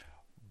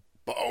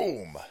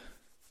Boom!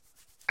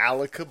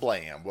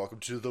 Alakablam. Welcome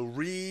to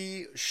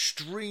the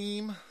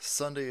Stream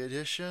Sunday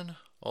edition.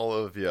 All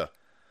of you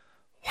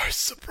white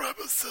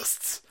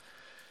supremacists.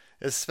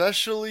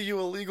 Especially you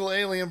illegal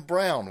alien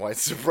brown white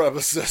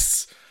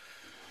supremacists.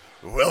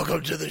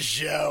 Welcome to the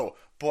show.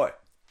 Boy,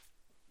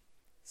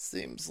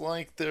 seems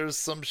like there's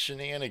some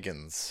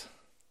shenanigans.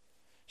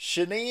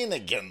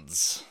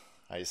 Shenanigans,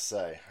 I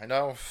say. I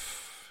know,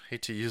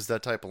 hate to use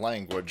that type of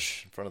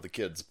language in front of the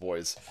kids,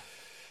 boys.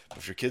 But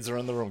if your kids are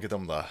in the room, get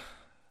them the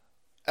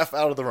F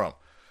out of the room.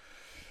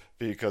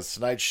 Because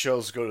tonight's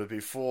show's going to be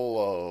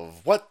full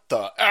of what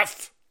the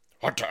F?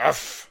 What the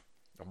F?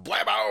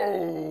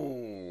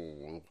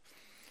 Blammo!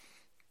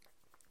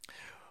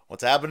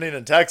 What's happening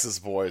in Texas,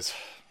 boys?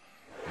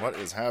 What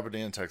is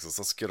happening in Texas?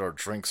 Let's get our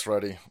drinks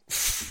ready.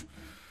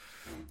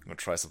 I'm going to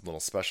try something a little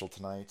special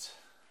tonight,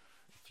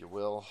 if you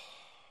will.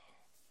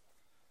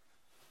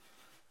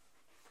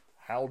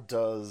 How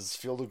does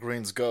Field of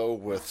Greens go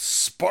with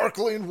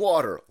sparkling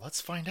water?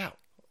 Let's find out.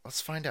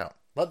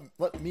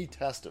 Let me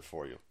test it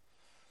for you.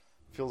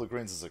 Field of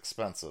Greens is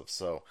expensive,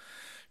 so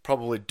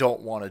probably don't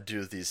want to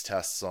do these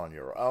tests on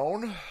your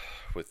own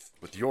with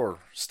your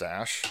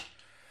stash.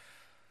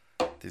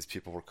 These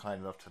people were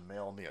kind enough to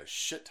mail me a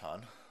shit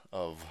ton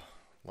of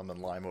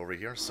lemon lime over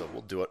here, so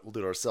we'll do it. We'll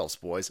do it ourselves,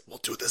 boys. We'll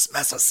do this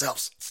mess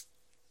ourselves.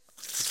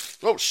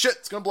 Oh shit,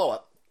 it's gonna blow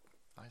up.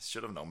 I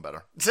should have known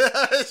better.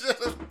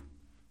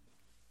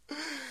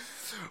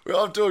 We're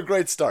off to a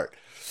great start.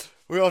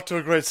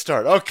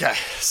 Okay,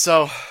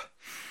 so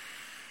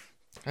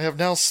I have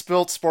now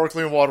spilt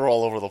sparkling water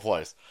all over the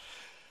place.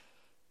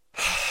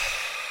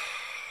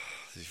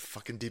 These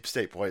fucking deep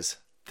state, boys.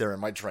 They're in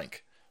my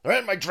drink.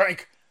 Alright,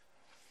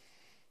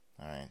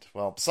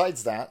 well,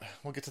 besides that,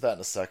 we'll get to that in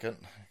a second.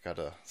 Got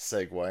to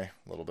segue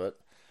a little bit.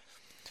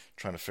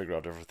 Trying to figure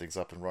out if everything's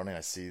up and running.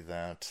 I see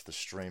that the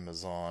stream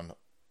is on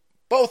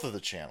both of the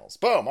channels.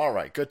 Boom,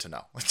 alright, good to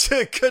know.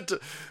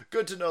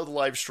 good to know the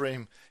live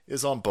stream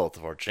is on both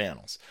of our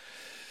channels.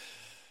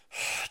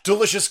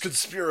 Delicious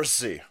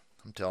conspiracy.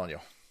 I'm telling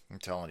you.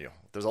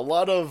 There's a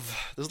lot of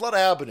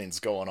happenings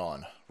going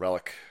on.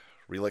 Relic.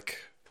 A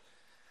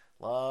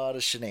lot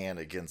of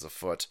shenanigans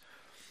afoot.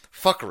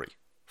 Fuckery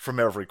from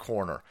every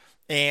corner.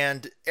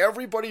 And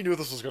everybody knew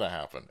this was going to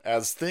happen.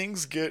 As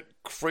things get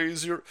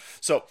crazier.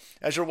 So,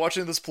 as you're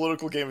watching this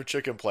political game of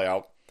chicken play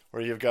out,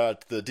 where you've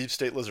got the deep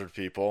state lizard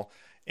people,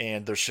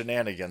 and their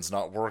shenanigans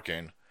not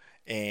working,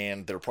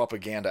 and their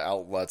propaganda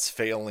outlets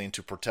failing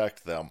to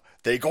protect them,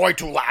 they're going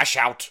to lash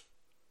out.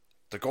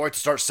 They're going to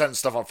start setting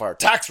stuff on fire.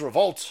 Tax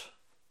revolt.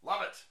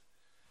 Love it.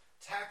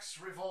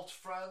 Tax revolt,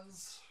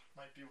 friends.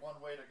 Might be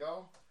one way to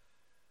go.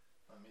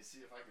 Let me see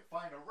if I can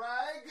find a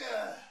rag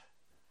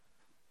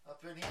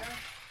up in here.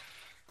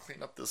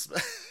 Clean up this.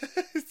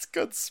 It's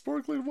got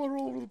sparkling water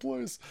all over the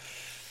place.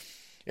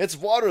 It's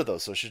water, though,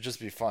 so it should just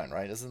be fine,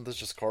 right? Isn't this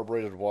just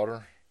carbureted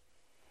water?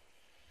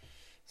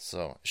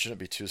 So, it shouldn't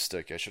be too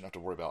sticky. I shouldn't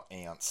have to worry about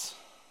ants.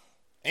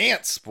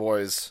 Ants,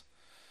 boys!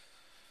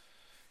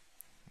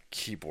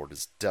 Keyboard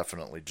is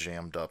definitely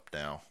jammed up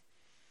now.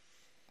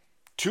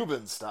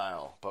 Tubin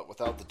style, but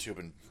without the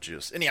Tubin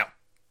juice. Anyhow,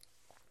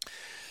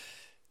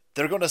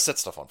 they're going to set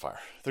stuff on fire.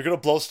 They're going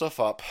to blow stuff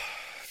up.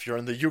 If you're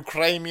in the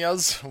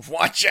Ukrainias,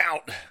 watch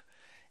out!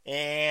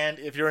 And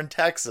if you're in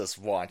Texas,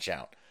 watch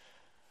out.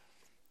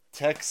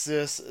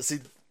 Texas, see,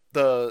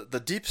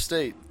 the deep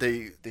state,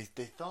 they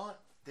thought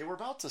they were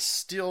about to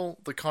steal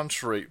the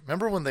country.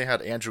 Remember when they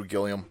had Andrew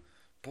Gilliam?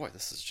 Boy,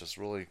 this is just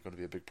really going to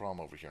be a big problem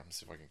over here. Let me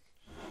see if I can.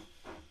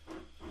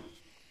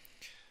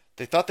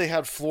 They thought they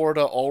had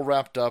Florida all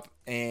wrapped up,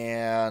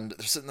 and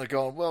they're sitting there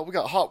going, well, we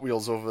got Hot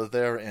Wheels over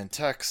there in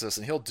Texas,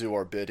 and he'll do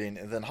our bidding.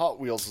 And then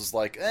Hot Wheels was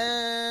like,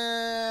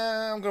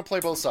 I'm going to play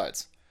both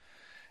sides.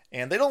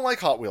 And they don't like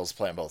Hot Wheels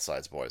playing both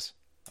sides, boys.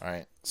 All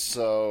right,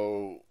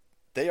 so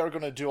they are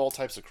going to do all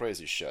types of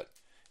crazy shit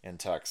in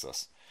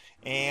Texas.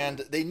 And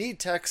they need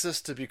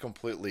Texas to be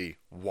completely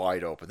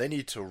wide open. They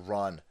need to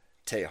run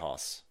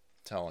Tejas.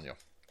 I'm telling you.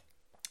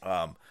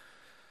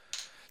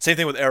 Same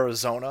thing with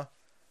Arizona.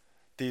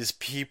 These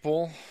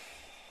people,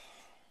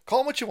 call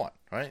them what you want,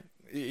 right?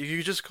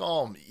 You just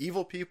call them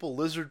evil people,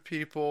 lizard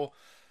people,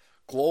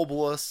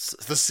 globalists,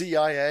 the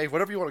CIA,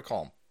 whatever you want to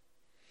call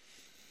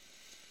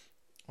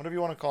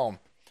them.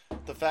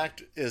 The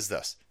fact is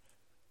this.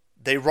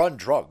 They run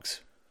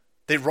drugs.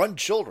 They run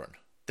children.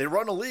 They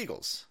run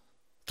illegals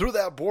through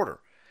that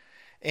border.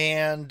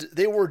 And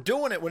they were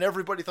doing it when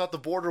everybody thought the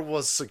border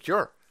was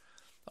secure.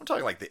 I'm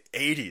talking like the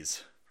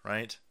 80s,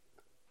 right?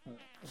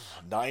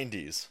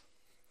 90s.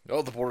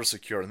 Oh, the border's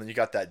secure. And then you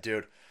got that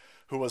dude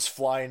who was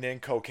flying in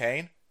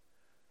cocaine.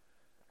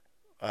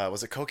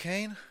 Was it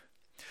cocaine?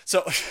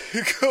 So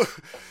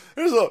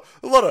there's a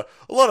lot of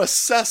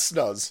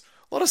Cessnas.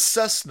 A lot of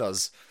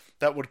Cessnas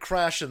that would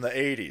crash in the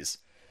 80s.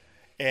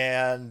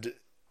 And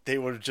they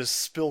would just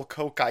spill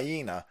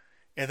cocaine. And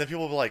then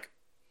people would be like,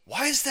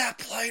 why is that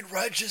plane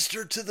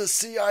registered to the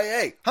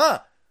CIA? Huh?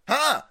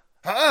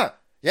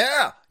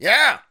 Yeah.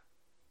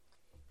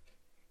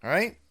 All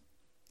right?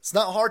 It's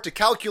not hard to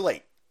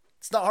calculate.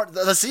 It's not hard.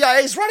 The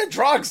CIA's running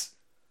drugs.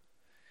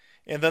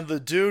 And then the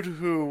dude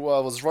who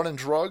was running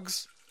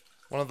drugs,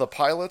 one of the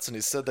pilots, and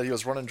he said that he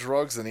was running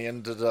drugs and he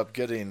ended up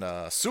getting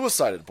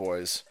suicided,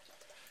 boys.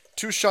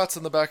 2 shots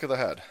in the back of the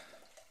head.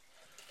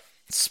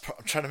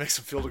 I'm trying to make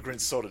some Field of Green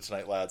soda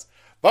tonight, lads.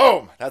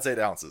 Boom! That's 8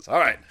 ounces. All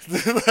right.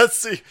 Let's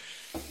see.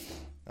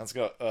 Let's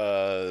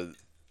go.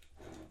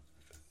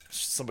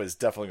 Somebody's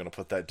definitely going to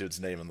put that dude's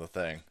name in the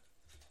thing.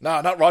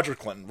 Nah, not Roger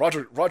Clinton.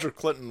 Roger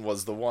Clinton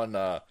was the one.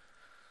 That's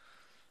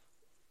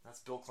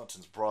Bill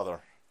Clinton's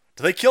brother.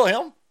 Did they kill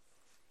him?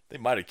 They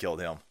might have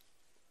killed him.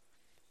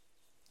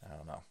 I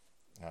don't know.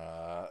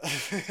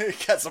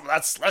 Get some.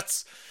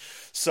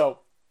 So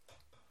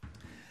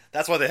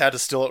that's why they had to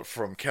steal it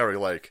from Kerry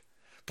Lake.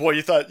 Boy,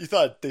 you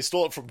thought they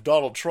stole it from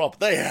Donald Trump.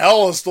 They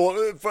hella stole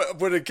it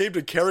when it came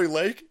to Kerry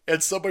Lake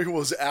and somebody who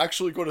was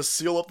actually going to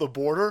seal up the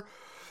border.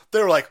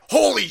 They were like,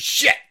 "Holy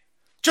shit!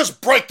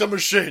 Just break the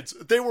machines!"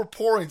 They were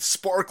pouring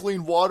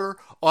sparkling water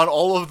on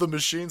all of the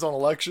machines on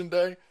election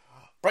day.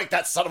 Break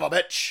that son of a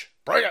bitch!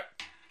 Break it!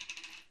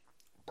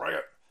 Break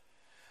it!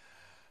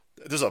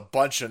 There's a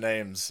bunch of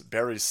names.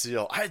 Barry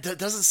Seal. That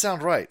doesn't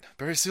sound right.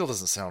 Barry Seal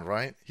doesn't sound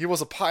right. He was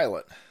a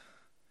pilot.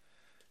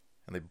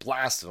 And they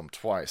blasted him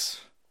twice.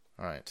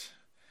 Alright.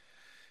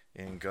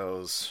 In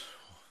goes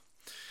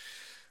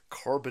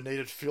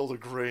carbonated Field of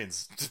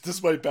Greens.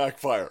 This might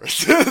backfire.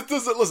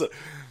 Listen,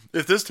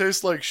 if this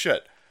tastes like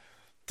shit,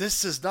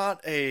 this is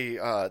not a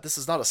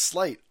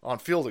slight on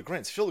Field of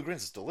Greens. Field of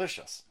Greens is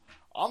delicious.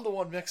 I'm the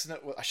one mixing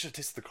it with... I should have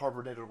tasted the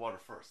carbonated water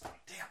first.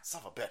 Damn,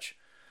 son of a bitch.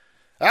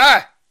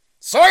 Ah!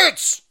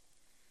 Science!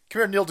 Come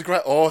here, Neil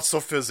deGrasse. Oh, it's so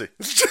fizzy.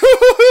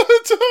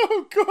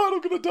 Oh, God,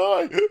 I'm gonna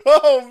die.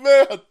 Oh,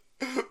 man.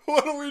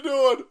 What are we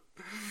doing?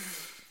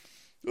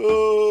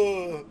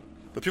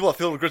 The people at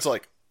Field of Greens are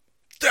like,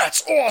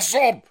 "That's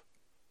awesome!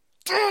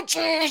 That's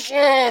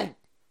awesome!"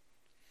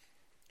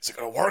 Is it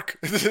gonna work?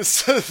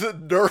 The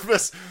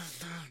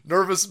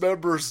nervous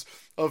members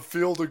of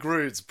Field of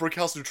Greens.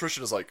 Brickhouse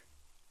Nutrition is like,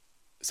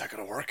 "Is that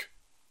gonna work?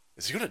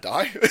 Is he gonna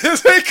die?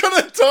 Is he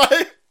gonna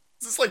die?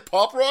 Is this like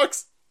Pop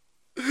Rocks?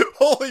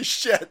 Holy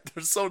shit!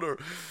 They're so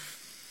nervous."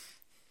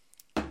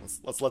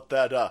 Let's let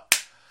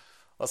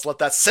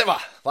that simmer.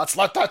 Let's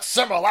let that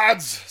simmer,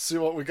 lads. See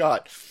what we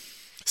got.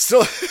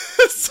 Still,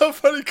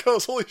 somebody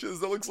goes, "Holy shit!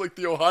 That looks like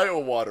the Ohio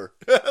water."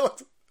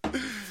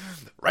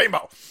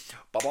 Rainbow.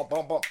 Bum, bum,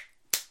 bum, bum.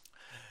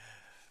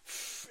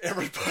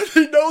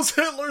 Everybody knows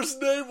Hitler's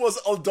name was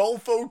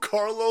Adolfo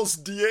Carlos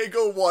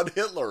Diego von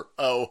Hitler.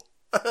 Oh.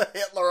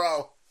 Hitler,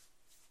 oh.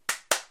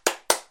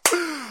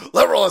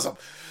 Liberalism.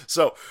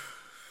 So,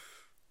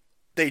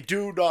 they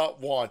do not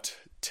want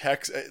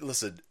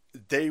listen,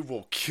 they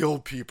will kill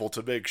people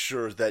to make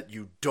sure that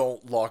you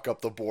don't lock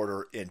up the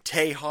border in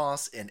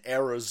Tejas, in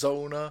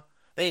Arizona.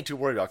 They ain't too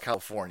worried about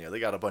California. They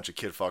got a bunch of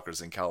kid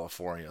fuckers in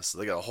California, so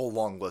they got a whole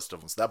long list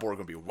of them. So that border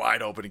going to be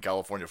wide open in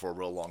California for a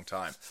real long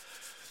time.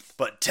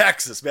 But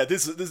Texas, man,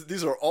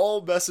 these are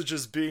all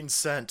messages being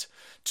sent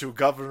to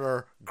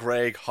Governor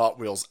Greg Hot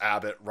Wheels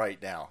Abbott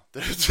right now.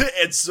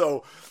 And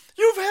so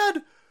you've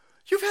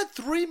had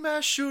 3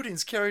 mass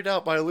shootings carried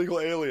out by illegal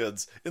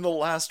aliens in the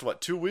last,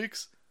 2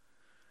 weeks?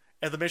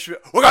 And the mission,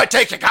 "We're gonna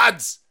take your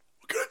guns!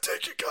 We're gonna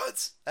take your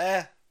guns!"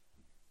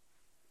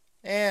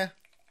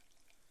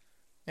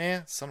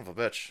 Son of a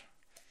bitch.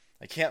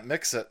 I can't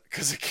mix it,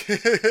 because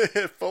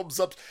it foams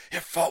up.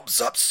 It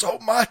foams up so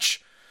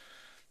much!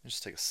 Let me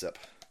just take a sip.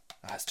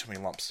 It's too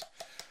many lumps.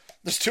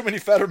 There's too many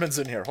Fettermans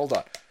in here. Hold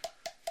on.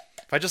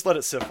 If I just let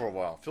it sit for a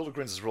while. Field of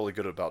Greens is really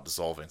good about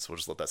dissolving, so we'll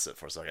just let that sit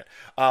for a second.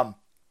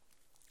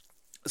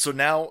 So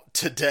now,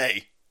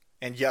 today,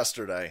 and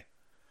yesterday,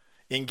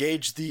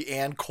 engage the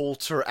Ann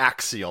Coulter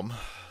axiom.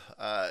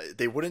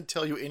 They wouldn't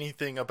tell you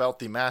anything about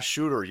the mass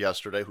shooter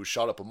yesterday who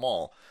shot up a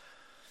mall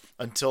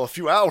until a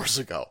few hours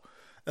ago.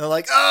 And they're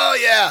like, "Oh,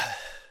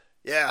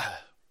 yeah,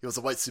 he was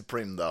a white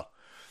supreme, though."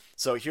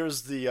 So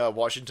here's the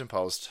Washington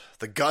Post.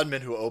 "The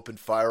gunman who opened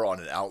fire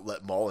on an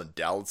outlet mall in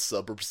Dallas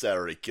suburb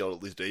Saturday, killed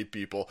at least 8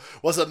 people,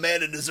 was a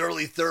man in his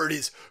early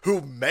 30s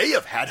who may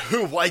have had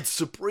white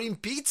supreme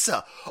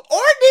pizza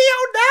or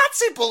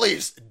neo-Nazi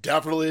beliefs."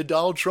 Definitely a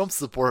Donald Trump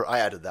supporter. I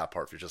added that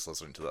part if you're just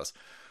listening to this.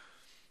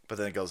 But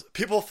then it goes,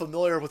 "People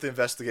familiar with the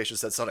investigation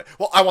said Sunday."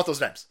 Well, I want those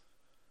names.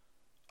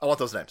 I want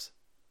those names.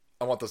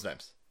 I want those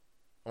names.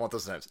 I want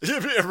those names.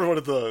 Everyone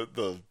in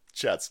the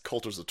chats,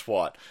 Coulter's a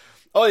twat.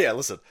 Oh yeah,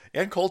 listen,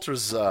 Ann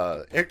Coulter's,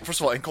 first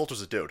of all, Ann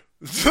Coulter's a dude.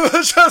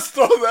 Just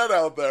throw that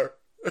out there.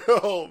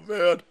 Oh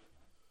man.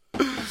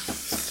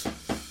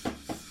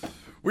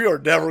 We are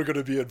never going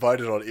to be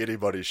invited on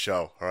anybody's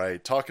show,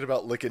 alright? Talking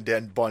about licking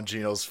Dan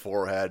Bongino's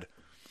forehead,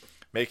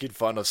 making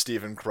fun of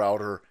Steven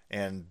Crowder,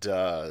 and,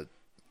 the,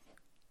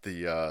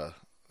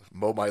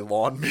 mow my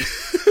lawn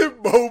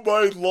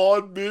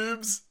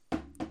memes.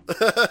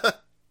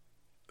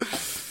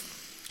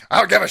 I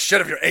don't give a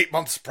shit if you're 8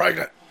 months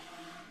pregnant.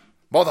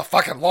 Mow the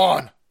fucking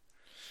lawn.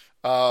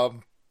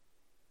 Who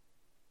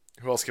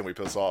else can we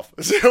piss off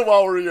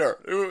while we're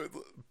here?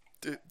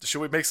 Should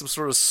we make some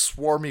sort of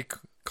swarmy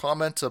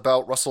comment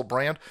about Russell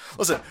Brand?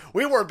 Listen,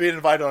 we weren't being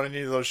invited on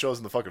any of those shows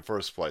in the fucking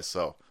first place,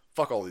 so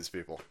Fuck all these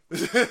people.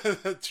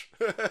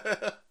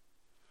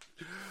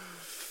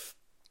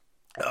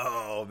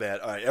 Oh, man.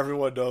 All right,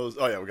 everyone knows.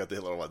 Oh, yeah, we got the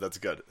Hitler one. That's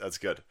good. That's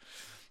good.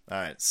 All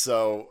right,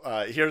 so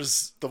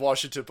here's the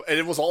Washington... And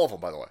it was all of them,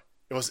 by the way.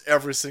 It was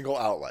every single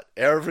outlet.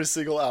 Every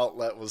single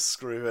outlet was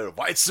screaming,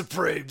 white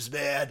supremes,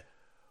 man.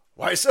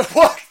 What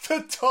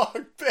the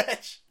dog,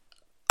 bitch?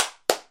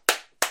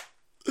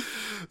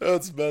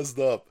 That's messed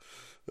up.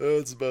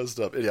 That's messed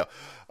up. Anyhow,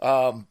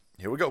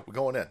 here we go. We're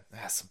going in.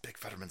 Some big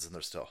vitamins in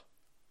there still.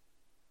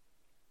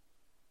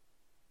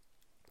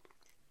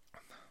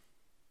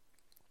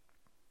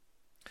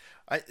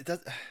 I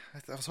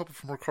was hoping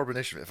for more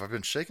carbonation. Have I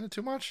been shaking it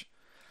too much?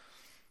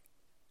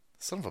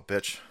 Son of a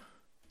bitch.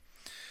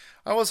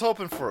 I was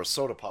hoping for a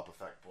soda pop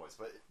effect, boys,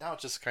 but now it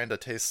just kind of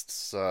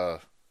tastes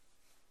like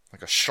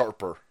a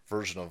sharper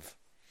version of...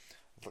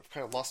 I've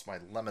kind of lost my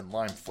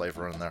lemon-lime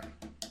flavor in there.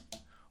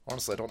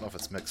 Honestly, I don't know if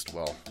it's mixed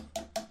well.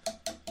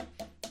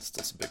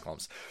 Still some big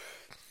lumps.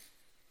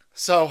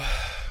 So,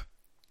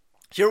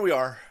 here we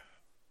are.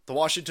 The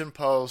Washington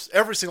Post,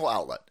 every single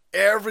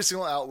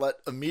outlet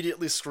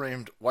immediately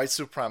screamed white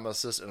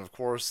supremacist, and of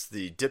course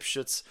the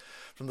dipshits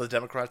from the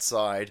Democrat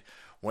side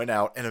went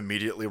out and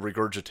immediately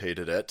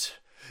regurgitated it.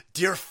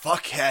 Dear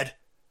fuckhead,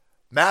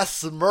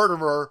 mass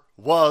murderer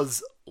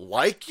was,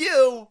 like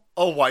you,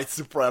 a white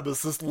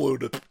supremacist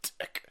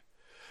lunatic.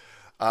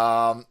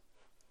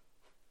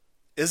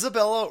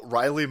 Isabella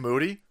Riley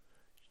Moody,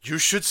 you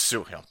should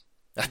sue him.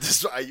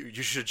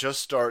 You should just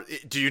start.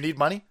 Do you need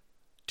money?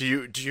 Do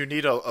you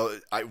need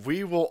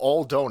we will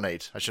all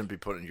donate. I shouldn't be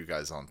putting you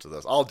guys onto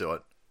this. I'll do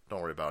it.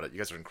 Don't worry about it. You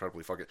guys are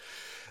incredibly fucking...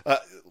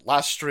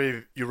 last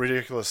stream, you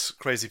ridiculous,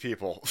 crazy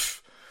people.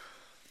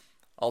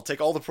 I'll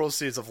take all the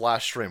proceeds of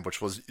last stream,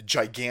 which was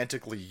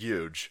gigantically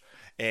huge,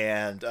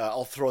 and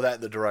I'll throw that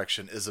in the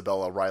direction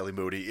Isabella Riley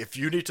Moody. If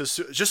you need to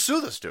sue, just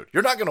sue this dude.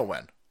 You're not going to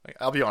win.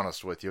 I'll be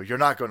honest with you. You're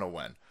not going to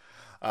win.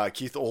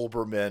 Keith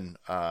Olbermann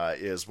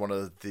is one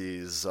of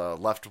these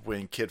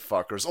left-wing kid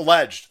fuckers.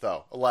 Alleged,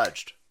 though.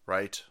 Alleged.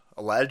 Right?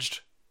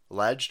 Alleged?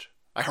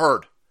 I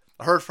heard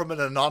from an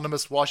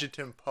anonymous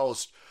Washington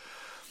Post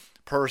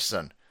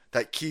person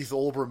that Keith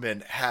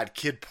Olbermann had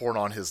kid porn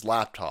on his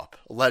laptop,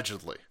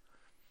 allegedly.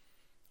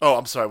 Oh,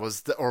 I'm sorry.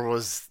 Was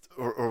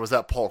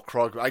that Paul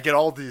Krug? I get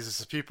all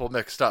these people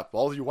mixed up.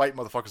 All you white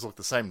motherfuckers look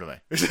the same to me.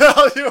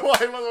 All you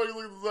white motherfuckers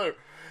look the same.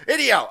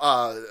 Anyhow,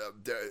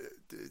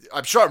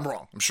 I'm sure I'm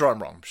wrong.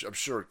 I'm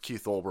sure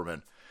Keith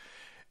Olbermann,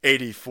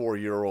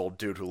 84-year-old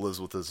dude who lives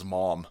with his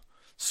mom,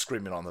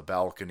 screaming on the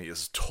balcony,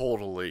 is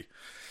totally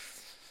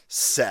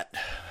set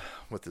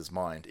with his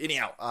mind.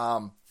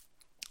 Anyhow,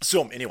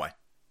 sue him anyway.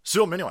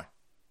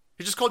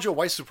 He just called you a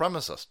white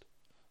supremacist.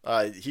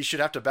 He should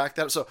have to back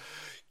that up. So,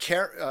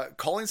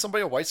 calling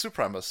somebody a white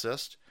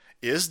supremacist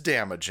is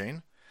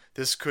damaging.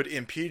 This could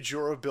impede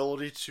your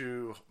ability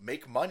to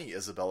make money,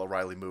 Isabella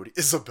Riley Moody.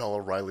 Is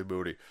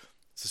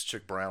this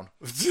chick brown?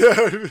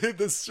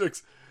 This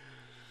chick's...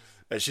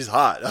 And she's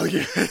hot.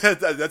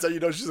 That's how you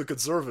know she's a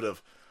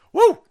conservative.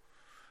 Woo!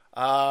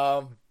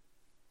 So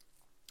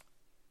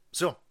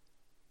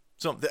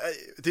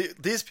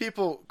these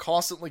people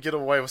constantly get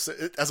away with...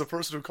 As a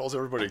person who calls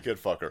everybody a kid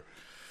fucker,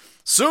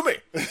 sue me!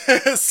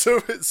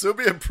 sue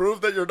me and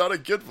prove that you're not a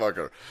kid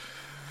fucker.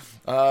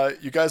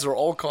 You guys are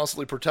all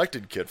constantly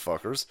protected kid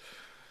fuckers.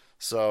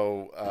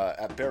 So,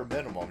 at bare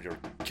minimum, you're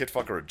kid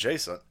fucker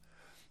adjacent.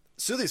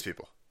 Sue these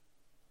people.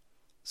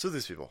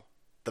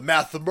 The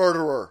math, the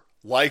murderer,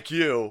 like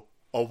you,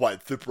 a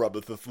white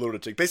supremacist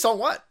lunatic. Based on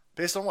what?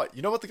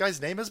 You know what the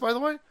guy's name is, by the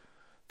way?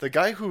 The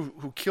guy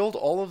who killed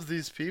all of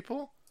these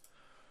people?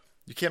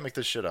 You can't make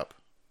this shit up.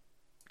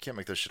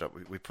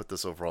 We put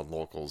this over on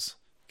Locals,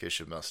 in case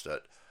you missed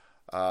it.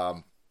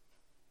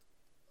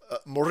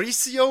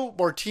 Mauricio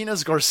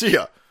Martinez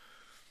Garcia.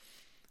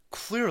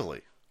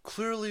 Clearly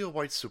a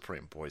white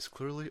supreme, boys.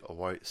 Clearly a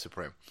white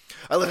supreme.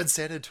 I live in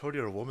San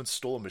Antonio. A woman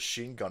stole a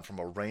machine gun from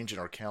a range in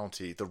our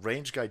county. The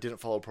range guy didn't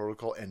follow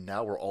protocol, and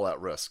now we're all at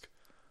risk.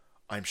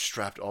 I'm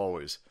strapped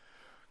always.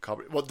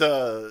 Well,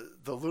 the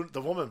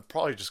woman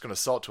probably just going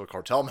to sell it to a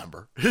cartel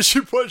member.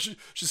 she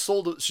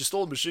stole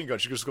a machine gun.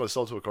 She's just going to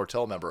sell it to a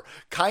cartel member.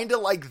 Kind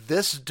of like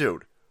this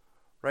dude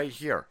right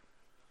here.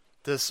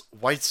 This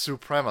white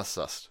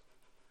supremacist.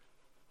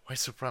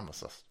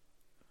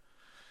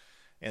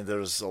 And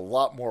there's a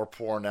lot more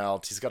porn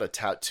out. He's got a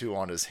tattoo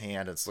on his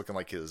hand. It's looking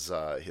like his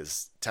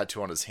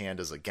tattoo on his hand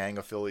is a gang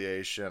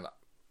affiliation.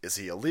 Is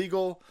he a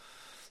legal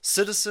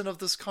citizen of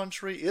this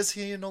country? Is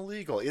he an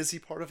illegal? Is he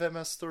part of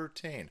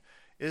MS-13?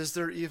 Is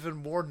there even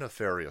more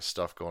nefarious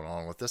stuff going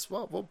on with this?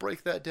 Well, we'll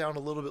break that down a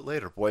little bit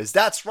later, boys.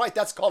 That's right.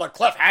 That's called a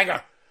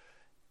cliffhanger.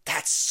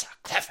 That's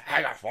a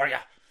cliffhanger for you.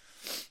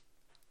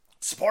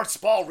 Sports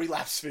ball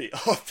relapse fee.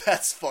 Oh,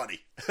 that's funny.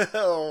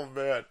 Oh,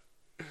 man.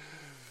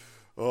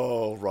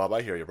 Oh, Rob,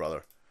 I hear you,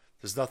 brother.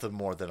 There's nothing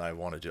more than I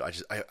want to do. I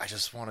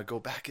just want to go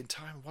back in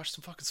time and watch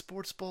some fucking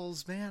sports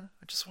balls, man.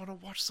 I just want to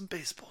watch some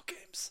baseball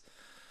games.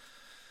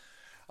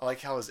 I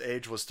like how his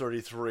age was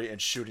 33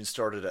 and shooting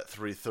started at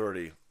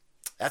 3:30.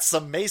 That's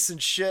some Mason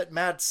shit.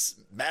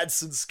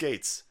 Madsen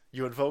skates.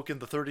 You invoking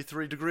the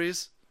 33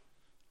 degrees?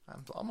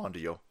 I'm onto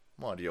you.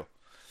 I'm onto you.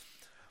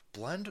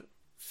 Blend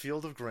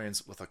field of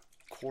grains with a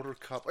quarter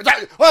cup.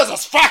 What is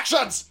this,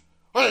 fractions?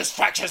 What are these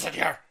fractions in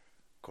here?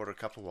 Quarter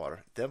cup of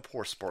water. Then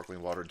pour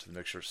sparkling water into the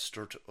mixture.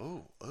 Stir to.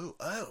 Oh,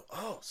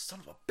 son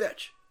of a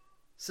bitch.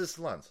 Sis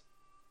lens.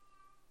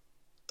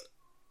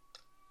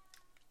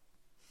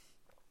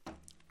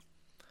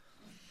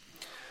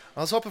 I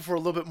was hoping for a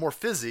little bit more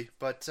fizzy,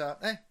 but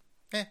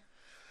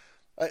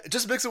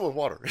just mix it with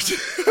water.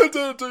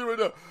 I'll tell you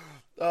right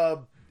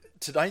now.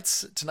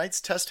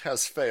 Tonight's test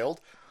has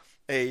failed.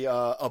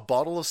 A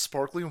bottle of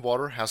sparkling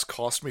water has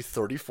cost me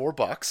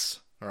 $34.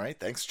 All right,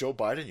 thanks Joe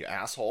Biden, you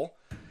asshole.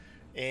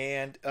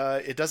 And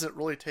it doesn't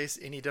really taste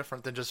any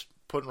different than just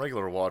putting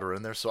regular water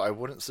in there. So I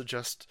wouldn't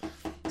suggest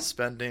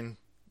spending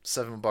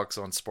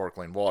 $7 on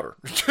sparkling water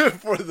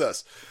for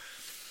this.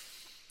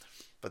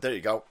 But there you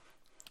go.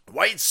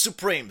 White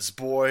Supremes,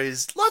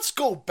 boys. Let's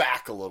go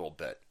back a little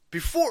bit.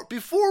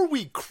 Before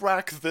we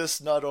crack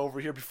this nut over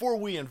here, before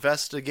we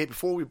investigate,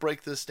 before we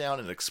break this down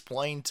and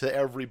explain to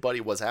everybody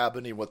what's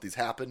happening, what these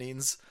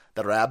happenings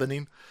that are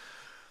happening,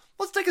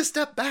 let's take a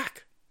step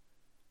back.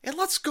 And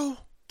let's go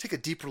take a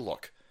deeper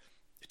look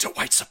into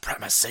white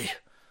supremacy.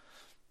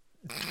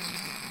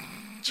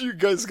 You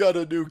guys got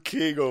a new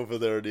king over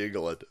there in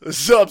England.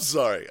 I'm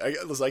sorry.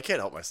 Listen, I can't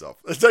help myself.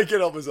 I can't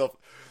help myself.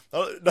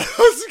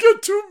 Let's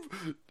get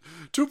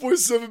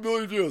 2.7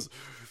 million views.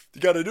 You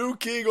got a new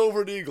king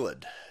over in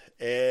England.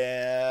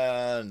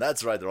 And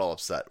that's right, they're all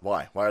upset.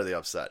 Why? Why are they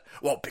upset?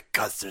 Well,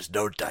 because there's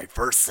no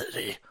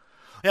diversity.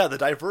 Yeah, the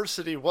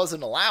diversity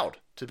wasn't allowed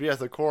to be at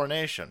the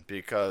coronation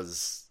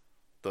because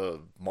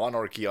the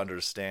monarchy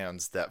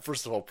understands that,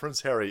 first of all,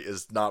 Prince Harry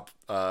is not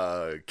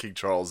King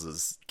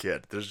Charles's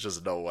kid. There's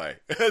just no way.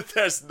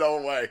 There's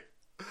no way.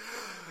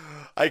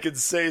 I can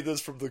say this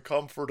from the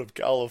comfort of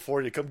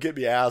California. Come get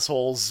me,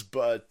 assholes.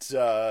 But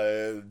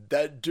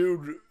that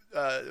dude,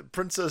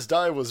 Princess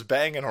Di, was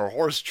banging her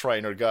horse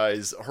trainer,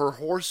 guys. Her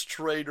horse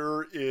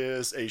trainer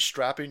is a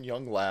strapping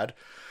young lad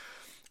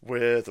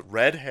with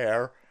red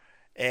hair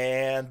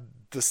and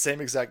the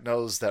same exact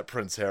nose that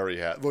Prince Harry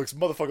had.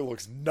 Motherfucker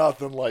looks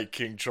nothing like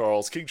King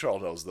Charles. King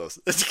Charles knows this.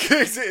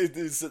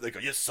 They go,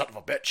 you son of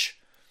a bitch.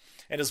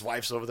 And his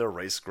wife's over there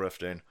race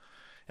grifting.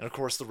 And of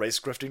course the race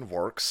grifting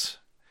works.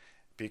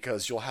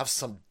 Because you'll have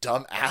some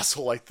dumb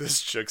asshole like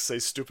this chick say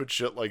stupid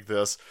shit like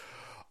this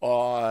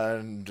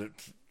on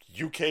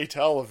UK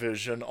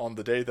television on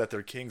the day that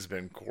their king's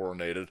been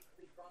coronated.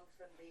 We've gone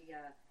from the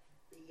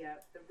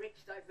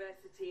rich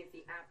diversity of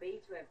the Abbey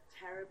to a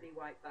terribly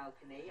white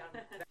balcony.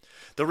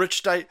 The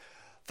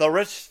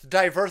rich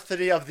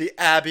diversity of the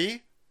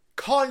Abbey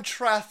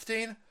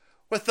contrasting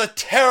with the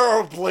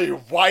terribly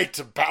white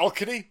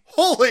balcony.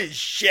 Holy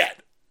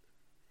shit!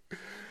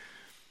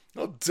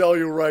 I'll tell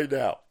you right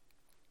now.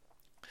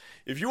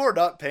 If you are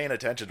not paying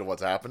attention to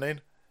what's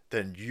happening,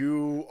 then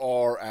you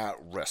are at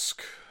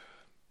risk.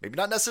 Maybe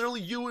not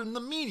necessarily you in the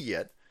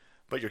immediate,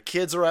 but your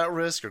kids are at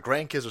risk, your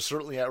grandkids are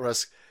certainly at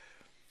risk.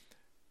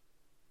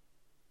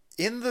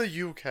 In the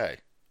UK,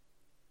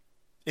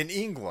 in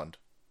England,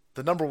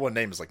 the number one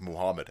name is like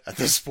Muhammad at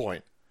this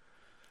point.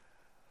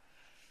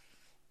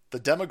 The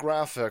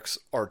demographics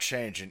are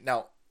changing.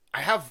 Now,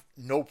 I have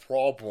no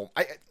problem.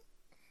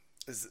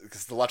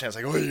 Because the left hand's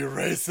like, oh, you're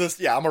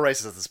racist? Yeah, I'm a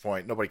racist at this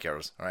point. Nobody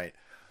cares, all right?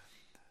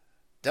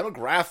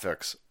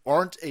 Demographics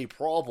aren't a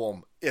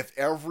problem if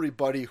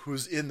everybody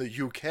who's in the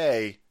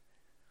UK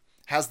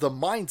has the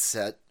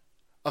mindset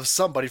of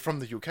somebody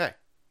from the UK. I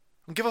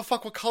don't give a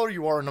fuck what color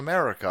you are in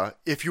America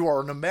if you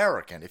are an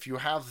American, if you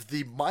have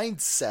the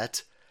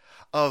mindset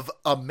of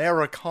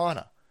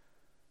Americana.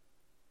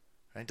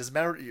 Right? Doesn't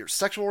matter, your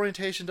sexual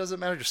orientation doesn't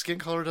matter, your skin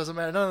color doesn't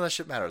matter, none of that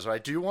shit matters,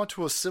 right? Do you want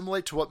to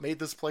assimilate to what made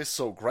this place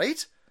so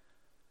great?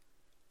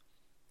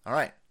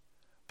 Alright.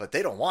 But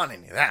they don't want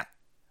any of that.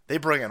 They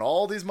bring in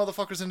all these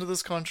motherfuckers into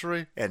this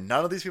country, and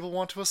none of these people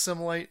want to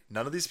assimilate.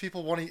 None of these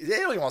people they don't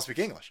even want to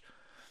speak English,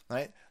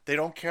 right? They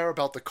don't care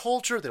about the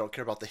culture. They don't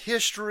care about the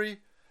history.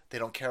 They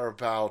don't care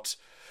about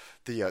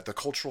the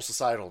cultural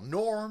societal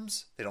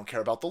norms. They don't care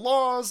about the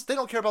laws. They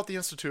don't care about the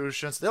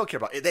institutions. They don't care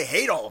about it. They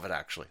hate all of it,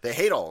 actually. They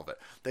hate all of it.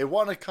 They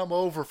want to come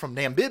over from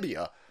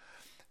Namibia,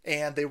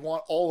 and they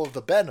want all of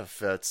the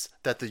benefits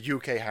that the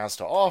UK has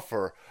to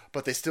offer,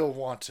 but they still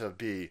want to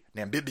be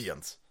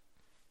Namibians.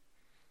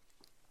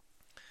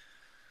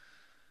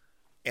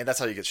 And that's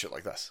how you get shit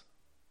like this.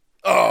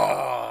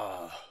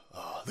 Oh,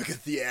 look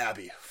at the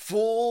Abbey.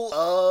 Full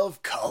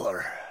of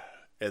color.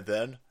 And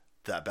then,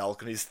 that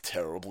balcony's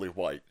terribly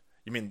white.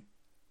 You mean,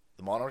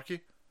 the monarchy?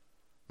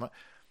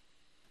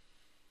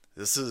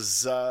 This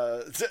is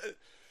insane.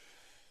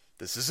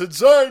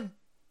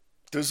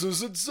 This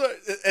is insane.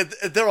 And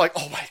they're like,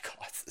 oh my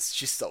god,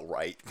 she's so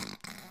right.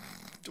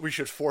 We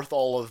should force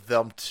all of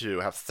them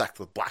to have sex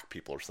with black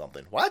people or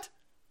something. What?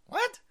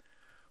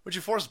 Would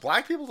you force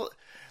black people to...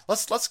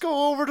 Let's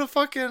go over to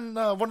fucking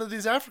one of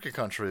these African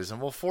countries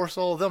and we'll force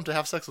all of them to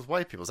have sex with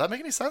white people. Does that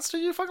make any sense to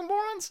you fucking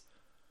morons?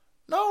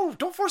 No,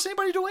 don't force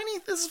anybody to do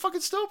anything. This is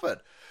fucking stupid.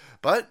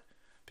 But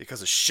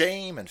because of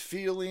shame and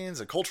feelings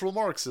and cultural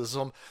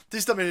Marxism,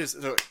 these dummies,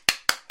 they're like,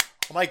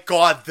 oh my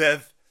god,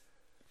 Viv.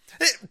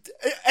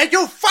 And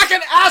you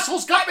fucking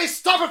assholes got me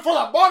stuffing for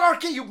the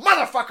monarchy, you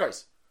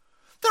motherfuckers!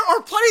 There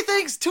are plenty of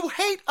things to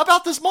hate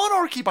about this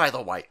monarchy, by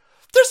the way.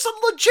 There's some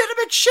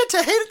legitimate shit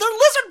to hate. They're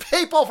lizard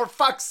people, for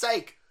fuck's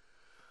sake.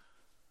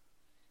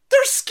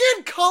 Their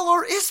skin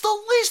color is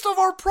the least of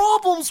our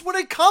problems when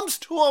it comes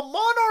to a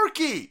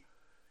monarchy.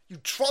 You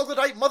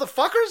troglodyte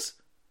motherfuckers.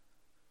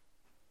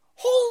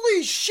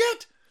 Holy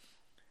shit.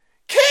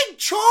 King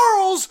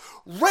Charles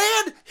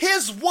ran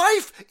his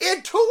wife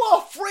into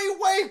a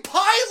freeway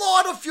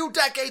pylon a few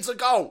decades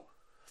ago.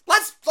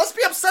 Let's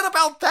be upset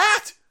about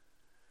that.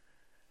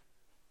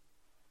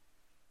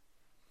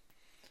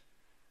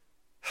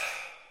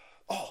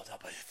 Oh, no,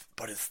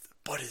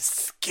 but his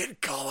skin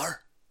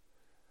color.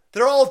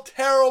 They're all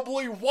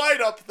terribly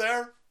white up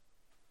there.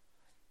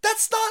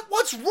 That's not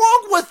what's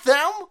wrong with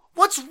them.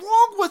 What's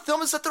wrong with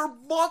them is that they're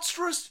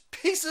monstrous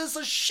pieces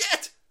of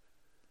shit.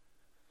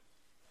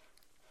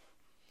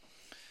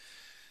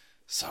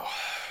 So,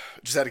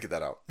 just had to get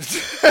that out.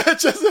 I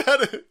just had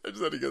to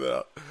get that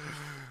out.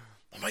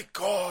 Oh my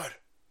god.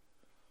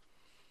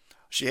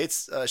 She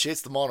hates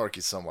the monarchy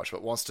so much,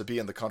 but wants to be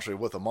in the country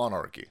with a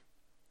monarchy.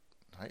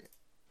 Right?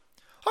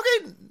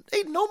 Okay,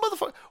 ain't no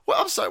motherfucker. Well,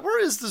 I'm sorry, where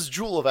is this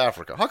jewel of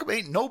Africa? How come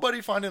ain't nobody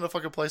finding a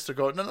fucking place to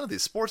go? None of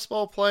these sports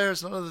ball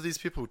players, none of these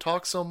people who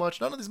talk so much,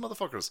 none of these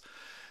motherfuckers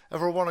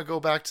ever want to go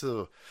back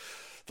to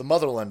the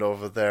motherland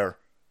over there.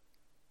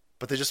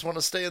 But they just want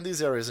to stay in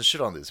these areas and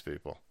shit on these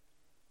people.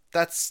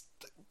 That's...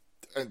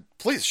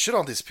 please, shit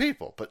on these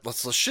people, but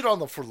let's shit on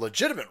them for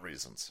legitimate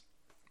reasons.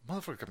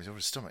 Motherfucker comes over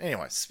still.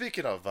 Anyway,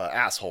 speaking of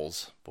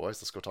assholes, boys,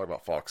 let's go talk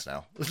about Fox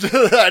now.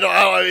 I don't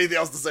have anything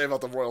else to say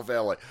about the royal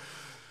family.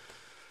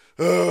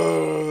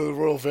 The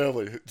royal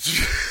family.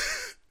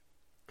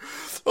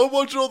 I'm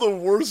watching all the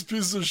worst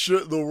pieces of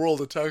shit in the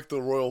world attack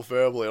the royal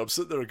family. I'm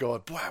sitting there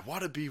going, boy, I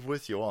want to be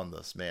with you on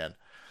this, man.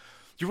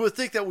 You would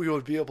think that we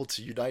would be able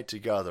to unite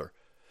together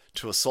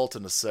to assault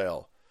and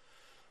assail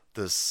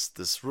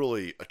this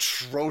really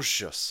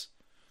atrocious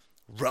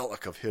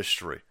relic of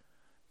history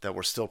that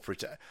we're still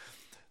pretending.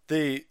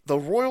 The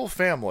royal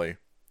family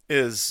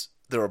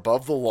they're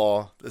above the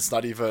law. It's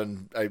not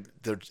even,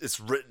 it's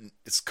written,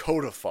 it's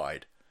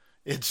codified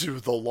into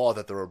the law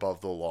that they're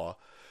above the law.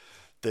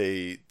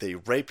 They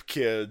rape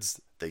kids,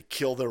 they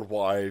kill their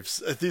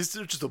wives. These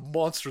are just a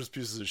monstrous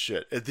pieces of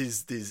shit. And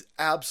these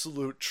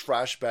absolute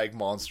trash bag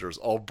monsters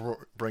all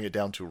bring it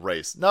down to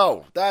race.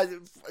 No,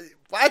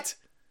 what?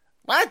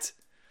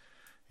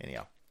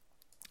 Anyhow,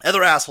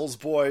 other assholes,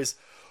 boys.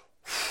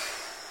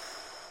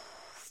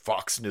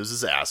 Fox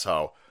News'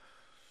 asshole.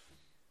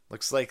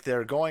 Looks like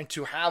they're going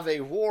to have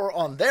a war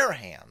on their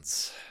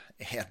hands.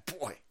 And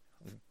boy,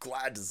 I'm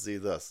glad to see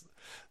this.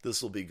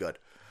 This will be good.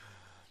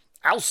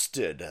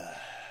 Ousted.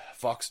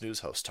 Fox News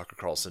host Tucker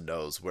Carlson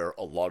knows where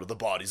a lot of the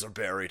bodies are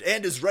buried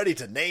and is ready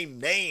to name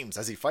names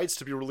as he fights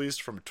to be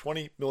released from a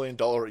 $20 million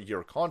a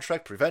year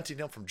contract, preventing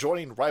him from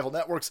joining rival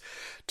networks.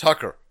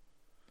 Tucker,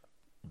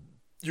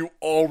 you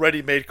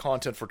already made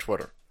content for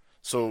Twitter,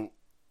 so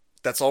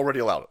that's already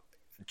allowed.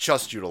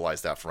 Just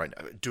utilize that for right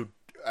now. Dude,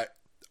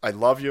 I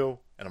love you,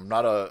 and I'm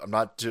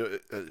not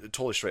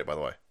totally straight, by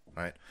the way,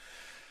 right?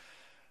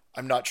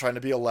 I'm not trying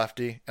to be a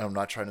lefty, and I'm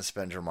not trying to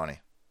spend your money,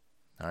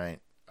 all right?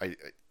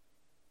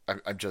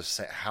 I'm just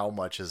saying, how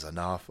much is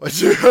enough?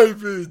 I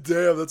mean,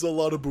 damn, that's a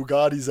lot of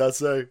Bugattis, I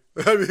say.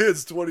 I mean,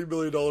 it's $20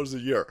 million a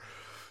year,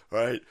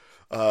 right?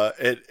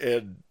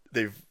 And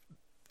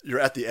you're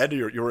at the end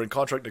of you're in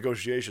contract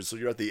negotiations, so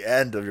you're at the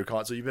end of your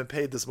contract. So you've been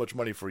paid this much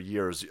money for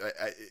years.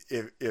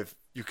 If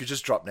you could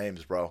just drop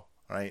names, bro,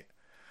 right?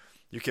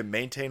 You can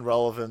maintain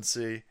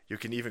relevancy. You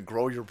can even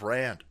grow your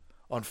brand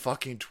on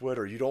fucking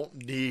Twitter. You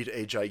don't need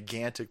a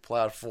gigantic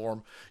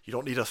platform. You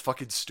don't need a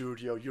fucking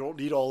studio. You don't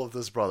need all of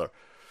this, brother.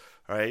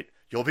 All right?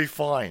 You'll be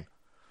fine.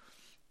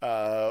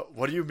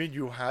 What do you mean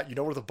you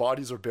know where the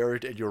bodies are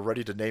buried and you're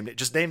ready to name it?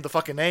 Just name the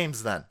fucking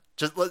names then.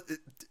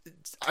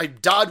 I'm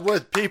done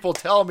with people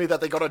telling me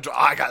that they gotta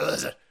I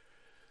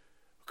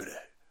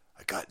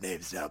got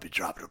names now. I'll be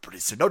dropping them pretty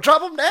soon. No,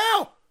 drop them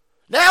now.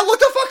 Now, look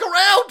the fuck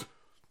around.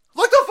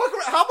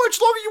 How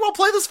much longer you want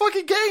to play this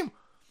fucking game?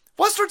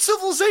 Western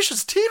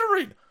civilization's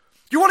teetering.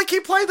 You want to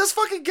keep playing this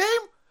fucking game?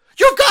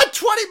 You've got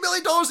 $20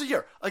 million a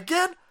year.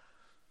 Again,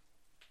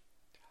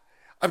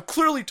 I'm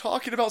clearly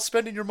talking about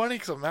spending your money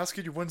because I'm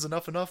asking you when's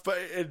enough, but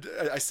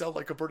I sound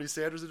like a Bernie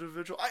Sanders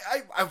individual.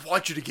 I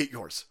want you to get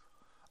yours.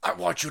 I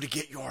want you to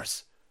get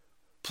yours.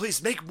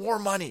 Please make more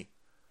money.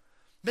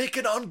 Make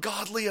an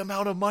ungodly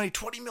amount of money.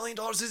 $20 million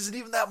isn't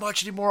even that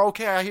much anymore.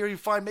 Okay, I hear you.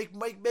 Fine.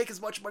 Make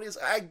as much money as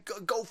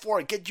go for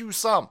it. Get you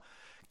some.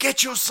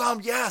 Get you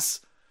some. Yes.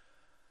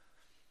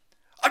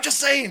 I'm just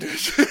saying.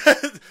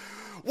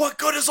 What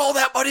good is all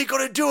that money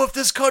going to do if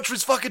this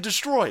country's fucking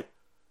destroyed?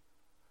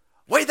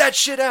 Weigh that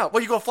shit out.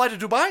 What, you going to fly to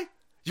Dubai?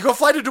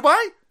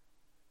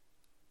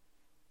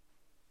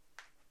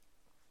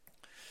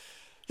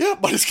 Yeah,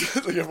 money's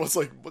good. Like, everyone's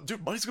like,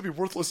 dude, money's going to be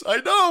worthless.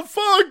 I know.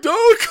 Fuck,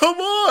 dude. Come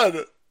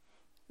on.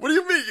 What do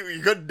you mean?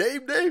 You got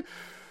name?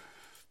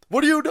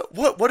 What do you know?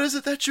 What is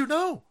it that you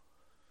know?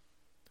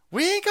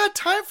 We ain't got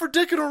time for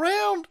dicking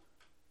around.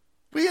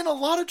 We in a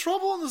lot of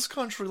trouble in this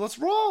country. Let's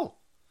roll.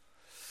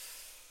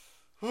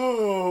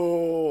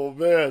 Oh,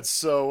 man.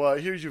 So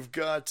here you've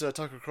got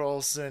Tucker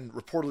Carlson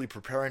reportedly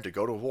preparing to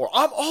go to war.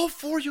 I'm all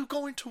for you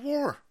going to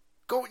war.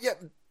 Go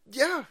to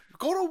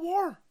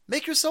war.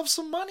 Make yourself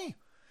some money.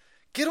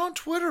 Get on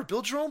Twitter.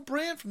 Build your own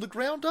brand from the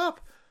ground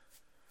up.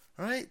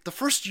 All right? The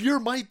first year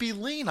might be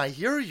lean. I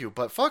hear you.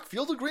 But fuck,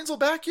 Field of Greens will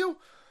back you.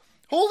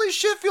 Holy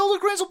shit, Field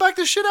of Greens will back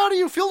the shit out of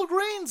you. Field of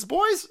Greens,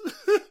 boys.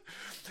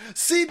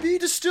 CB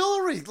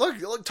Distillery.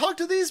 Look, talk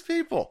to these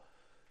people.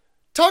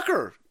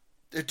 Tucker,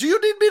 do you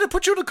need me to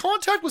put you into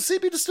contact with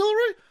CB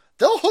Distillery?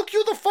 They'll hook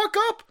you the fuck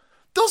up.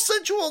 They'll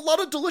send you a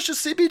lot of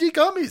delicious CBD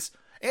gummies.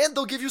 And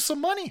they'll give you some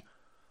money.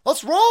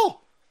 Let's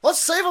roll. Let's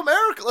save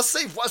America. Let's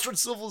save Western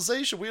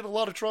civilization. We're in a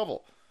lot of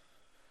trouble.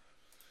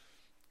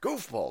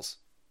 Goofballs.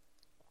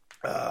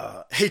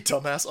 Hey,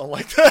 dumbass,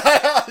 unlike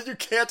that. You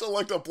can't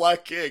elect a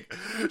black king.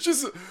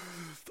 Just,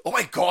 oh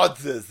my god,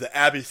 the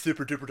Abbey's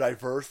super duper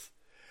diverse.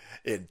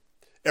 And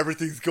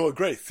everything's going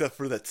great, except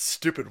for that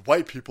stupid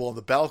white people on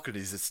the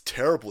balconies. It's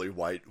terribly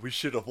white. We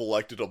should have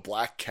elected a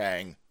black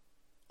king.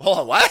 Hold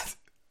on, what?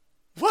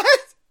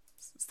 What?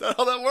 Is that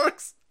how that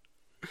works?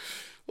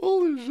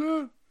 Holy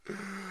shit.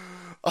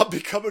 I'm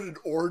becoming an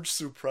orange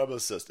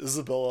supremacist.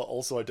 Isabella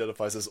also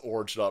identifies as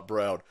orange, not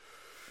brown.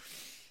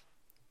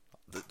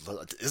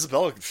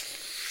 Isabella,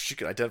 she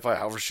can identify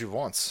however she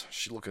wants.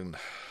 She's looking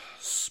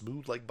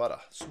smooth like butter.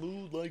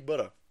 Smooth like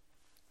butter.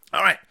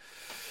 All right.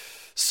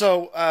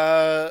 So,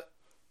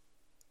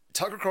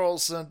 Tucker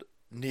Carlson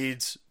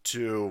needs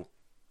to...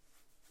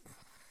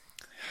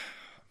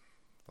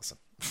 Listen.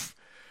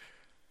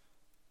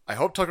 I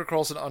hope Tucker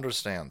Carlson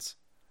understands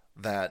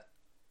that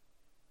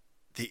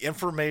the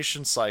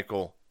information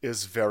cycle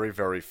is very,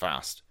 very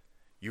fast.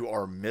 You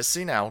are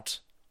missing out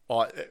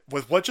on...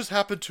 With what just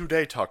happened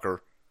today,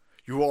 Tucker,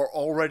 you are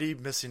already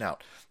missing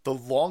out. The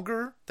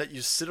longer that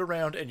you sit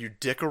around and you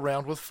dick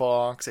around with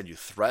Fox and you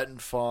threaten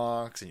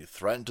Fox and you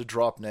threaten to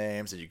drop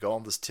names and you go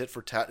on this tit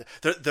for tat,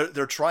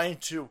 they're trying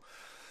to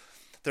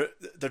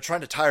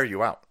tire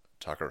you out,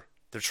 Tucker.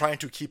 They're trying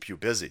to keep you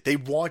busy. They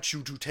want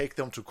you to take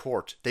them to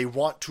court. They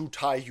want to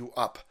tie you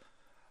up.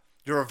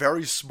 You're a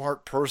very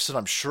smart person.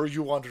 I'm sure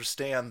you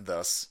understand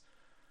this.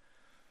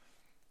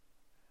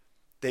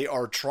 They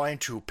are trying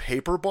to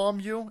paper bomb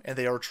you, and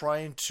they are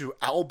trying to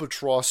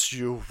albatross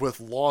you with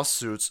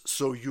lawsuits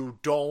so you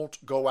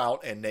don't go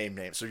out and name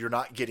names. So you're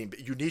not getting...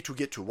 You need to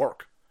get to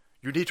work.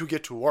 You need to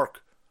get to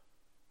work.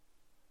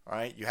 All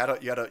right? You had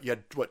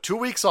what, 2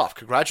 weeks off.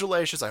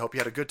 Congratulations. I hope you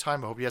had a good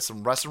time. I hope you had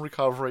some rest and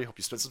recovery. I hope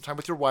you spent some time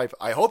with your wife.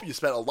 I hope you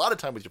spent a lot of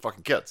time with your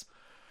fucking kids.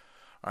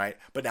 All right?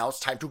 But now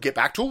it's time to get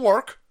back to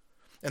work.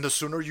 And the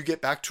sooner you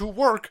get back to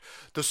work,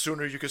 the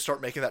sooner you can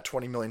start making that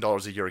 $20 million a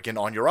year again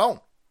on your own.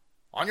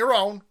 On your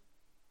own.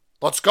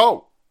 Let's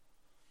go.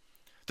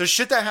 The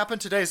shit that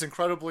happened today is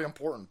incredibly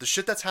important. The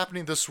shit that's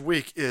happening this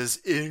week is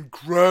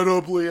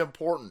incredibly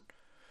important.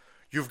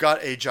 You've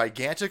got a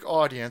gigantic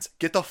audience.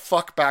 Get the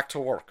fuck back to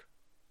work.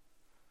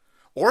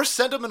 Or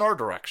send them in our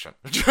direction.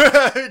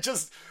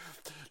 Just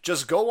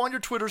go on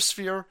your Twitter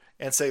sphere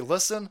and say,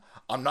 listen,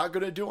 I'm not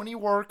going to do any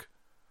work.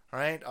 All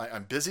right?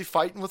 I'm busy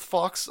fighting with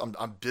Fox.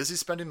 I'm busy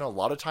spending a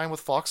lot of time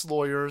with Fox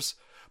lawyers.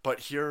 But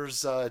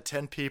here's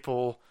 10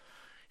 people...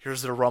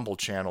 Here's their Rumble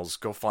channels.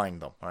 Go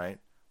find them, all right?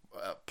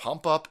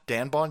 Pump up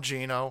Dan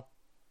Bongino,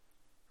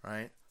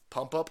 right?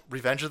 Pump up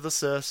Revenge of the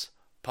Sis.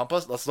 Pump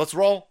us. Let's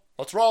roll.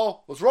 Let's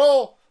roll. Let's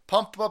roll.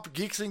 Pump up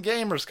Geeks and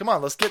Gamers. Come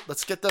on, let's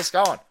get this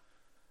going.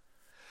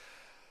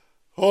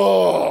 Oh,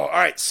 all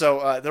right.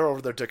 So they're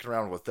over there dicking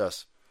around with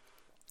this,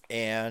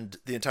 and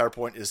the entire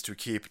point is to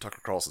keep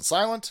Tucker Carlson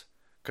silent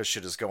because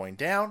shit is going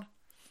down,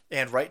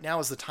 and right now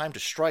is the time to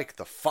strike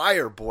the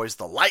fire, boys.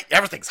 The light.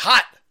 Everything's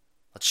hot.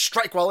 Let's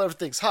strike while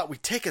everything's hot. We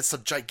take it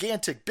some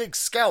gigantic big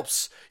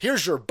scalps.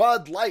 Here's your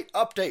Bud Light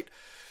update.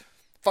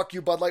 Fuck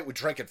you, Bud Light. We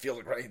drink and feel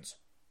the grains.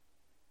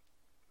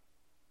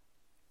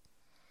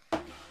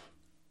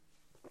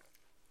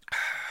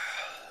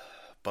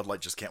 Bud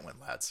Light just can't win,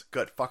 lads.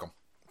 Good. Fuck them.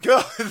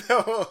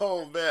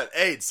 Oh, man.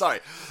 AIDS.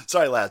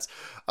 Sorry, lads.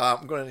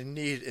 I'm going to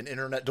need an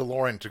internet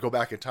DeLorean to go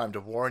back in time to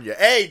warn you.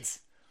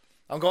 AIDS!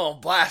 I'm going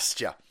to blast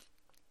you.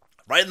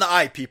 Right in the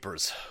eye,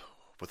 peepers.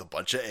 With a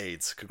bunch of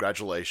AIDS.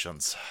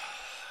 Congratulations.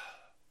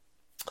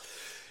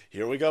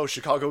 Here we go.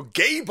 Chicago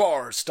gay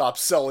bars stop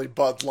selling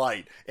Bud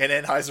Light and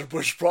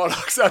Anheuser-Busch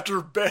products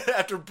after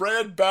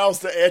brand bows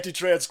to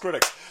anti-trans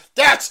critics.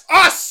 That's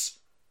us!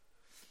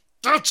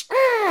 That's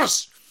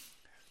us!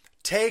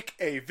 Take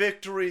a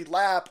victory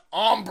lap,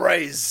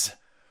 hombres.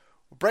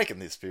 We're breaking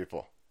these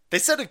people. They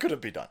said it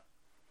couldn't be done.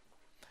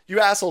 You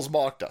assholes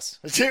mocked us.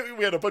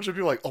 We had a bunch of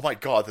people like, oh my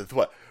god,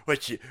 what?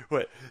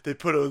 They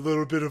put a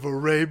little bit of a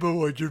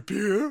rainbow on your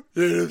beer?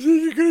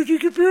 You're gonna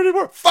drink your beer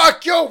anymore?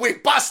 Fuck you! We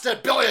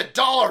busted $1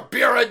 billion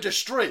beer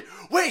industry!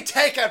 We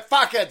taking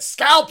fucking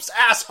scalps,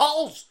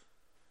 assholes!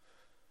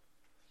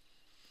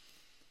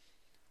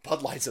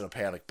 Bud Light's in a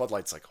panic. Bud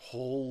Light's like,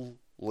 holy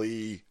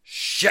Holy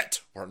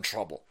shit, we're in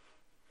trouble.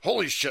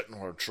 Holy shit, and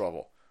we're in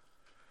trouble.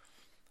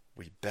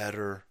 We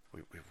better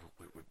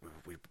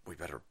we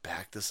better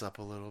back this up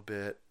a little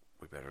bit.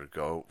 We better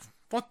go.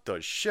 What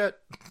the shit?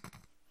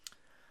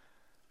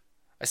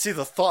 I see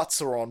the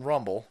thoughts are on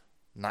Rumble.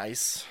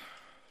 Nice.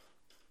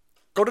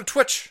 Go to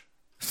Twitch.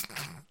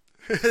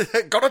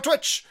 Go to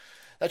Twitch.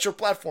 That's your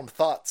platform,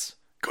 thoughts.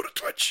 Go to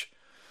Twitch.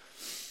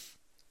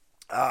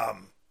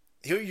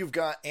 Here you've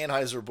got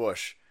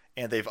Anheuser-Busch,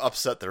 and they've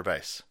upset their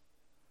base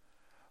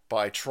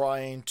by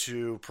trying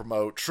to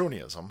promote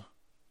Troonism.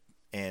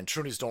 And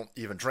Troonies don't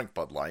even drink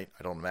Bud Light,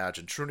 I don't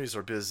imagine. Troonies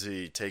are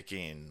busy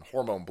taking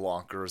hormone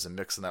blockers and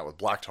mixing that with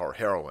black tar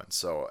heroin.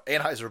 So,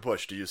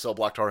 Anheuser-Busch, do you sell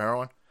black tar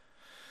heroin?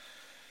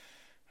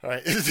 All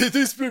right.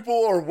 These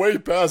people are way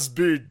past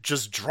being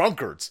just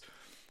drunkards.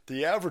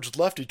 The average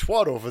lefty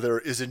twat over there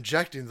is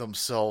injecting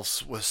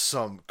themselves with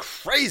some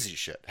crazy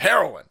shit.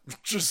 Heroin.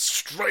 Just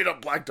straight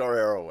up black tar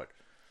heroin.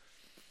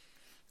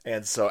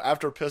 And so,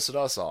 after pissing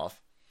us off,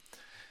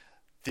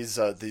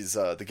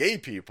 the gay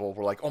people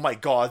were like, oh my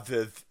god,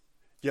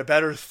 you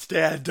better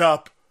stand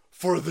up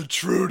for the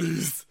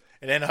Trudies.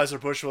 And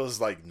Anheuser-Busch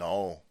was like,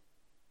 no,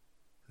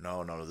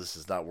 this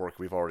is not work.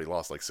 We've already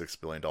lost like $6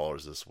 billion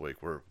this week.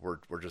 We're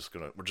just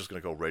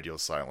gonna go radio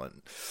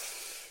silent.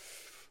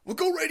 We'll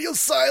go radio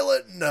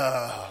silent, and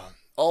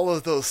all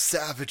of those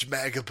savage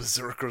MAGA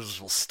berserkers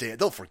will stand.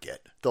 They'll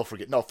forget.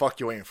 No, fuck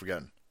you, ain't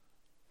forgetting.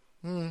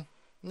 No.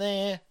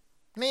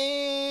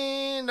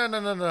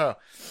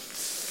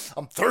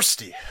 I'm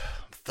thirsty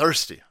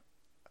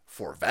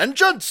for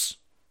vengeance.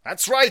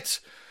 That's right.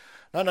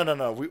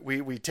 No.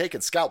 We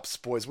taking scalps,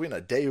 boys. We in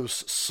a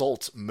Deus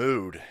Salt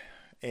mood.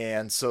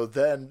 And so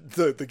then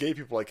the gay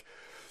people are like,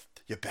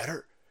 you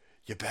better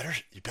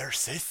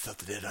say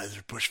something,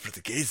 Anheuser-Busch, for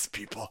the gays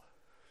people.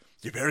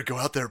 You better go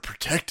out there and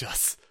protect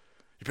us.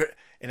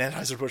 And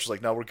Anheuser-Busch is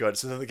like, no, we're good.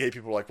 So then the gay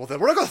people are like, well, then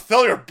we're not going to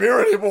sell your beer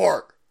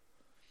anymore.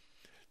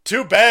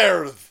 2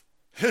 bears.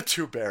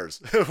 2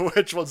 bears.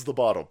 Which one's the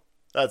bottom?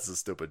 That's a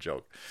stupid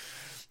joke.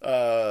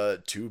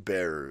 2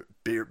 beer.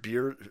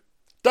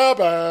 The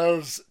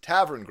Bears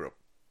Tavern Group.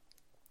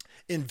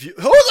 Who the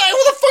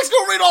fuck's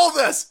gonna read all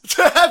this?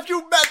 Have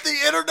you met the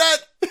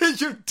internet?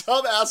 You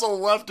dumb asshole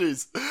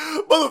lefties.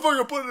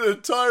 Motherfucker put an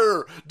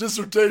entire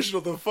dissertation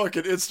on the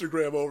fucking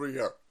Instagram over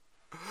here.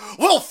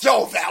 We'll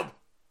show them.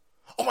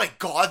 Oh my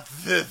god,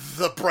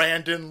 the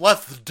Brandon,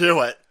 let's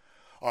do it.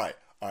 Alright.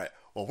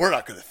 Well, we're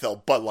not gonna sell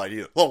Bud Light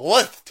either. Well,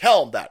 let's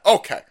tell them that.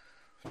 Okay.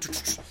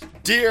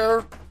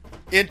 Dear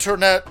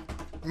internet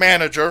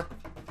manager,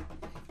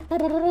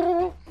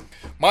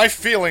 my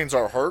feelings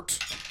are hurt,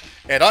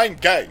 and I'm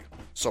gay,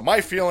 so my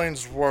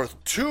feelings were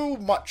too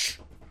much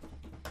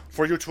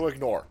for you to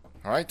ignore.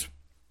 All right,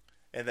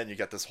 and then you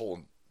get this whole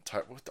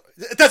entire.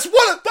 That's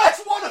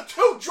one of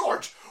 2,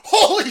 George.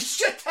 Holy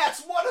shit,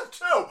 that's one of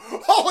 2.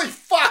 Holy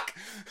fuck.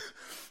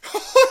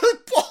 Holy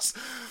balls.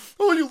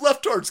 Oh, you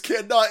leftards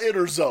cannot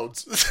enter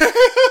zones.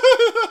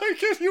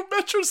 Have you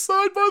met your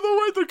side, by the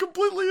way? They're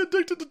completely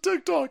addicted to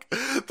TikTok.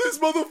 These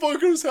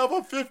motherfuckers have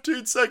a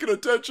 15-second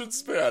attention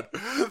span.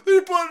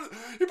 He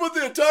put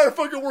the entire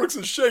fucking works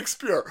of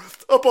Shakespeare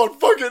up on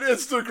fucking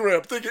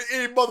Instagram, thinking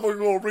any motherfucker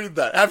will read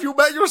that. Have you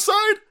met your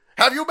side?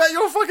 Have you met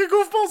your fucking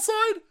goofball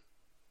side?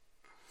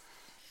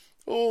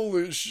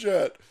 Holy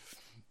shit.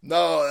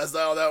 No, that's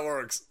not how that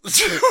works.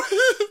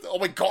 Oh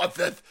my god,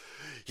 then.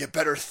 You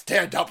better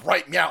stand up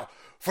right now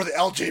for the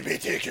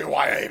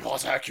LGBTQIA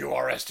plus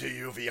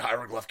QRSTUV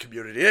hieroglyph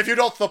community. If you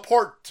don't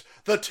support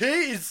the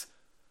T's,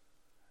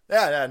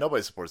 yeah,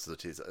 nobody supports the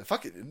T's.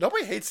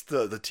 Nobody hates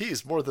the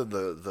T's more than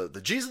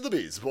the G's and the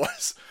B's,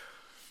 boys.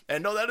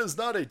 And no, that is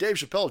not a Dave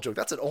Chappelle joke.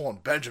 That's an Owen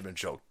Benjamin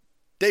joke.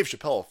 Dave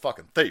Chappelle, a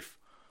fucking thief.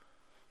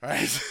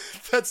 Right?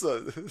 That's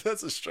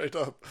a straight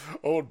up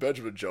Owen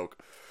Benjamin joke.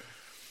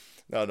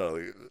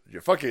 No,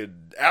 you're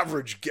fucking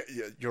average,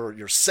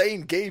 you're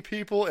sane gay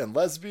people and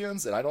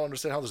lesbians, and I don't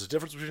understand how there's a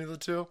difference between the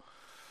two,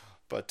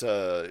 but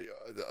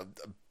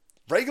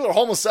regular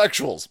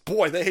homosexuals,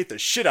 boy, they hate the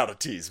shit out of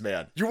T's,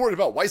 man. You worried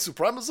about white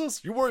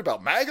supremacists? You worried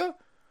about MAGA?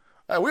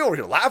 We over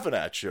here laughing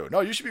at you. No,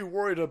 you should be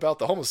worried about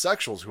the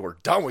homosexuals who are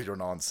done with your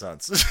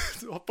nonsense.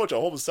 A bunch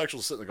of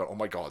homosexuals sitting there going, oh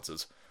my god,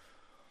 sis,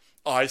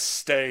 I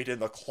stayed in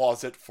the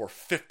closet for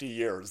 50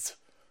 years,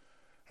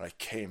 and I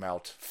came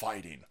out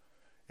fighting.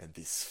 And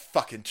these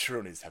fucking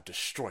Troonies have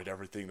destroyed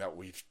everything that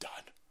we've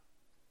done.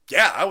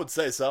 Yeah, I would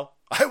say so.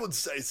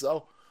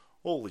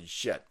 Holy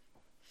shit.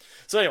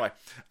 So anyway,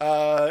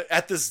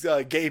 at this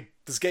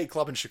gay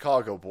club in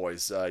Chicago,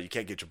 boys, you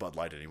can't get your Bud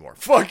Light anymore.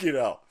 Fuck you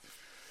know.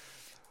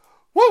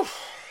 Woo!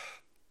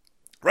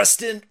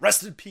 Rest in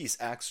peace,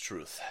 Axe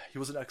Truth. He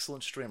was an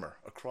excellent streamer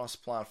across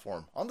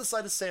platform on the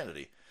side of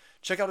sanity.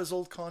 Check out his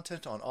old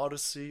content on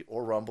Odyssey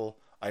or Rumble.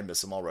 I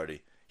miss him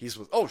already. He's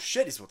with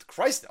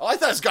Christ. Oh, I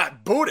thought he's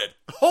got booted.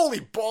 Holy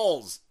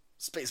balls.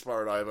 Space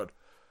Pirate Ivan.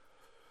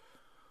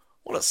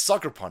 What a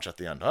sucker punch at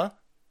the end, huh?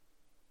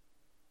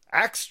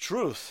 Axe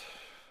Truth.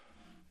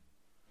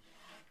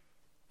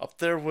 Up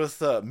there with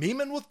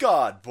memeing with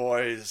God,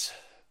 boys.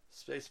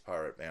 Space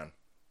Pirate, man.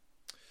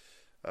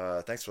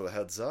 Thanks for the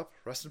heads up.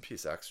 Rest in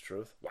peace, Axe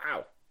Truth.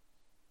 Wow.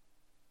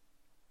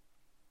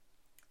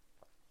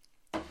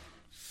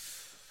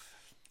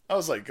 I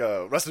was like,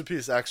 rest in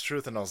peace, Axe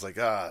Truth, and I was like,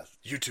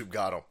 YouTube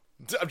got him.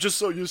 I'm just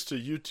so used to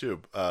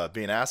YouTube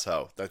being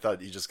asshole. I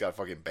thought he just got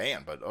fucking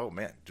banned, but oh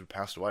man, dude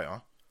passed away, huh?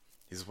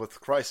 He's with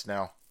Christ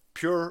now.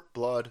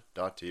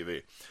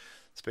 Pureblood.tv.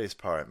 Space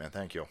Pirate, man,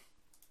 thank you.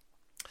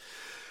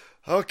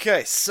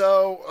 Okay,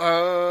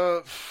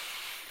 so,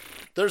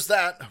 there's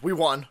that. We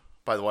won,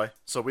 by the way.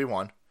 So we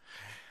won.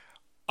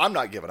 I'm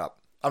not giving up.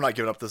 I'm not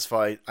giving up this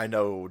fight. I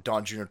know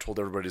Don Jr. told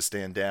everybody to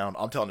stand down.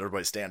 I'm telling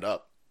everybody stand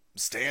up.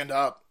 Stand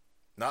up.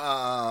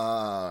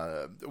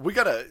 Nah. We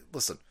gotta,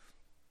 listen.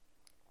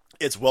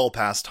 It's well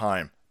past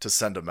time to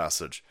send a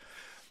message.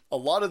 A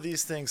lot of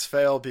these things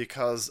fail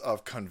because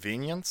of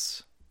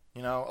convenience.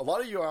 You know, a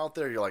lot of you out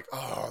there, you're like,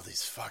 oh,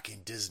 these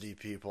fucking Disney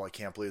people. I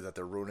can't believe that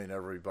they're ruining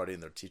everybody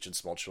and they're teaching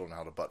small children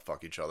how to butt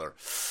fuck each other.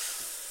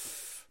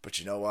 But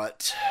you know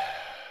what?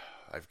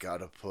 I've got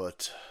to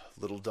put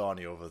little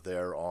Donnie over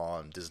there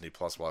on Disney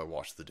Plus while I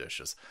wash the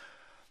dishes.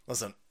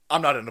 Listen,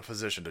 I'm not in a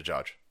position to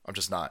judge. I'm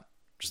just not.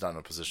 Just not in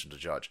a position to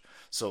judge.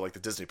 So like the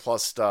Disney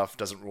Plus stuff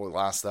doesn't really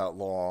last that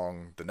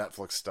long. The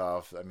Netflix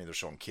stuff, I mean, they're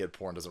showing kid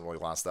porn, doesn't really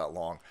last that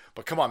long.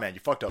 But come on, man, you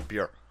fucked up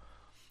beer.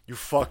 You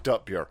fucked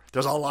up beer.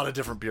 There's a lot of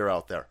different beer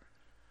out there.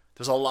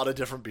 There's a lot of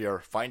different beer.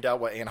 Find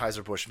out what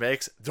Anheuser-Busch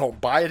makes. Don't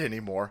buy it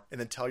anymore. And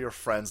then tell your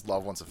friends,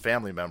 loved ones, and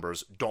family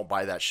members, don't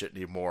buy that shit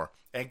anymore.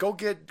 And go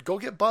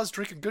get buzzed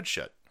drinking good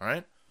shit, all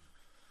right?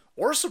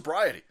 Or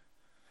sobriety.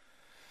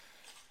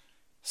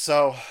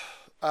 So,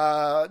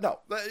 no,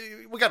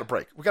 we got to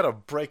break. We got to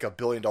break $1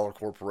 billion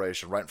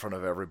corporation right in front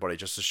of everybody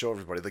just to show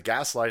everybody the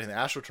gaslighting, the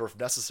astroturf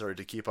necessary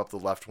to keep up the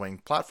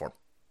left-wing platform.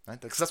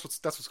 Right? Because that's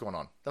what's going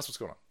on. That's what's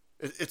going on.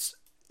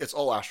 It's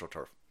all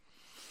astroturf.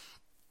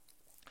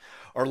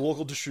 Our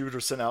local distributor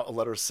sent out a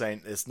letter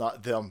saying it's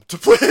not them to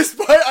please.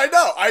 But I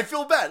know. I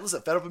feel bad.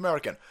 Listen, Fed Up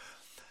American.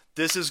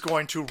 This is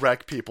going to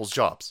wreck people's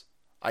jobs.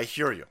 I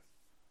hear you.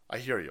 I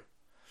hear you.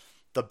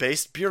 The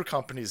based beer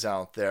companies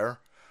out there,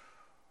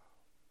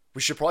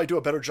 we should probably do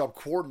a better job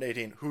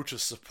coordinating who to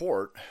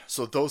support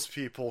so those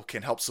people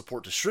can help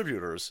support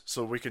distributors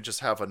so we can just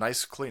have a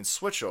nice clean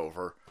switch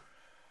over.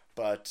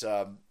 But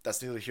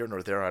that's neither here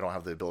nor there. I don't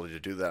have the ability to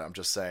do that. I'm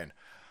just saying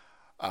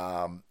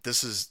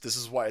this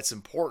is why it's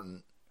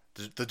important.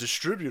 The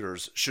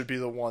distributors should be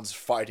the ones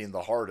fighting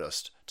the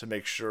hardest to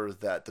make sure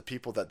that the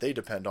people that they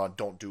depend on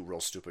don't do real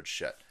stupid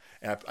shit.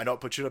 And I know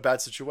it puts you in a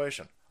bad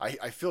situation.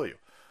 I feel you.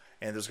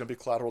 And there's going to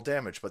be collateral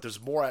damage, but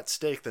there's more at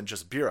stake than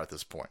just beer at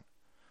this point.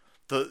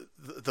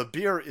 The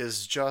beer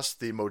is just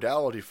the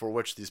modality for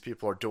which these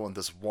people are doing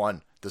this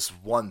one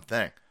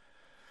thing.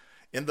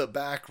 In the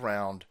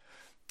background,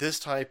 this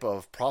type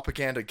of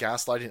propaganda,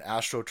 gaslighting,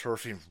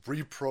 astroturfing,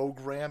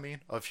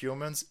 reprogramming of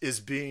humans is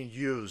being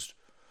used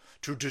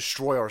to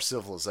destroy our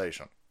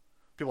civilization.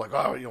 People are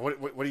like, oh, you know,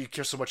 what do you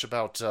care so much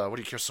about? What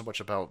do you care so much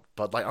about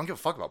Bud Light? I don't give a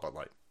fuck about Bud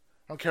Light.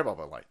 I don't care about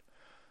Bud Light.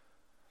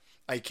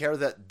 I care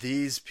that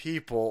these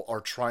people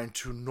are trying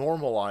to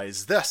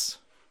normalize this.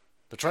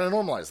 They're trying to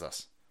normalize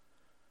this.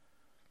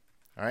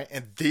 All right,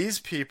 and these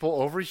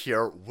people over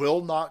here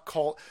will not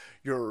call.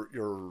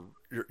 You're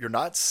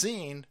not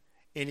seeing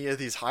any of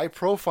these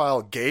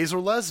high-profile gays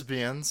or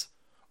lesbians,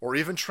 or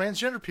even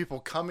transgender people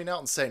coming out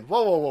and saying,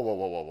 "Whoa, whoa, whoa, whoa,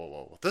 whoa, whoa,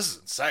 whoa, whoa! This is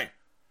insane.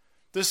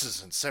 This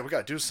is insane. We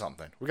got to do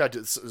something. We got to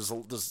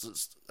do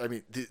this. I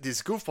mean,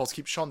 these goofballs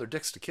keep showing their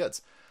dicks to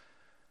kids.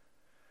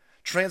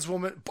 Trans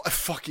woman,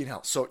 fucking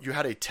hell. So you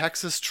had a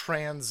Texas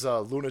trans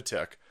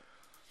lunatic,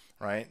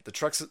 right? The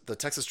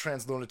Texas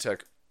trans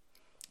lunatic.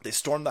 They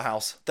stormed the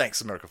house.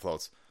 Thanks, America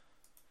Floats.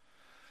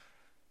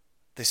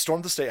 They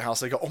stormed the state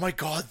house. They go, oh my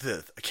God,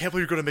 I can't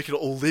believe you're going to make it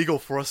illegal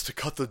for us to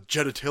cut the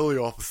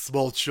genitalia off of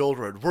small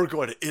children. We're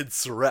going to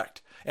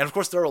insurrect. And of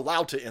course, they're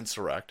allowed to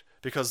insurrect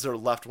because they're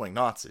left-wing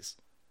Nazis.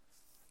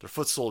 They're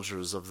foot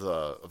soldiers of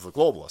the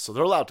globalists. So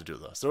they're allowed to do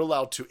this. They're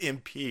allowed to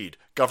impede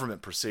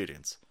government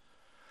proceedings.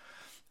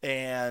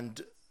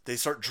 And they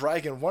start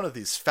dragging one of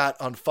these fat,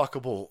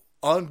 unfuckable,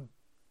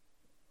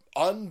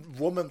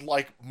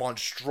 unwoman-like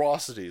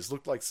monstrosities.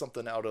 Looked like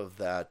something out of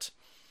that.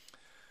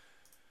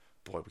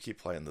 Boy, we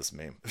keep playing this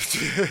meme.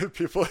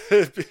 people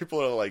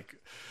are like,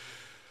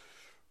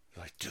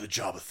 do the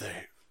Jabba thing.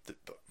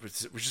 We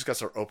just got to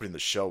start opening the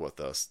show with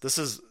this.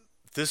 This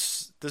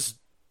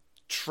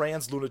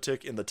trans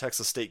lunatic in the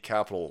Texas state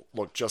capitol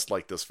looked just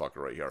like this fucker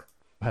right here.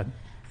 Go ahead.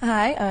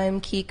 Hi,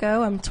 I'm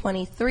Kiko. I'm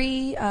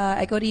 23.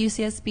 I go to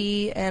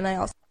UCSB, and I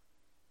also.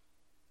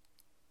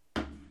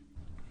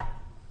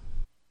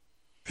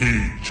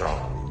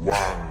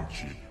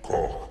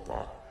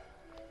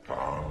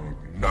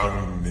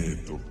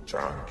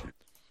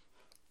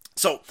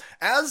 So,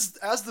 as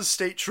the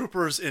state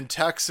troopers in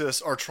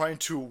Texas are trying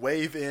to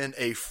wave in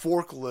a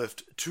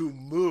forklift to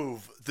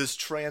move this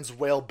trans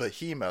whale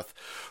behemoth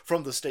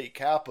from the state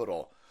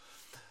capitol,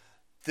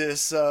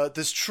 this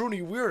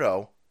Truny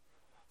weirdo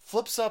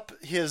flips up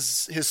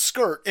his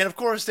skirt, and of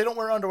course they don't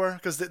wear underwear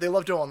because they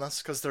love doing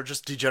this because they're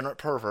just degenerate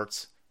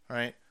perverts,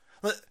 right?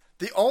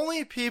 The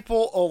only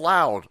people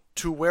allowed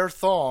to wear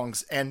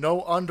thongs and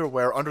no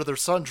underwear under their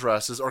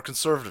sundresses are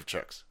conservative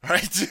chicks,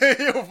 right?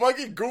 You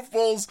fucking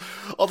goofballs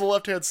on the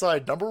left-hand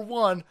side. Number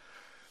one,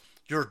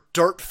 you're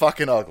dirt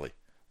fucking ugly.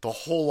 The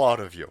whole lot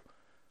of you.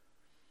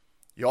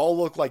 You all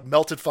look like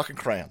melted fucking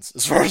crayons,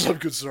 as far as I'm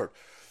concerned.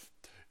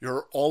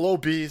 You're all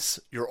obese.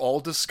 You're all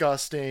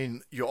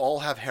disgusting. You all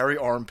have hairy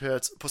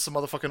armpits. Put some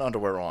motherfucking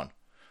underwear on.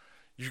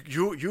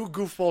 You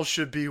goofballs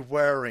should be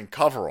wearing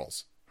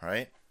coveralls,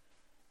 right?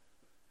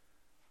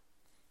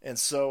 And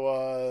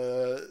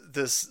so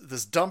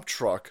this dump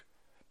truck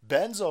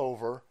bends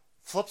over,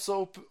 flips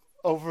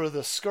over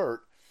the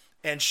skirt,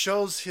 and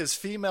shows his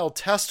female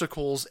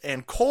testicles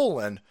and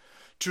colon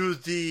to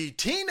the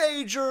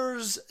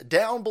teenagers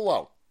down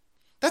below.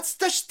 That's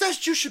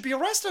you should be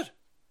arrested.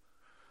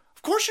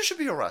 Of course you should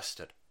be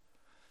arrested.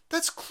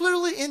 That's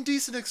clearly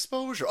indecent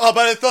exposure. Oh,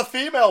 but it's the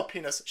female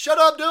penis. Shut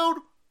up, dude.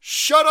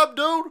 Shut up,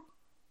 dude.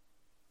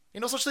 You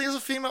know such thing as a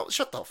female?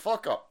 Shut the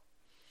fuck up.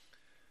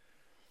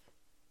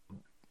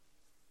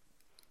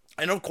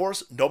 And of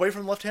course, nobody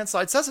from the left-hand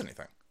side says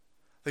anything.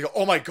 They go,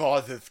 oh my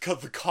god,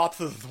 the cops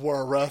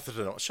were arrested.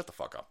 Shut the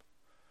fuck up.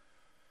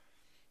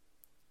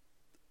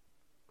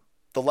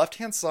 The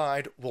left-hand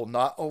side will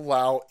not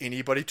allow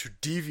anybody to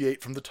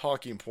deviate from the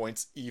talking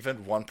points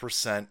even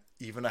 1%,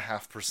 even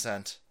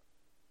 0.5%.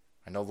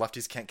 I know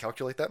lefties can't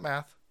calculate that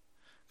math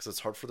because it's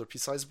hard for their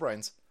pea-sized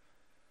brains.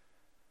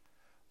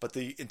 But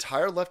the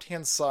entire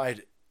left-hand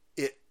side,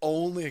 it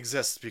only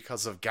exists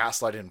because of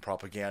gaslighting and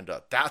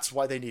propaganda. That's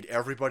why they need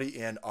everybody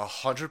in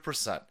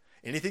 100%.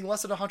 Anything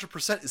less than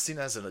 100% is seen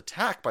as an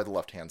attack by the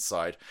left-hand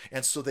side,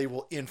 and so they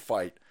will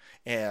infight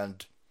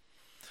and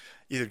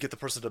either get the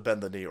person to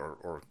bend the knee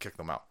or kick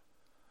them out.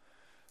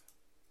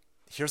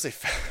 Here's a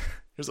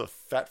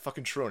fat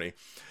fucking troony.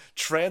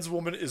 Trans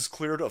woman is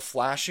cleared of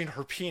flashing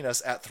her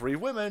penis at 3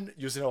 women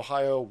using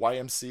Ohio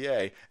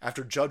YMCA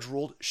after judge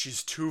ruled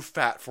she's too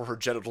fat for her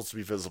genitals to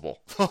be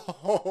visible.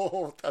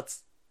 Oh,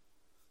 that's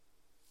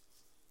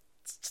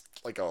it's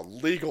like a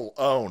legal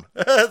own.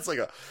 It's like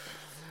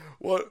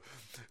what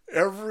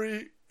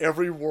every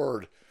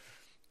word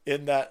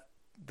in that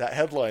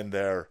headline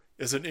there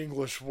is an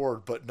English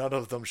word, but none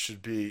of them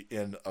should be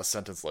in a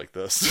sentence like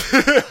this.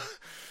 It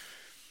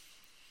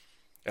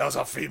was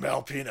a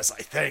female penis,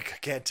 I think. I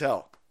can't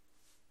tell.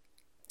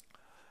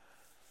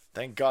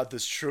 Thank God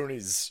this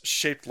Troony's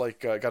shaped like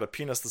got a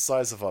penis the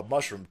size of a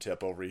mushroom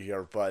tip over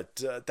here, but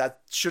that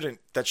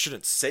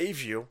shouldn't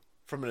save you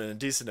from an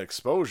indecent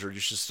exposure. You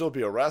should still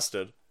be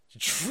arrested.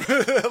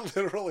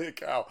 Literally a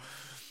cow.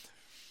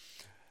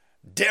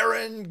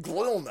 Darren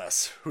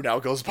Glillness, who now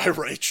goes by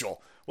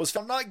Rachel, was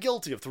found not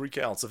guilty of 3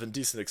 counts of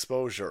indecent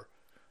exposure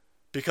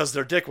because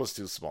their dick was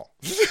too small.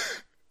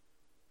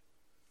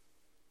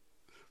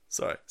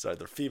 Sorry,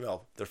 their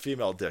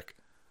female dick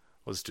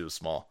was too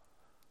small.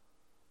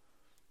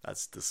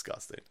 That's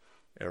disgusting.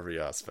 Every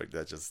aspect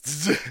that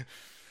just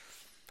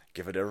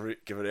give it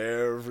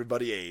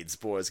everybody AIDS,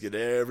 boys. Get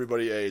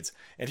everybody AIDS.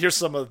 And here's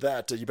some of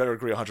that. You better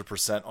agree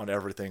 100% on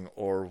everything,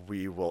 or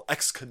we will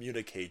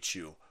excommunicate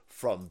you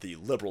from the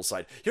liberal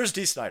side. Here's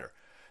Dee Snider.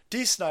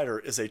 Dee Snider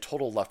is a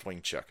total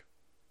left-wing chick.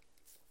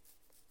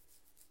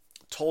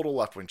 Total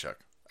left-wing chick.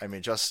 I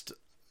mean, just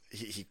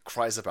he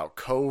cries about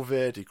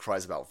COVID. He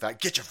cries about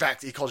get your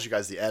vaccine. He calls you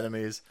guys the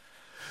enemies.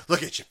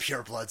 Look at you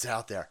purebloods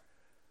out there.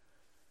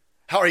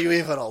 How are you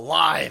even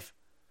alive?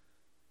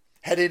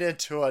 Heading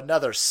into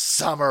another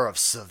summer of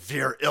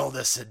severe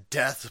illness and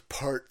death,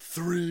 part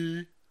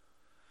 3.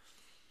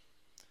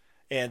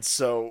 And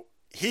so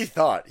he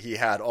thought he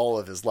had all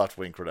of his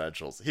left-wing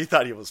credentials. He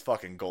thought he was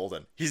fucking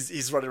golden.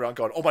 He's running around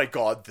going, oh my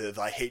god,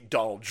 I hate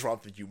Donald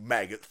Trump and you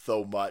maggot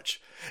so much.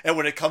 And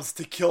when it comes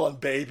to killing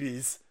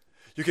babies,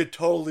 you can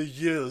totally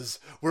use,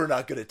 we're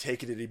not going to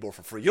take it anymore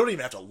for free. You don't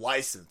even have to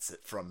license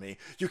it from me.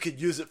 You can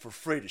use it for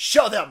free to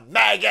show them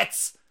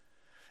maggots.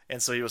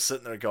 And so he was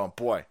sitting there going,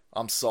 boy,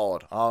 I'm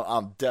solid.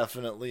 I'm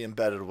definitely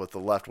embedded with the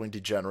left-wing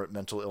degenerate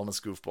mental illness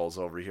goofballs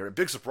over here. And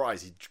big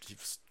surprise, he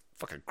was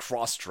fucking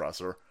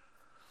cross-dresser.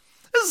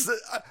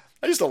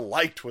 I used to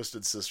like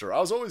Twisted Sister. I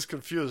was always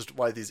confused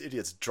why these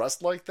idiots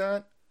dressed like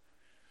that.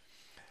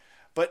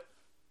 But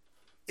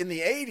in the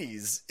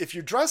 80s, if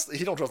you dress,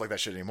 he don't dress like that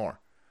shit anymore.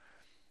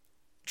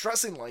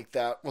 Dressing like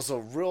that was a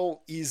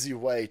real easy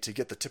way to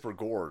get the Tipper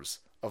Gores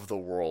of the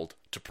world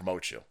to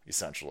promote you,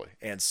 essentially.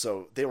 And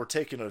so they were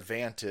taking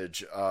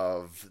advantage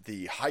of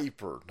the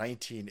hyper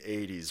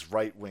 1980s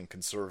right-wing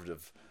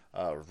conservative,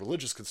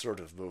 religious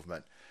conservative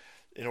movement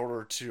in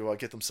order to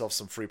get themselves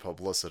some free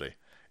publicity.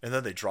 And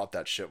then they dropped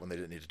that shit when they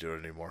didn't need to do it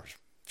anymore.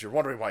 If you're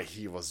wondering why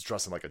he was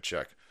dressing like a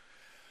chick.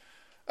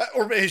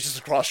 Or maybe he's just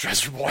a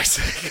cross-dresser, boys.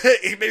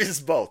 Maybe it's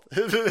both.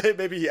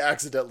 Maybe he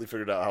accidentally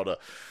figured out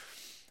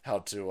how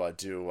to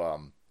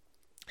do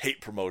hate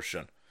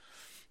promotion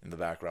in the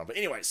background. But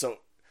anyway, so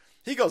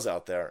he goes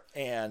out there,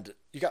 and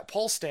you got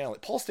Paul Stanley.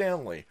 Paul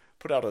Stanley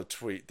put out a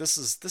tweet. This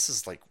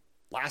is like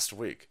last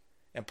week.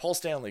 And Paul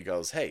Stanley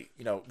goes, hey,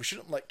 we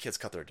shouldn't let kids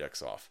cut their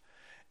dicks off.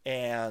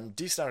 And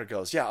Dee Snider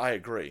goes, yeah, I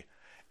agree.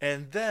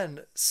 And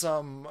then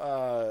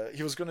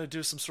he was going to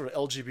do some sort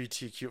of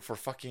LGBTQ for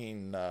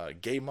fucking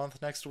gay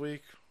month next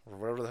week, or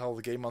whatever the hell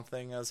the gay month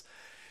thing is.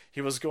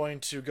 He was going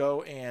to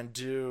go and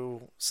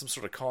do some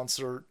sort of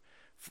concert,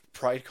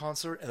 Pride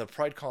concert, and the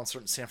Pride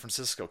concert in San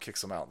Francisco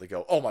kicks him out. They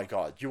go, "Oh my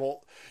God, you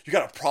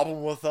got a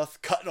problem with us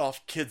cutting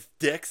off kids'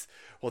 dicks?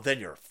 Well, then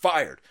you're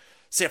fired."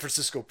 San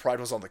Francisco Pride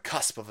was on the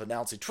cusp of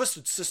announcing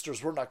Twisted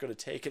Sisters were not going to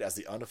take it as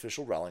the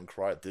unofficial rallying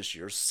cry at this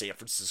year's San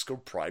Francisco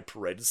Pride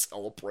Parade and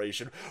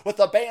celebration, with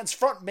the band's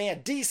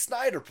frontman Dee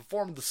Snider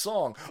performing the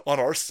song on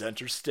our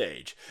center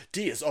stage.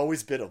 Dee has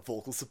always been a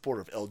vocal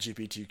supporter of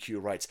LGBTQ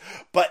rights,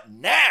 but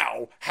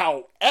now,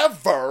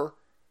 however,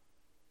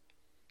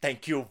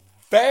 thank you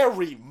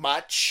very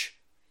much.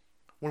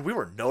 When we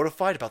were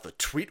notified about the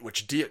tweet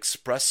which Dee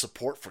expressed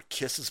support for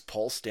Kiss's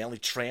Paul Stanley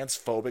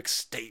transphobic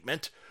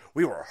statement,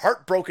 we were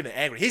heartbroken and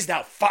angry. He's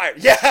now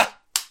fired. Yeah!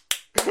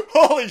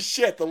 Holy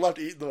shit, the left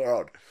eating their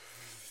own.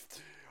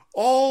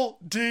 All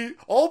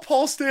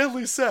Paul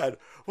Stanley said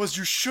was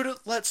you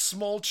shouldn't let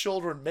small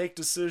children make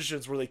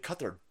decisions where they cut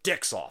their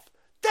dicks off.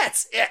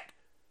 That's it.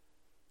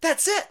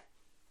 That's it.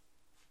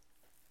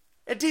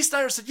 And Dee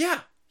Snider said,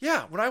 yeah,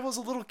 when I was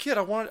a little kid,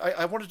 I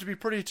wanted to be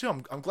pretty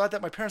too. I'm glad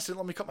that my parents didn't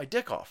let me cut my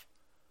dick off.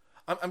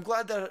 I'm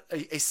glad that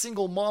a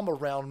single mom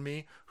around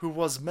me who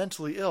was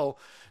mentally ill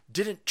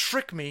didn't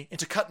trick me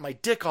into cutting my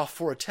dick off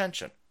for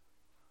attention.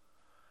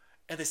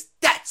 And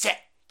that's it.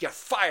 You're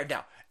fired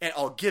now. And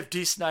I'll give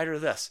Dee Snider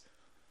this.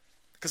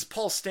 Because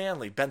Paul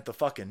Stanley bent the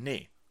fucking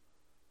knee.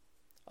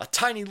 A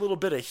tiny little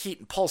bit of heat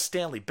and Paul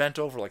Stanley bent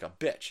over like a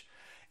bitch.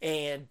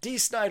 And Dee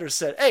Snider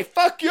said, "Hey,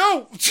 fuck you!"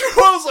 I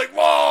was like,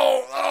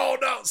 whoa, oh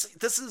no. See,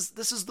 this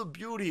is the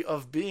beauty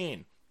of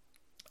being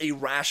a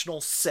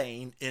rational,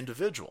 sane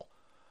individual.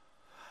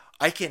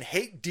 I can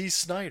hate Dee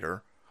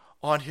Snider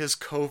on his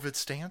COVID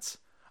stance.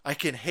 I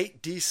can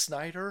hate Dee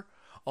Snider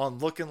on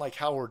looking like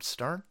Howard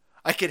Stern.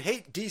 I can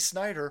hate Dee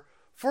Snider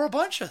for a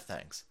bunch of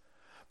things.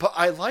 But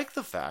I like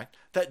the fact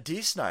that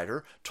Dee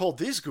Snider told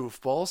these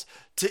goofballs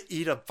to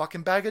eat a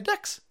fucking bag of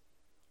dicks.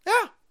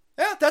 Yeah,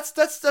 that's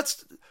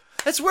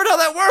weird how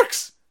that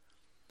works.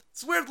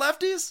 It's weird,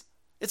 lefties.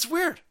 It's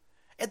weird.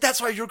 And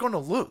that's why you're going to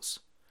lose.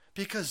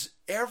 Because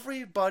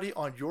everybody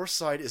on your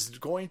side is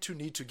going to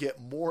need to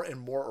get more and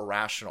more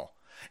irrational.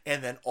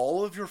 And then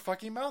all of your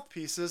fucking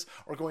mouthpieces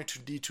are going to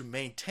need to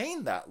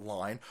maintain that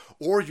line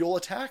or you'll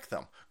attack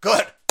them.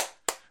 Good.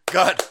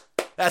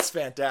 That's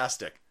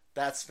fantastic.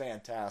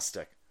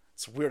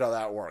 It's weird how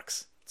that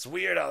works.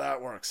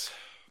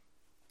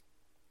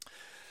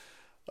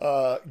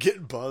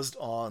 Getting buzzed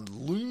on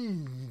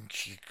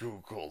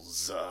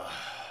Google's,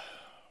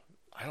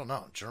 I don't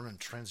know, German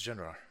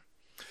transgender.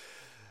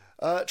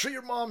 Treat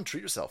your mom,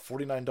 treat yourself.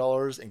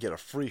 $49 and get a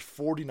free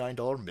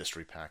 $49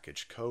 mystery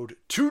package. Code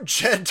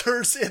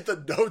 2genders in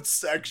the notes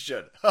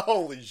section.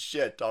 Holy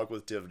shit. Talk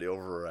with Tiffany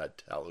over at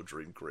Tallow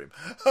Dream Cream.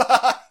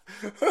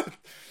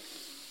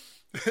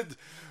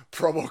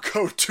 Promo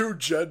code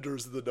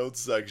 2genders in the notes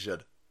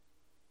section.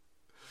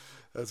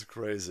 That's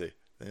crazy.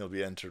 Then you'll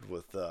be entered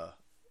with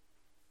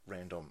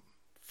random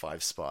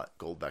 5-spot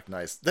Goldback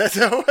Nice. That's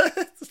how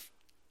it is.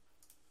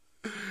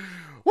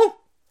 Woo!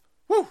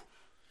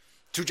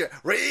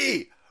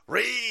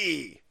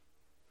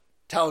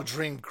 Tallow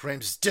Dream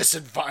Cream's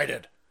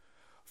disinvited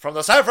from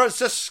the San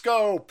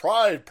Francisco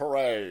Pride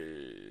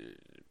Parade.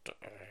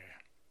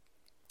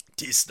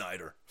 Dee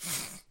Snider.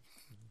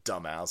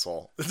 Dumb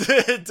asshole. You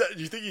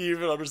think he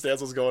even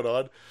understands what's going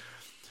on?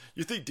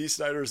 You think Dee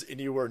Snider is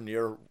anywhere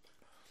near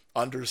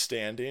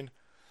understanding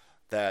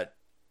that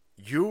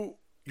you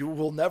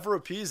will never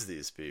appease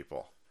these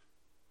people?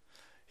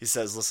 He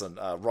says, listen,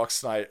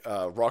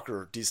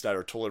 rocker Dee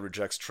Snider totally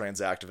rejects trans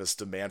activists'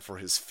 demand for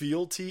his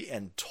fealty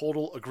and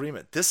total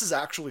agreement. This is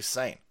actually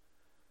sane.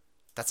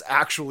 That's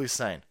actually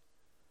sane.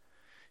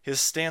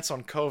 His stance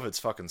on COVID's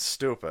fucking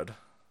stupid.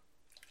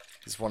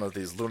 He's one of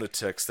these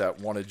lunatics that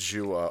wanted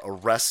you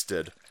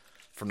arrested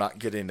for not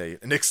getting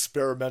an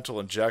experimental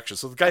injection.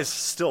 So the guy's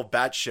still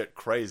batshit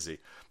crazy.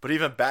 But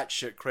even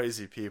batshit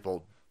crazy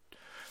people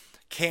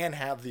can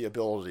have the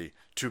ability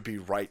to be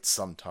right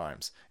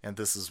sometimes. And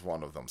this is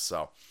one of them.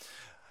 So,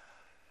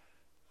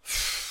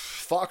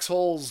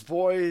 foxholes,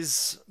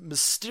 boys,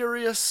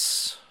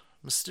 mysterious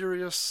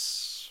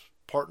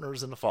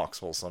partners in the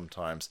foxhole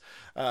sometimes.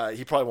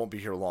 He probably won't be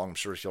here long. I'm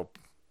sure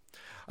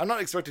I'm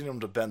not expecting him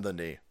to bend the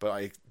knee, but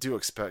I do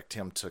expect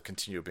him to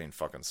continue being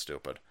fucking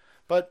stupid.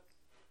 But,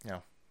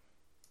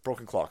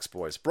 broken clocks,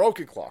 boys.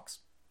 Broken clocks.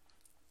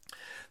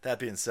 That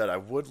being said, I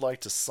would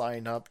like to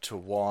sign up to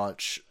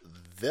watch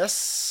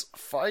this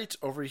fight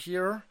over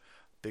here.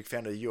 Big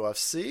fan of the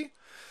UFC.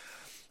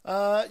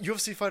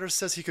 UFC fighter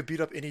says he could beat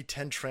up any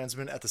 10 trans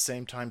men at the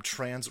same time.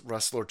 Trans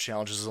wrestler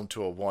challenges him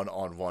to a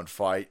one-on-one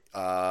fight.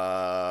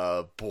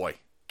 Boy,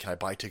 can I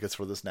buy tickets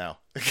for this now?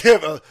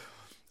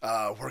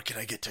 Where can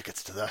I get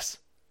tickets to this?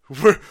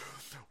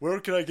 Where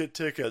can I get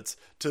tickets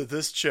to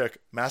this chick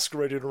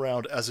masquerading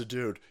around as a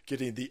dude,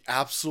 getting the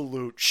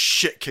absolute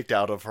shit kicked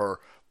out of her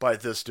by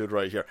this dude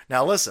right here?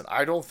 Now listen,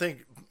 I don't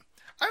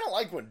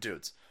like when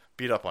dudes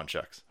beat up on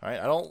chicks. All right,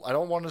 I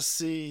don't want to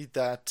see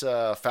that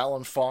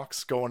Fallon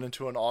Fox going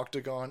into an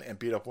octagon and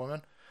beat up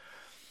women.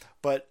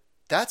 But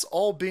that's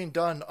all being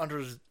done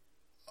under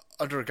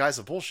a guise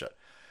of bullshit.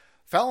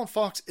 Fallon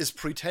Fox is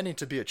pretending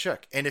to be a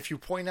chick, and if you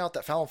point out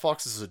that Fallon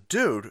Fox is a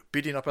dude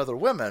beating up other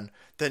women,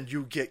 then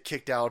you get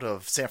kicked out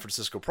of San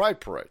Francisco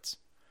Pride parades.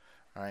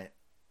 All right.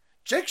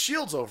 Jake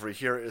Shields over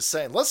here is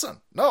saying,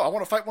 listen, no, I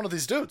want to fight one of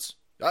these dudes.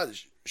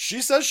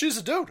 She says she's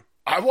a dude.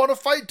 I want to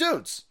fight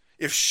dudes.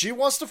 If she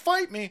wants to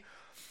fight me,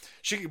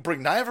 she can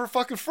bring 9 of her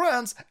fucking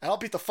friends, and I'll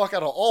beat the fuck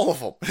out of all of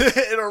them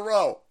in a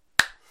row.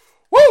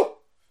 Woo!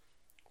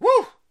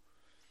 Woo!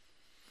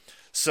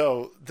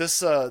 So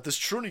this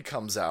Truny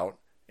comes out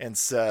and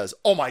says,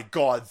 "Oh my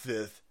God,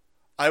 Viv,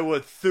 I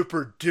would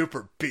super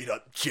duper beat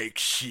up Jake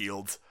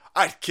Shields.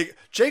 I'd kick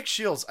Jake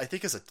Shields. I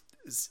think isn't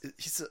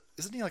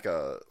he like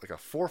a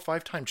 4 or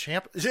 5 time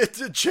champ?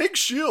 Jake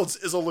Shields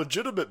is a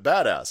legitimate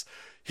badass.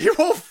 He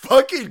will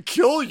fucking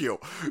kill you.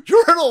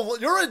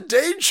 You're in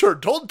danger.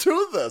 Don't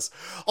do this.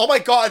 Oh my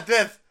God,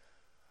 Viv,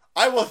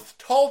 I was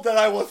told that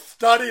I was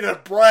studied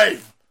and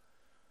brave.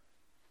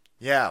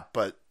 Yeah,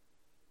 but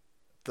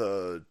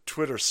the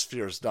Twitter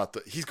sphere is not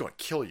he's going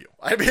to kill you.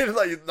 I mean,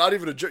 like, not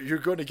even a joke. You're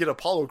going to get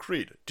Apollo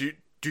Creed. Do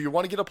you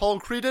want to get Apollo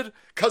Creeded?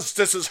 Because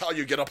this is how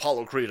you get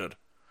Apollo Creeded."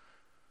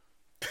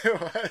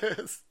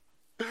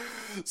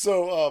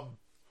 So,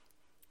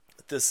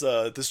 this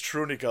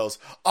Truny goes,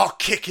 "I'll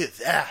kick his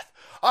ass.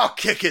 I'll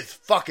kick his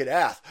fucking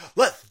ass.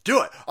 Let's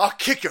do it. I'll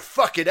kick your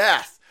fucking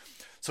ass."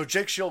 So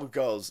Jake Shield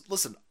goes,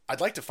 "Listen,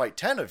 I'd like to fight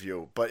 10 of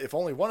you, but if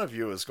only one of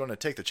you is going to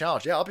take the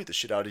challenge, yeah, I'll beat the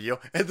shit out of you."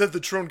 And then the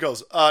Troon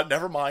goes,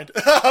 "Never mind."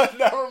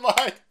 Never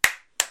mind.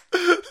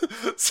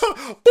 So,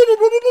 boom, boom, boom,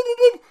 boom, boom,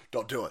 boom.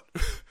 Don't do it.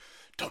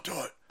 Don't do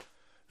it.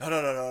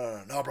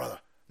 No,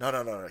 brother.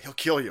 No. He'll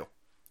kill you.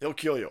 He'll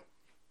kill you.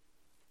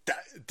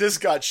 This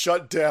got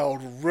shut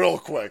down real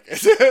quick.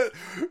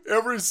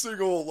 Every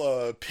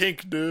single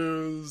Pink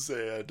News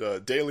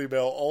and Daily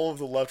Mail, all of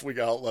the left-wing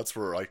outlets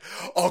were like,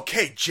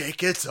 "Okay,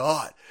 Jake, it's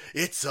on.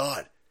 It's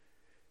on.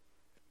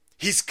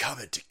 He's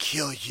coming to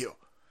kill you."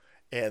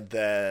 And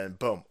then,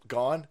 boom,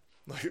 gone.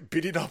 Like,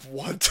 beating up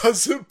one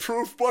doesn't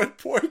prove my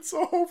point,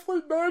 so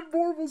hopefully 9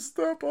 more will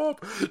step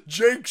up.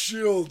 Jake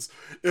Shields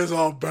is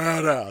a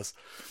badass.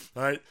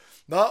 All right?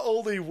 Not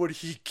only would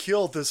he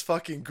kill this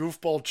fucking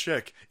goofball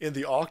chick in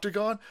the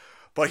octagon,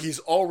 but he's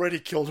already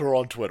killed her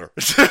on Twitter.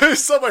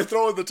 Somebody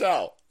throw in the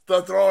towel.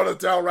 They're throwing a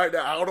towel right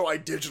now. How do I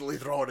digitally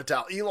throw in a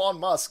towel? Elon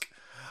Musk,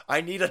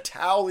 I need a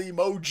towel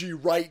emoji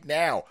right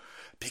now.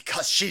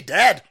 Because she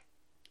dead.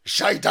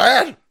 She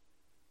dead.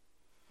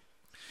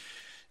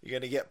 You're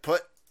going to get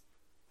put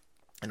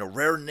in a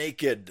rare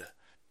naked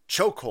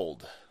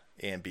chokehold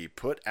and be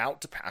put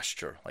out to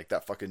pasture. Like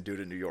that fucking dude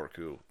in New York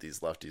who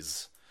these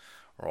lefties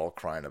are all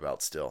crying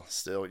about still.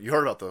 You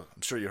heard about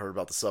I'm sure you heard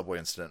about the subway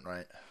incident,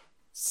 right?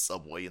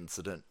 Subway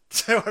incident.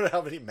 I wonder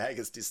how many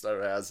maggots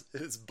D-Star has.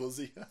 It's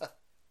buzzy.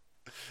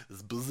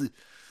 It's buzzy.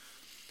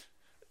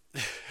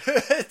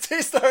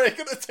 D-Star ain't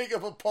gonna take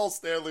up a Paul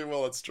Stanley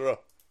while it's true.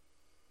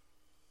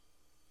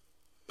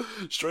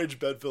 Strange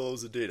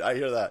bedfellows indeed. I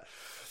hear that.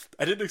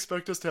 I didn't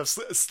expect us to have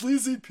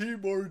Sleazy P.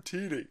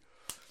 Martini.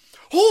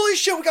 Holy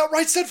shit, we got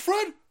Right Said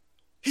Fred.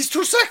 He's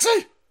too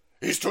sexy.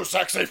 He's too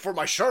sexy for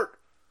my shirt.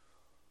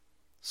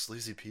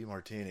 Sleazy P.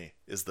 Martini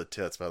is the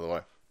tits, by the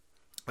way.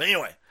 But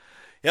anyway,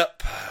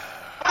 yep.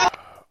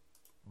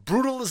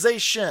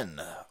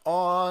 Brutalization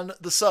on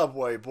the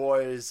subway,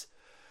 boys.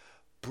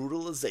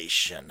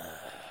 Brutalization.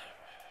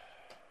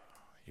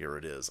 Here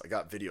it is. I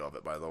got video of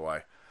it, by the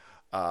way.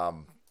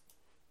 Oh,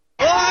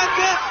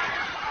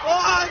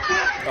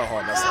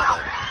 hold on, that's not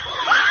it.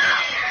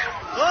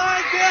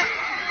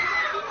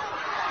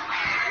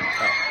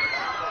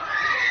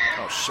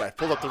 Oh shit, I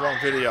pulled up the wrong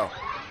video.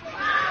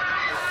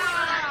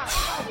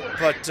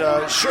 But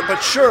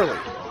surely,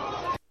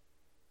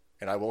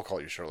 and I will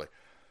call you Shirley,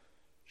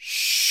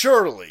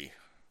 surely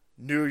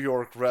New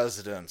York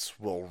residents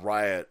will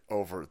riot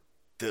over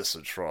this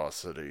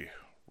atrocity,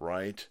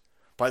 right?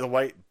 By the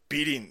way,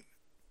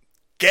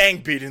 gang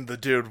beating the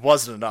dude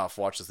wasn't enough.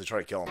 Watch this, they try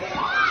to kill him.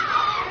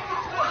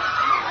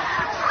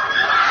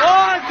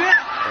 Oh,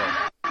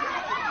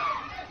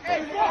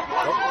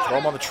 throw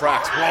him on the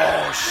tracks.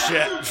 Whoa,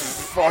 shit.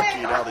 Fuck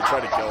you, now they try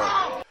to kill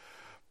him.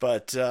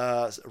 But,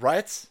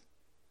 riots?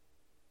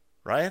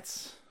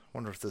 Riots?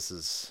 Wonder if this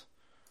is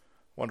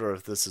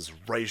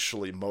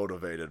racially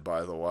motivated,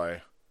 by the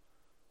way.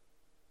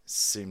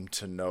 Seem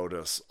to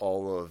notice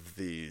all of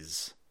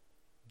these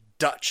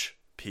Dutch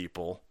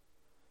people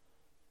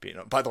being,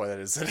 by the way, that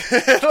is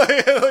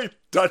like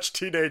Dutch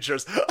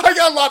teenagers. I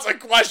got lots of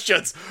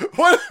questions.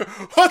 What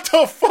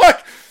the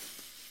fuck?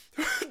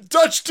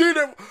 Dutch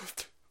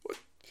teenagers.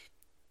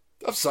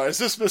 I'm sorry, is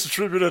this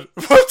misattributed?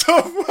 What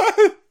the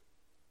fuck?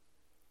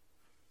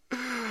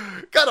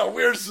 Got a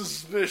weird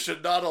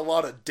suspicion not a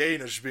lot of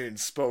Danish being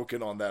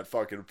spoken on that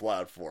fucking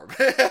platform.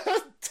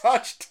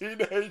 Dutch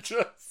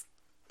teenagers.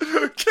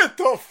 Get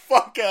the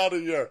fuck out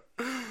of here.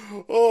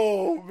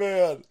 Oh,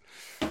 man.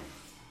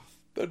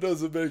 That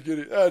doesn't make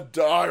any. I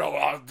don't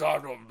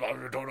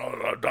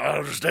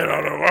understand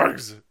how that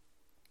works.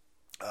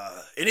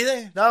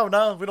 Anything?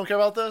 No, we don't care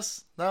about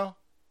this. No,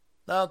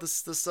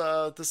 this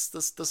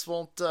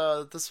won't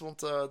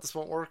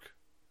work.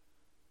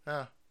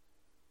 Yeah.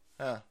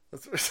 That's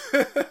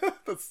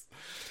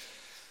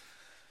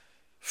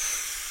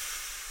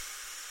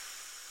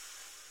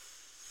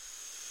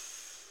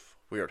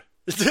weird.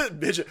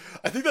 Midget.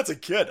 I think that's a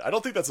kid. I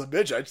don't think that's a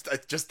midget. I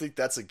just think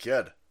that's a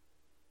kid.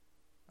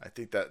 I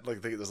think that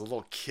there's a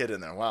little kid in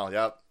there. Wow.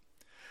 Yep.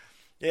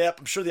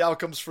 I'm sure the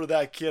outcomes for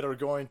that kid are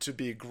going to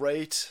be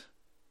great.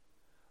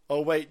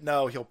 Oh wait,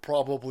 no. He'll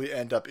probably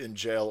end up in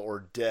jail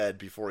or dead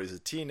before he's a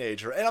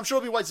teenager, and I'm sure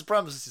it'll be white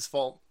supremacy's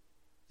fault.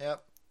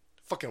 Yep.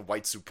 Fucking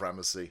white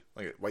supremacy.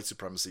 Look at white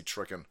supremacy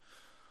tricking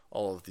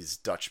all of these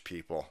Dutch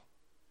people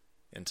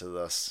into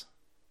this.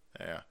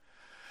 Yeah.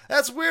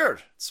 That's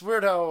weird. It's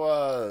weird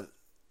how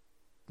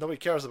nobody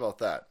cares about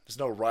that. There's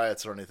no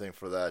riots or anything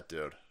for that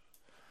dude.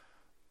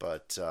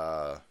 But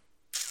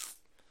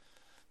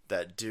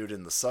that dude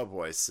in the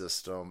subway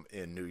system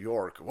in New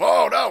York.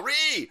 Whoa, no,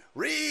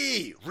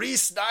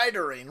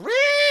 Snydering.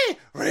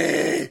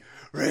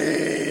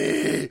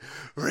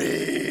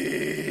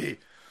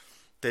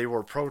 They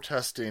were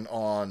protesting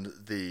on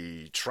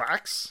the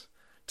tracks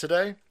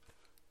today.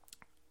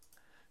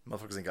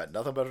 Motherfuckers ain't got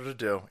nothing better to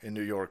do in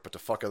New York but to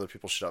fuck other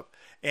people's shit up.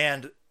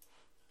 And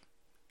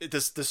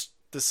here's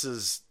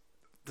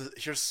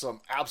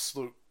some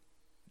absolute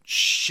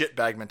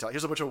shitbag mentality.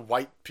 Here's a bunch of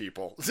white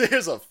people.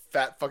 Here's a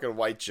fat fucking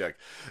white chick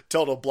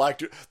telling a black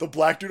dude. The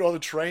black dude on the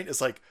train is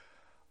like,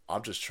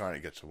 I'm just trying to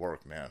get to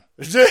work, man.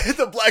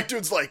 The black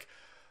dude's like,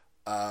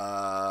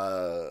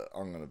 I'm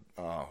gonna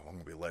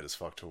be late as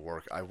fuck to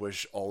work. I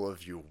wish all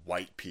of you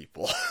white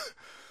people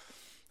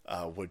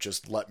would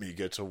just let me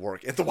get to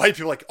work. And the white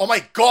people are like, oh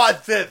my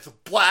god, this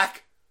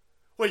black.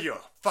 What are you,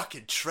 a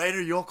fucking traitor,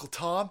 you Uncle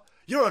Tom?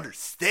 You don't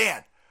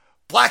understand.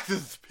 Black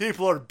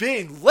people are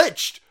being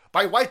lynched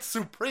by white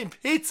supreme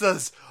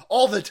pizzas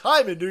all the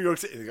time in New York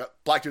City. And the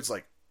black dude's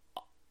like,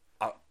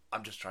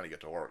 I'm just trying to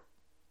get to work.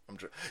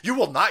 You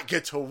will not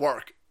get to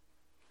work.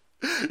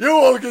 You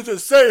won't get to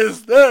say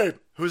his name.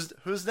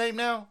 Whose name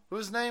now?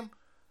 Whose name?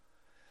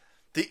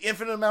 The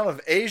infinite amount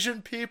of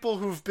Asian people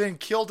who've been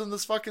killed in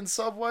this fucking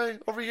subway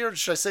over here.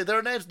 Should I say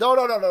their names? No.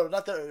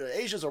 Not their.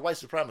 Asians are white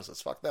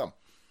supremacists. Fuck them.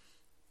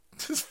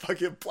 This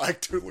fucking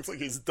black dude looks like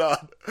he's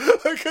done.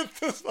 Look at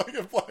this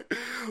fucking black.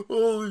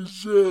 Holy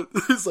shit.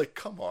 He's like,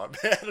 come on,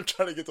 man. I'm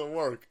trying to get to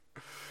work.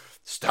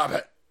 Stop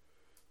it.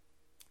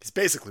 He's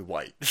basically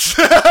white.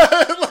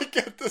 Look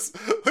at this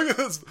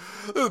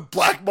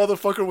black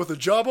motherfucker with a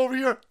job over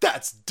here.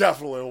 That's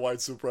definitely a white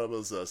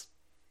supremacist.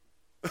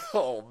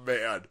 Oh,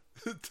 man.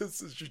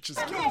 This is just...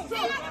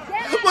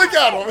 Look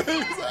at him.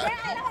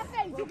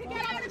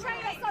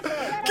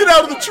 Get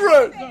out of the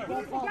train.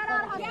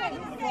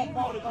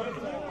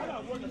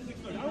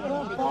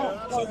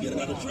 So get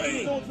another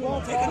train.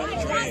 Take another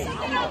train.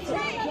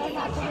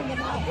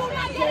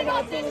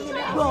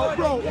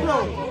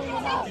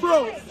 Bro,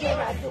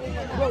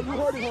 you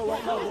hurting her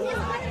right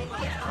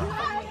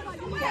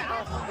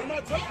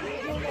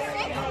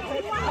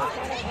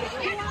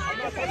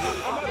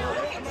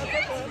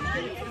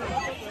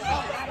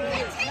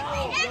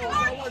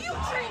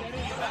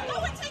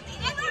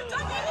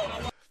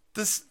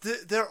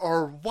There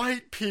are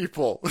white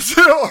people.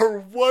 There are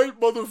white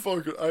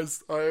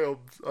motherfuckers. I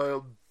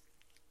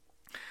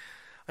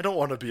don't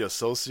want to be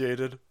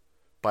associated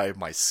by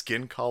my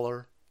skin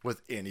color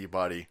with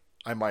anybody.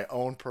 I'm my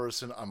own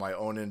person. I'm my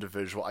own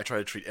individual. I try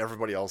to treat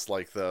everybody else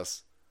like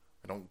this.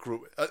 I don't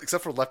group,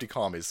 except for lefty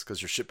commies,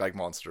 because you're shitbag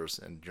monsters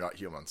and you're not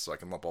human, so I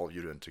can lump all of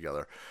you in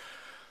together.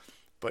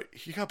 But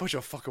you got a bunch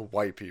of fucking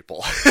white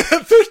people.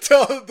 They're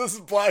telling this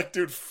black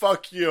dude,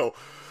 fuck you.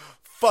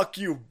 Fuck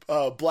you,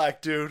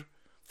 black dude.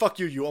 Fuck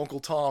you, you Uncle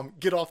Tom.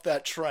 Get off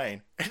that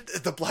train. And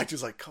the black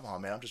dude's like, come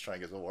on, man, I'm just trying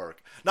to get to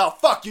work. No,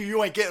 fuck you,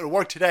 you ain't getting to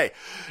work today.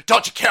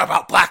 Don't you care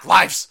about black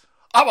lives?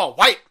 I'm a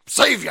white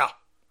savior.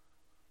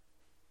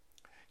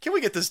 Can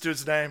we get this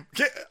dude's name?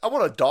 I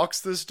want to dox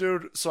this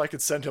dude so I can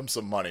send him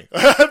some money.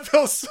 I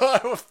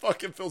would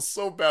fucking feel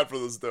so bad for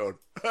this dude.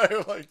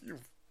 I'm like, you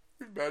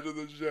imagine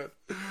this shit.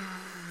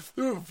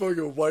 The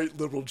fucking white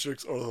liberal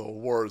chicks are the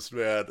worst,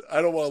 man.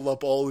 I don't want to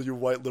lump all of you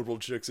white liberal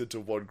chicks into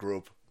one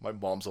group. My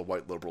mom's a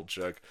white liberal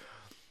chick.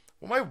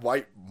 Well, my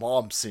white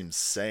mom seems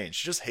sane.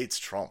 She just hates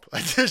Trump.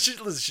 She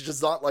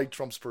does not like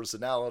Trump's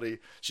personality.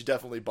 She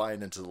definitely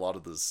buying into a lot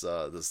of this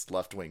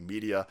left-wing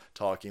media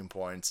talking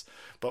points.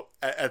 But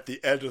at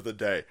the end of the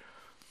day,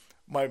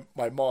 my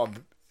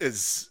mom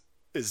is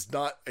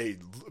not a...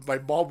 My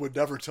mom would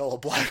never tell a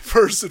black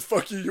person,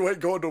 fuck you, you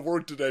ain't going to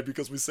work today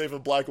because we saving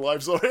black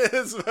lives. So it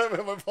is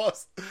my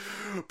boss.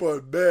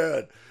 But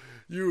man...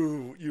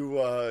 You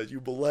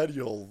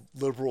millennial,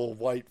 liberal,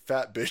 white,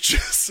 fat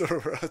bitches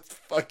are a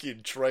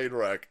fucking train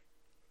wreck.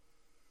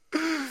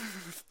 I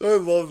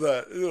love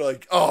that. They're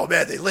like, oh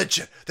man, they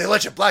lynching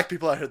black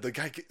people out here. The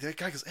guy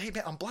goes, hey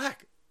man, I'm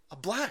black.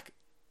 I'm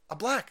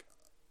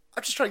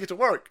just trying to get to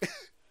work.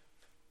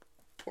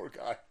 Poor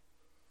guy.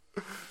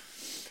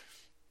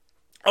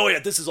 oh yeah,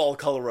 this is all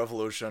color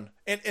revolution.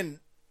 And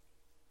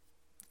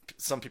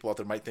some people out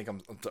there might think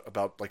I'm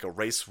about like a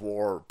race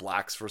war,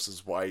 blacks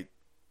versus white.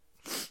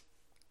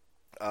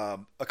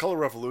 A color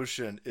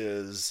revolution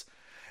is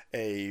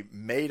a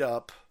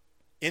made-up,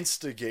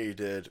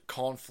 instigated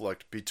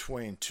conflict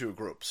between two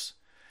groups.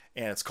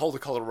 And it's called a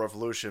color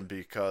revolution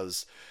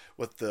because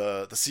what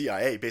the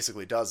CIA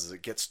basically does is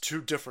it gets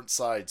two different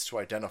sides to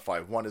identify.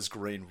 One is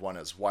green, one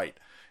is white.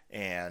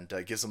 And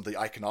gives them the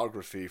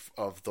iconography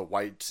of the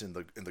white and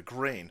the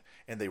green,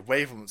 and they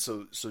wave them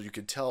so you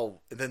can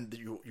tell. And then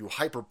you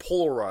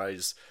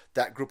hyperpolarize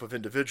that group of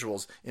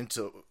individuals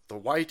into the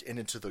white and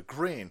into the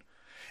green,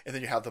 and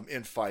then you have them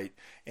infight.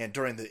 And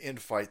during the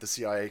infight, the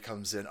CIA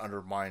comes in,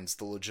 undermines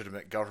the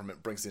legitimate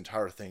government, brings the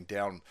entire thing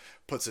down,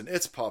 puts in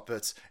its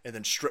puppets, and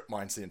then strip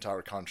mines the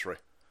entire country.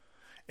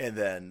 And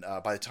then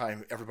by the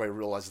time everybody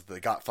realizes that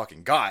they got,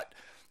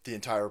 the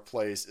entire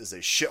place is a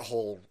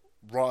shithole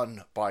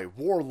run by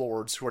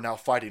warlords who are now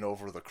fighting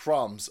over the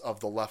crumbs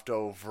of the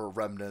leftover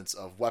remnants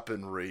of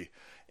weaponry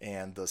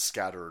and the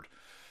scattered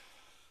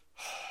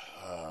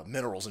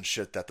minerals and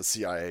shit that the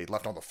CIA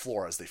left on the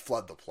floor as they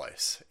fled the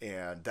place.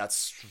 And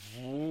that's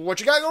what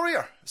you got over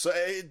here. So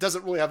it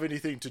doesn't really have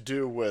anything to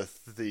do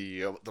with I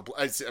mean,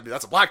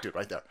 that's a black dude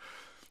right there.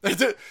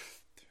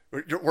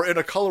 We're in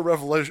a color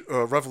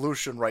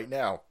revolution right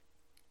now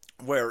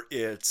where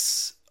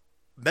it's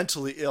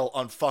mentally ill,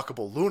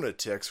 unfuckable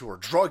lunatics who are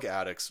drug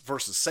addicts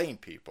versus sane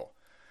people.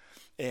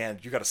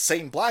 And you got a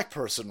sane black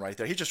person right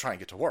there. He's just trying to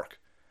get to work.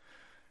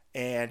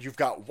 And you've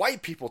got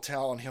white people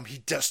telling him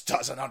he just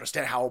doesn't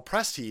understand how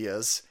oppressed he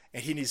is,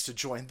 and he needs to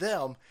join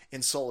them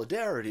in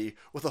solidarity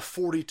with a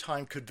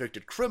 40-time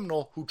convicted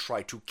criminal who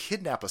tried to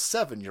kidnap a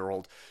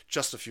 7-year-old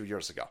just a few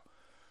years ago.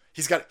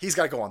 He's got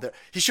to go on there.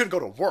 He shouldn't go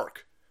to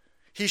work.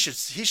 He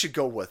should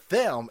go with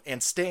them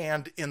and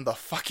stand in the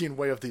fucking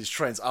way of these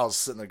trains. I was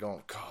sitting there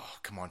going, oh,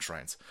 come on,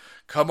 trains.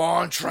 Come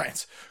on,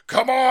 trains.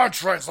 Come on,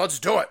 trains. Let's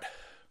do it.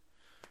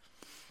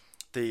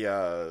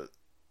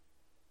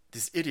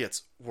 These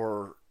idiots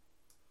were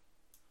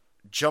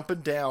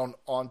jumping down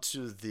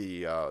onto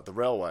the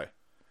railway.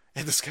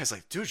 And this guy's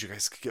like, dude, you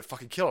guys could get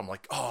fucking killed. I'm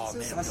like, oh,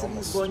 man. As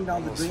he's going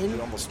down the drain.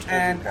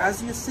 And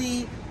as you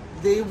see,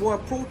 they were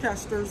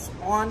protesters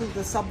on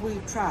the subway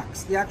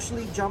tracks. They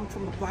actually jumped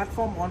from the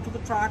platform onto the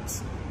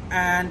tracks,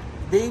 and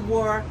they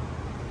were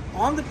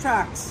on the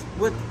tracks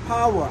with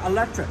power,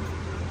 electric.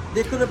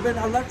 They could have been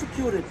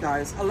electrocuted,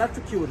 guys,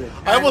 electrocuted.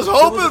 I was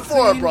hoping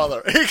for it,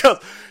 brother.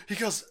 He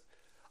goes,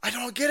 I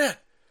don't get it.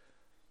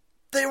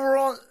 They were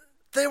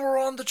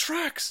on the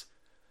tracks.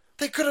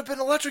 They could have been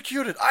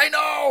electrocuted. I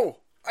know.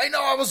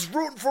 I was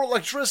rooting for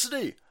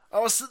electricity. I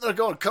was sitting there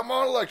going, come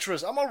on,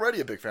 electricity. I'm already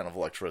a big fan of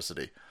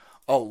electricity.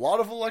 A lot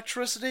of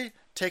electricity,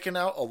 taking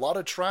out a lot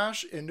of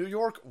trash in New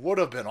York would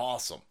have been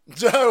awesome.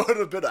 I would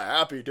have been a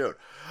happy dude.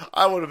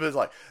 I would have been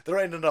like, there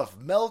ain't enough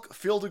milk,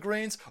 Field of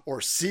Greens, or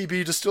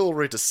CB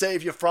Distillery to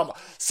save you from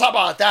some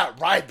of that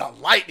ride the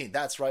lightning.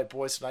 That's right,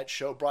 boys. Tonight's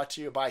show brought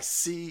to you by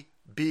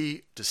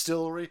CB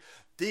Distillery.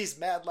 These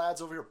mad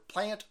lads over here,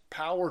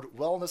 plant-powered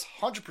wellness,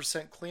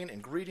 100% clean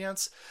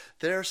ingredients.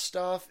 Their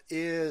stuff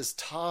is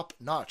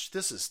top-notch.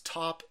 This is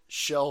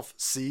top-shelf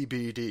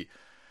CBD.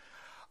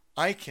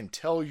 I can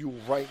tell you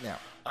right now,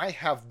 I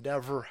have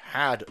never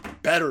had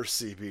better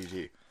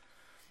CBD.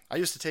 I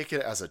used to take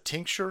it as a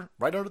tincture,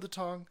 right under the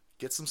tongue,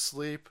 get some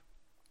sleep.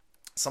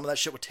 Some of that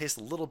shit would taste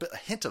a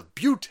hint of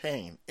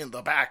butane in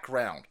the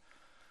background.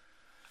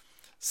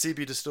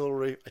 CB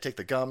Distillery, I take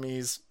the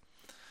gummies.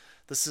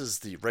 This is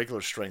the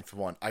regular strength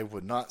one. I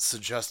would not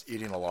suggest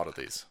eating a lot of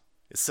these.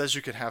 It says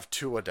you can have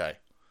 2 a day.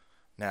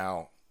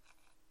 Now,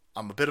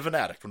 I'm a bit of an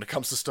addict when it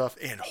comes to stuff,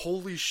 and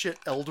holy shit,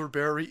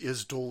 elderberry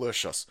is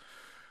delicious.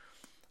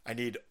 I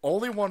need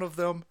only one of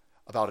them.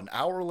 About an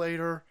hour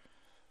later,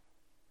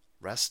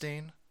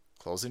 resting,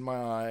 closing my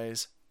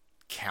eyes,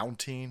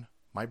 counting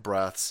my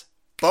breaths.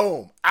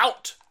 Boom!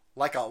 Out!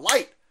 Like a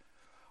light!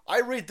 I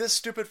read this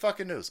stupid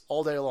fucking news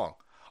all day long.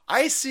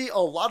 I see a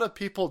lot of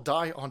people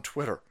die on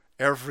Twitter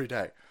every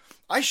day.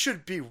 I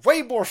should be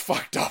way more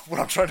fucked up when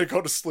I'm trying to go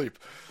to sleep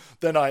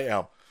than I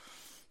am.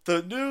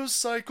 The news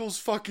cycle's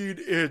fucking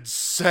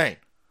insane.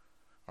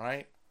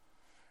 Alright?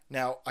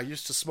 Now, I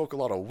used to smoke a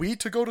lot of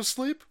weed to go to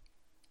sleep.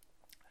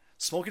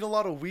 Smoking a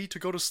lot of weed to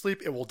go to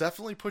sleep, it will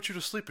definitely put you to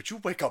sleep, but you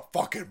wake up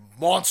fucking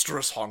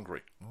monstrous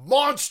hungry.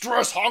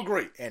 Monstrous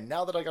hungry! And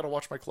now that I gotta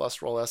watch my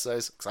cholesterol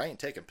essays, because I ain't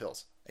taking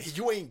pills.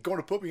 You ain't going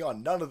to put me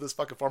on none of this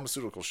fucking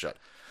pharmaceutical shit.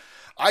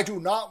 I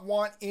do not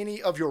want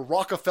any of your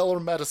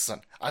Rockefeller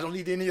medicine. I don't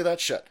need any of that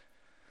shit.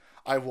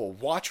 I will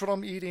watch what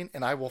I'm eating,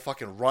 and I will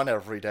fucking run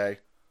every day.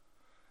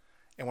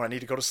 And when I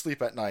need to go to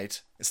sleep at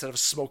night, instead of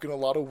smoking a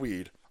lot of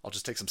weed, I'll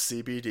just take some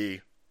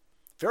CBD.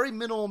 Very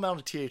minimal amount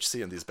of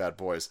THC in these bad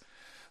boys.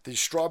 The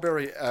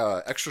strawberry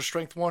extra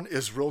strength one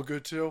is real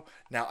good too.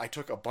 Now, I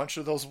took a bunch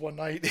of those one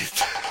night.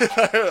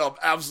 I'm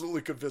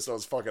absolutely convinced I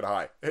was fucking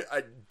high.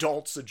 I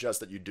don't suggest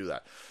that you do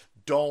that.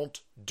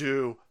 Don't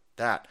do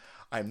that.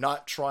 I'm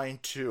not trying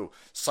to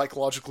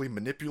psychologically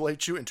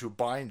manipulate you into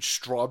buying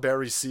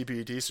strawberry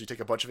CBD so you take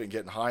a bunch of it and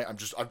getting high.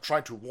 I'm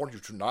trying to warn you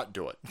to not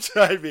do it.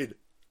 I mean,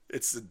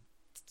 this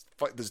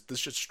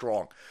shit's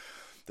strong.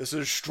 This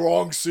is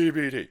strong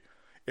CBD.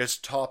 It's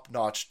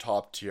top-notch,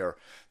 top-tier.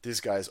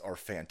 These guys are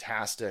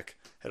fantastic.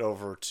 Head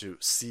over to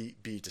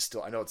CB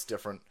Distill. I know it's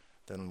different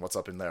than what's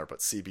up in there, but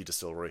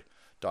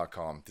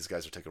cbdistillery.com. These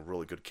guys are taking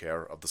really good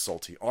care of the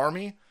Salty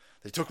Army.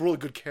 They took really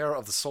good care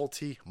of the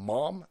Salty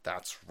Mom.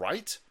 That's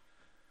right.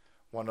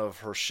 One of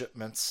her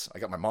shipments. I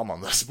got my mom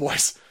on this,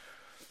 boys.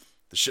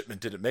 The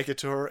shipment didn't make it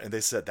to her, and they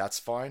said, that's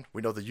fine.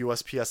 We know the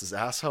USPS is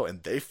asshole,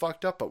 and they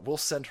fucked up, but we'll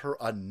send her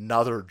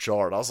another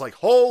jar. And I was like,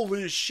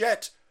 holy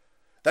shit.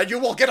 Then you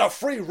will get a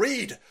free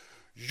read.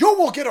 You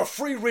will get a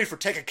free read for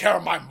taking care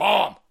of my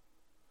mom.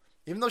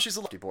 Even though she's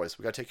a lefty, boys,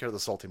 we got to take care of the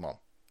Salty Mom.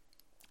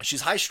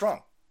 She's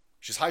high-strung.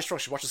 She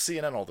watches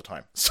CNN all the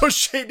time. So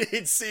she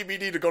needs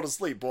CBD to go to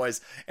sleep, boys.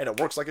 And it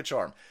works like a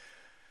charm.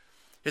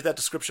 Hit that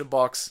description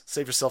box.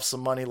 Save yourself some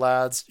money,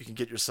 lads. You can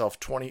get yourself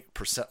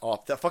 20%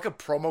 off. That fucking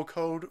promo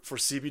code for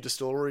CB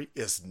Distillery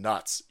is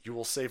nuts. You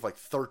will save like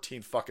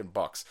 13 fucking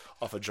bucks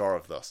off a jar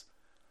of this.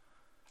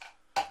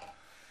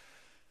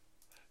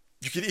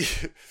 You can,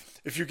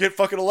 if you get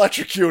fucking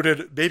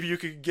electrocuted, maybe you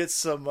can get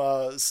some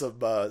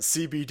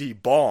CBD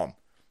balm,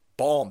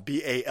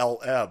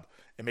 BALM,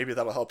 and maybe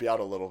that'll help you out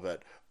a little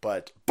bit.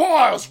 But boy,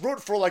 I was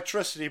rooting for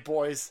electricity,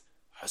 boys.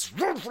 I was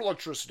rooting for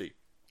electricity.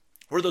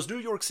 Were those New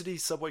York City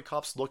subway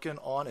cops looking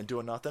on and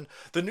doing nothing?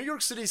 The New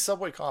York City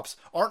subway cops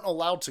aren't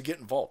allowed to get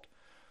involved.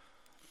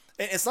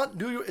 And it's not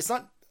New York. It's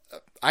not.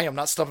 I am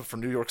not stumping for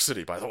New York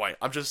City, by the way.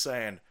 I'm just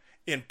saying,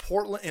 in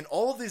Portland, in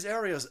all of these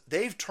areas,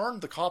 they've turned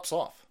the cops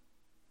off.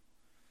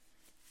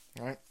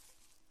 Right?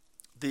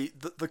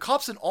 The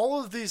cops in all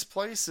of these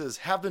places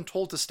have been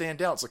told to stand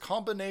down. It's a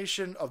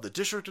combination of the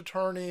district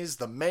attorneys,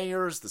 the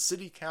mayors, the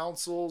city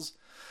councils,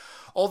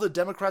 all the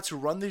Democrats who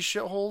run these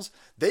shitholes.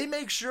 They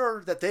make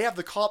sure that they have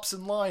the cops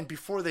in line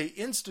before they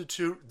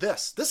institute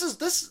this. This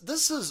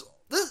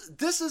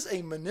is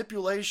a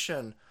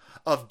manipulation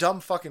of dumb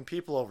fucking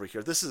people over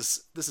here. This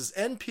is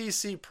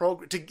NPC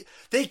program.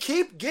 They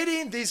keep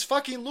getting these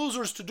fucking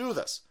losers to do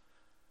this.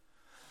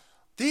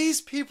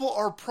 These people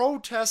are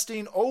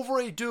protesting over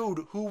a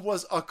dude who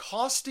was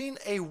accosting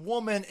a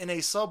woman in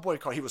a subway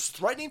car. He was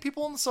threatening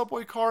people in the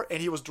subway car,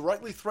 and he was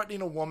directly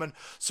threatening a woman.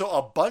 So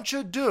a bunch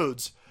of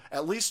dudes,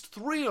 at least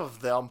 3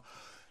 of them,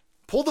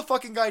 pulled the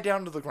fucking guy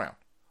down to the ground.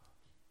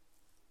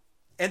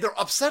 And they're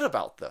upset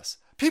about this.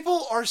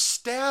 People are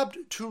stabbed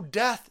to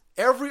death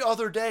every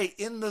other day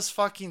in this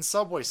fucking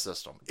subway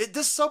system.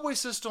 This subway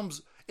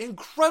system's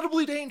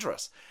incredibly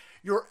dangerous.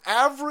 Your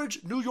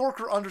average New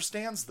Yorker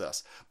understands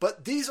this,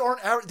 but these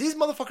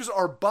motherfuckers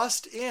are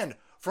bussed in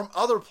from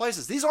other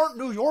places. These aren't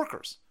New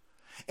Yorkers,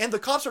 and the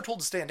cops are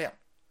told to stand down.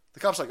 The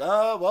cops are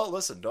like, well,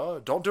 listen,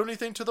 don't do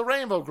anything to the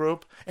Rainbow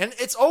Group, and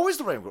it's always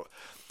the Rainbow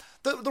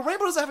Group. The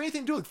Rainbow doesn't have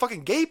anything to do with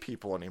fucking gay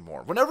people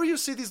anymore. Whenever you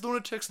see these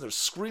lunatics and they're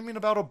screaming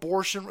about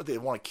abortion, or they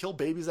want to kill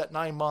babies at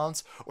 9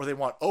 months, or they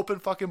want open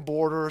fucking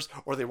borders,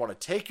 or they want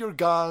to take your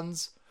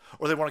guns,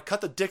 or they want to cut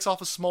the dicks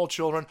off of small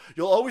children,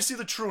 you'll always see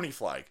the Truny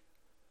flag.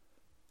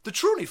 The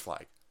Truny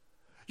flag.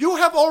 You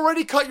have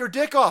already cut your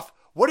dick off.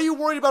 What are you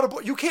worried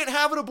about? You can't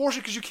have an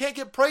abortion because you can't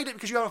get pregnant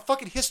because you have a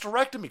fucking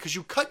hysterectomy because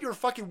you cut your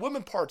fucking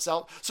women parts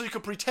out so you can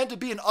pretend to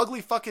be an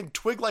ugly fucking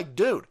twig-like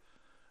dude.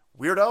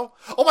 Weirdo.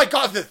 Oh my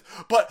god,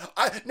 but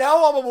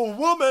now I'm a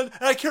woman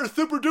and I care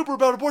super duper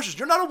about abortions.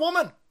 You're not a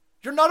woman.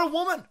 You're not a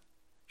woman.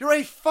 You're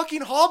a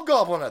fucking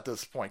hobgoblin at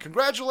this point.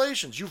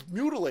 Congratulations. You've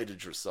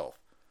mutilated yourself.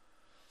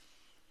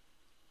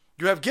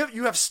 You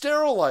have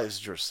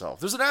sterilized yourself.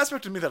 There's an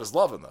aspect of me that is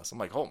loving this. I'm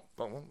like, oh,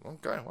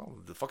 okay, well,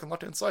 the fucking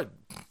left-hand side.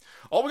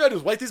 All we gotta do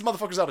is wait these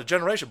motherfuckers out a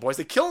generation, boys.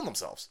 They killing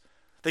themselves.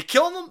 They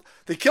kill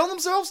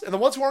themselves, and the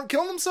ones who aren't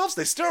killing themselves,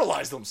 they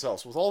sterilize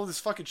themselves with all of this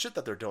fucking shit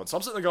that they're doing. So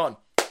I'm sitting there going,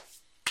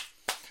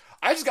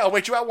 I just gotta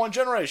wait you out one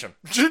generation.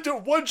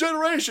 One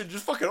generation,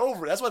 just fucking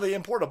over it. That's why they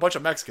import a bunch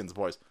of Mexicans,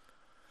 boys.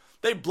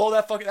 They blow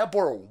that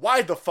border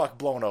wide the fuck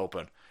blown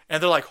open.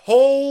 And they're like,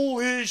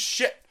 holy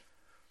shit.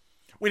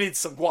 We need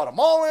some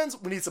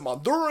Guatemalans, we need some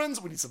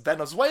Hondurans, we need some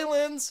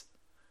Venezuelans.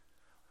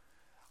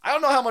 I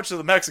don't know how much of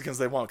the Mexicans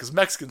they want, because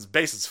Mexicans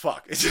base as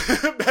fuck.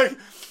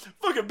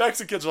 Fucking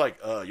Mexicans are like,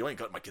 you ain't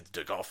cutting my kid's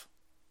dick off.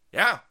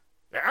 Yeah.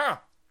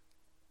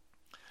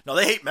 No,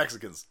 they hate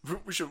Mexicans.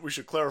 We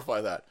should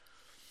clarify that.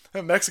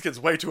 Mexicans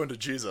way too into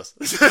Jesus.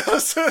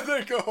 So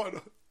they're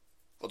going,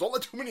 well, don't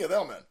let too many of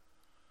them in.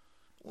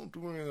 Don't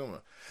too many of them in.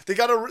 They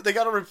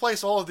gotta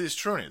replace all of these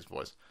Trunies,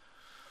 boys.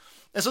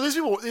 And so these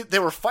people, they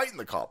were fighting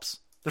the cops.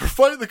 They were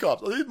fighting the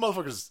cops. These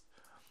motherfuckers,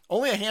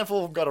 only a handful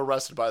of them got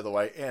arrested, by the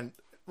way. And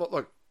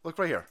look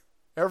right here.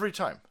 Every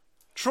time.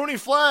 Truny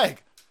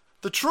flag.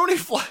 The Truny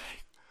flag.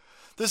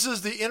 This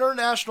is the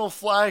international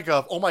flag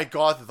of, oh my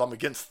god, I'm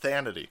against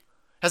sanity.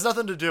 Has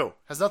nothing to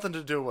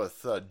do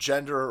with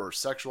gender or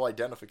sexual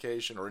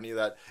identification or any of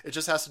that. It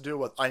just has to do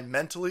with, I'm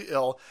mentally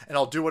ill and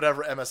I'll do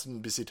whatever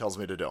MSNBC tells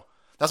me to do.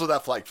 That's what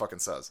that flag fucking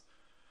says.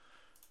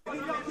 Stay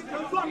back.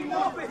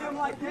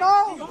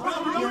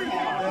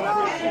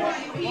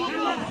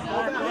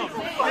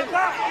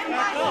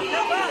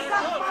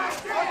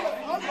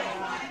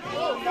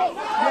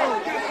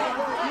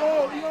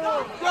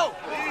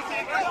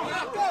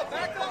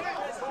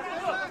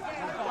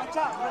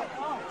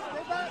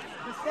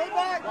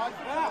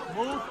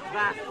 Move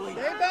back, please.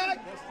 Stay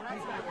back.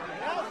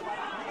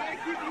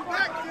 Keep you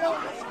back,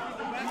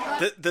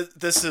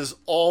 This is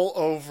all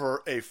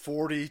over a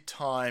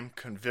 40-time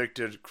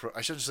convicted... I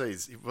shouldn't say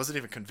he wasn't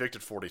even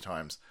convicted 40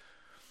 times.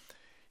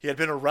 He had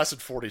been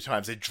arrested 40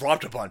 times. They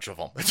dropped a bunch of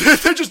them.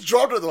 They just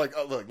dropped it. They're like,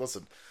 oh, look,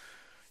 listen,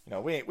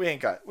 we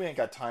ain't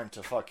got time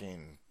to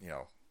fucking,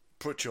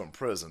 put you in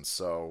prison,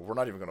 so we're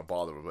not even going to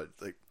bother. But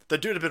like, the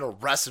dude had been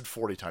arrested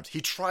 40 times.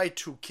 He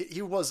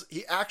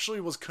actually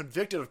was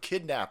convicted of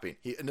kidnapping.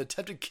 An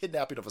attempted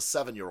kidnapping of a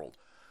 7-year-old.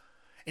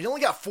 And he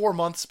only got 4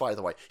 months, by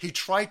the way. He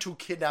tried to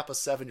kidnap a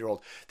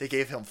 7-year-old. They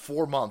gave him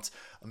 4 months,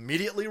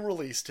 immediately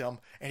released him,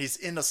 and he's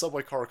in a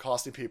subway car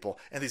accosting people.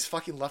 And these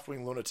fucking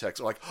left-wing lunatics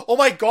are like, oh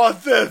my god,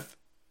 Viv!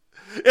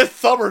 It's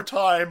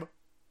summertime!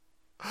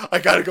 I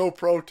gotta go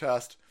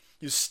protest.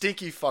 You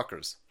stinky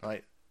fuckers,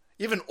 right?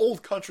 Even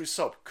Old Country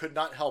Soap could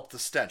not help the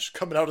stench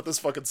coming out of this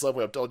fucking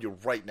subway, I'm telling you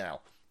right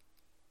now.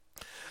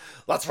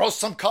 Let's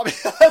roast some commie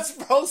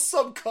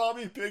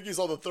piggies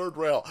on the third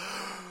rail.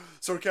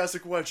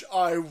 Sarcastic Wedge,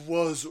 I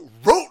was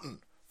rooting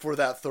for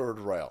that third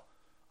rail.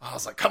 I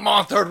was like, come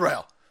on, third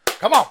rail.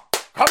 Come on.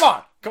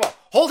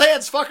 Hold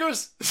hands,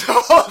 fuckers.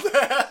 Hold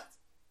hands.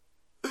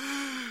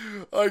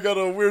 I got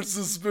a weird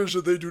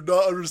suspicion they do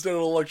not understand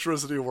how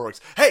electricity works.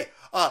 Hey,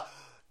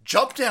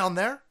 jump down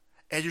there,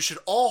 and you should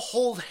all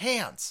hold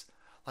hands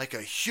like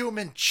a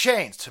human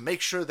chain to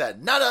make sure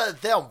that none of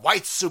them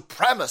white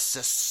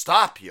supremacists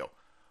stop you.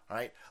 All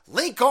right?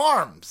 Link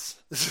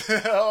arms.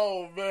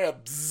 Oh, man.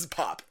 Bzz,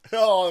 pop.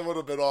 Oh, it would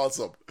have been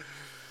awesome.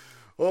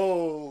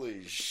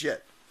 Holy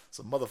shit.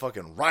 Some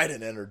motherfucking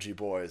riding energy,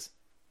 boys.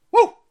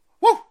 Woo!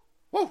 Woo!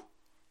 Woo!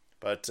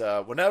 But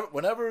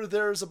whenever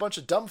there's a bunch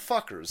of dumb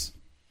fuckers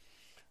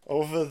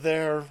over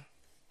there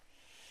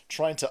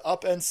trying to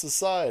upend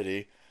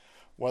society,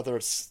 whether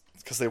it's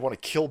because they want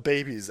to kill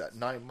babies at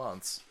 9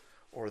 months,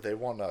 or they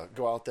want to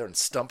go out there and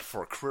stump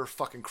for a career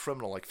fucking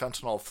criminal like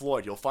Fentanyl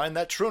Floyd, you'll find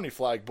that Truny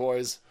flag,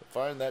 boys.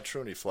 Find that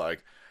Truny flag.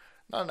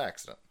 Not an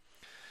accident.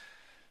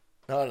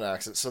 Not an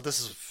accident. So this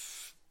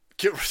is...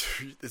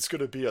 it's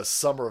going to be a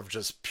summer of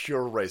just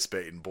pure race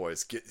baiting,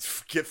 boys. Get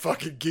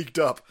fucking geeked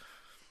up.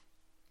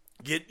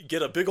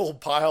 Get a big old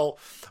pile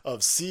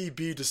of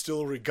CB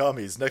Distillery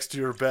gummies next to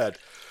your bed,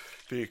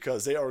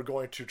 because they are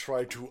going to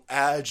try to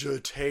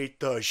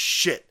agitate the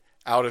shit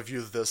out of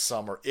you this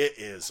summer. It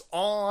is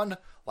on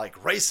like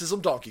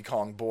racism Donkey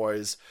Kong,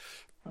 boys.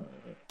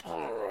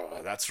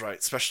 That's right,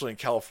 especially in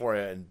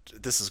California, and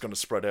this is going to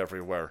spread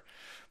everywhere.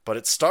 But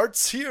it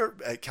starts here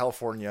at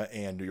California,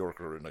 and New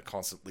York are in a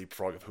constant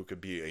leapfrog of who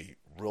could be a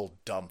real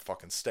dumb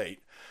fucking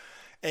state.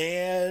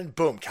 And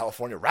boom,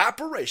 California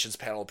Reparations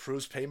Panel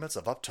approves payments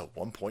of up to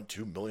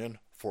 $1.2 million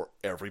for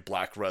every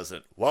black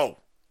resident. Whoa.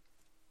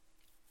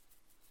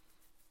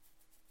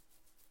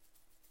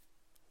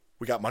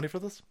 We got money for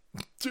this?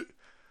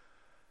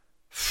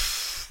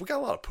 We got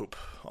a lot of poop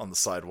on the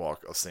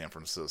sidewalk of San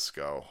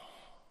Francisco.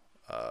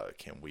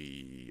 Can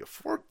we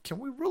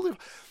really...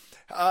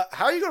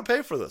 how are you going to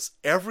pay for this?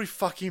 Every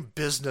fucking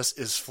business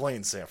is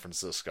fleeing San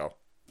Francisco.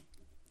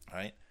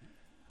 Right?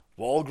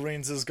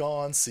 Walgreens is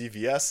gone.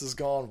 CVS is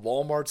gone.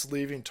 Walmart's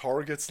leaving.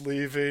 Target's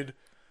leaving.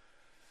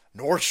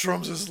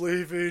 Nordstrom's is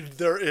leaving.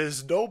 There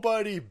is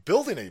nobody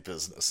building a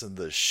business in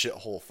this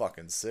shithole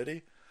fucking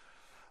city.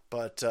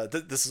 But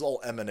this is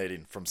all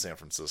emanating from San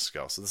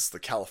Francisco. So this is the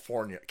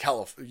California...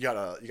 you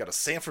got a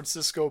San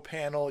Francisco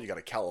panel. You got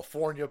a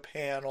California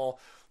panel.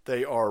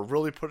 They are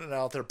really putting it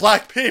out there.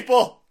 Black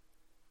people!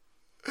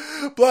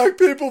 Black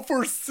people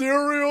for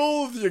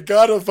cereal! You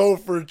gotta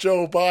vote for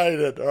Joe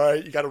Biden,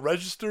 alright? You gotta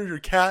register your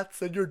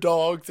cats and your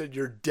dogs and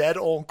your dead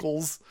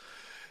uncles.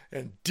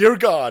 And dear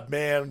God,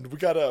 man, we're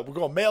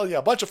gonna mail you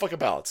a bunch of fucking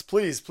ballots.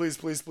 Please, please,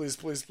 please, please,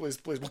 please, please,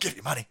 please. We'll give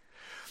you money.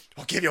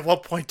 We'll give you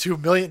 $1.2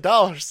 million.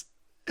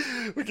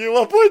 We'll give you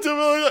 $1.2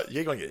 million. You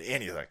ain't gonna get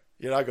anything.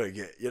 You're not gonna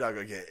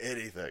get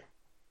anything.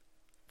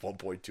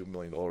 $1.2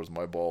 million,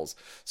 my balls.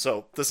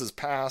 So this is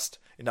passed.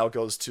 It now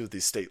goes to the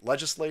state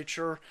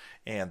legislature,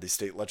 and the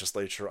state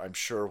legislature, I'm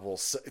sure, will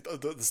say,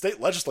 the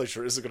state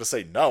legislature isn't going to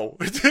say no.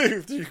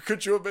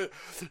 Could you admit,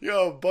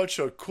 a bunch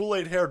of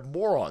Kool-Aid haired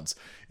morons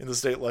in the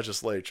state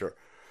legislature?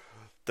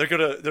 They're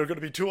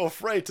gonna be too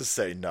afraid to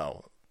say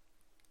no.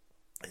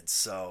 And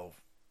so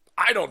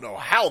I don't know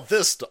how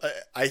this.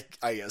 I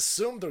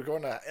assume they're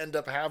going to end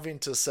up having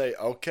to say,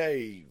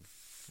 okay,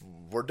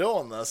 we're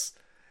doing this.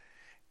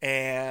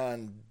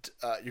 And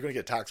you're going to get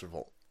a tax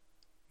revolt.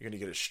 You're going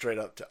to get it straight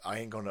up to,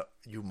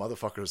 you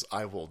motherfuckers,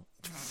 I will,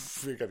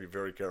 you got to be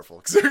very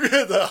careful.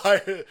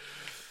 The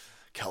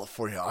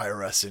California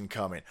IRS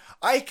incoming.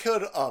 I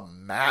could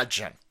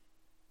imagine,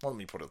 let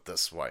me put it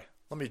this way.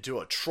 Let me do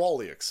a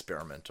trolley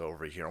experiment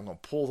over here. I'm going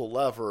to pull the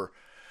lever.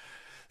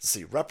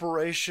 see,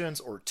 reparations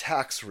or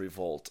tax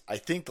revolt. I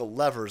think the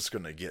lever's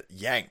going to get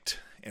yanked,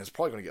 and it's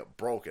probably going to get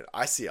broken.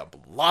 I see a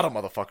lot of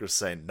motherfuckers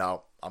saying,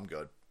 no, I'm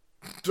good.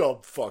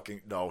 No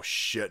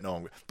shit,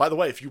 no. By the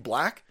way, if you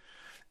black,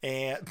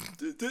 and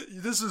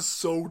this is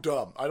so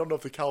dumb. I don't know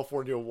if the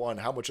California one,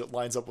 how much it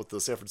lines up with the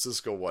San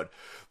Francisco one,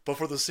 but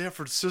for the San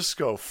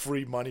Francisco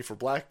free money for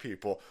black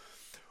people,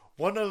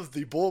 one of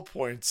the bullet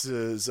points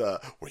is,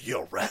 were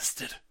you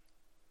arrested?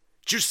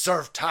 Did you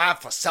serve time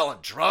for selling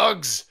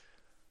drugs?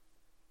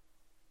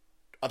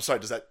 I'm sorry,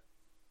 does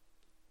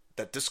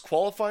that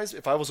disqualifies?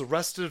 If I was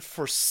arrested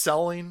for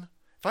selling,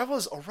 if I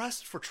was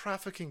arrested for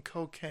trafficking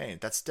cocaine,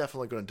 that's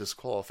definitely going to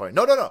disqualify.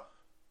 No.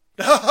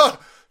 No,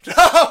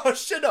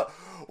 shit, no.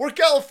 We're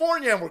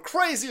California and we're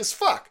crazy as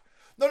fuck.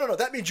 No.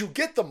 That means you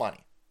get the money.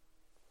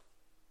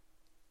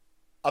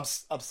 I'm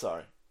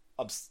sorry.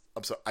 I'm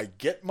sorry. I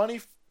get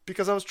money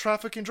because I was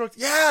trafficking drugs?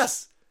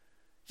 Yes.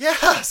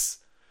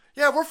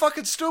 Yeah, we're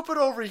fucking stupid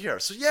over here.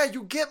 So yeah,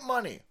 you get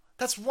money.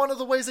 That's one of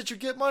the ways that you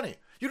get money.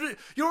 You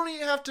don't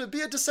even have to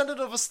be a descendant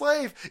of a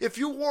slave. If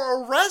you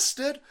were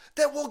arrested,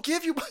 that will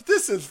give you...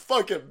 This is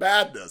fucking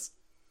madness.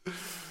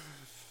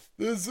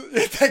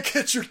 That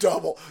gets you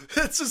double.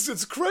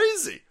 It's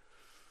crazy.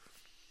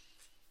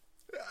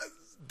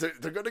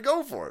 They're going to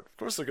go for it. Of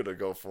course they're going to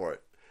go for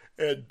it.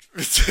 And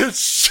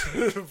it's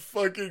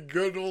fucking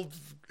good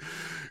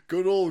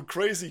old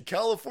crazy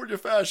California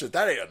fashion.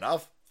 That ain't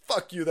enough.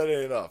 Fuck you, that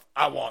ain't enough.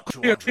 I want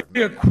 200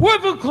 million. The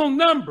equivocal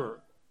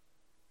number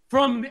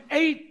from the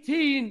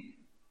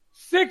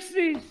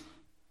 1860s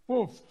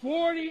for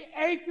 40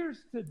 acres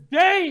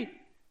today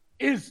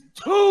is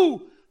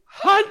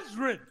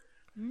 $200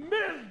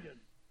 million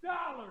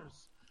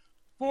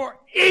for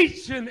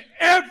each and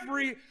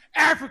every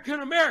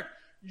African American.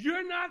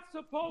 You're not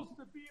supposed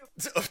to be a...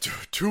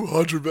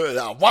 200 million.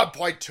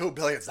 1.2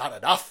 billion is not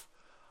enough.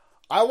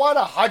 I want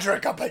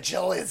 100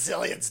 bajillion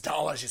zillions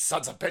dollars, you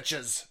sons of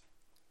bitches.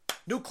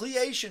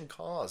 Nucleation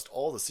caused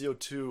all the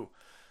CO2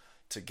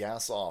 to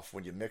gas off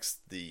when you mix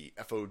the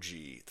FOG.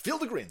 The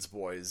Field of Greens,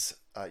 boys.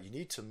 You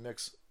need to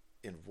mix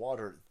in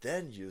water,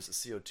 then use a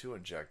CO2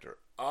 injector.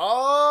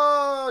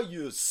 Oh,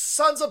 you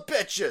sons of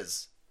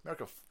bitches.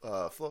 America,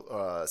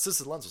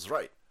 Citizen Lens was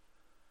right.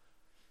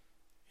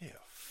 Yeah.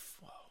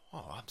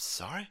 Oh, I'm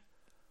sorry.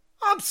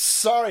 I'm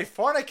sorry,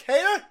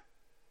 fornicator.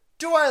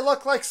 Do I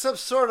look like some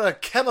sort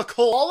of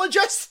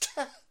chemicalologist?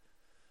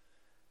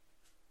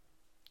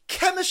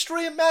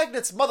 Chemistry and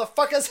magnets,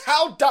 motherfuckers.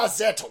 How does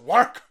it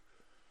work?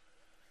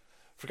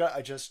 Forgot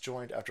I just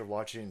joined after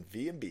watching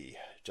V&B.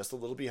 Just a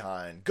little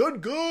behind.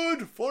 Good.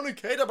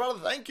 Fornicator, brother.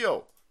 Thank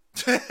you.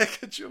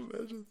 Could you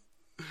imagine?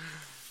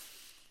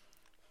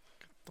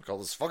 Look at all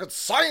this fucking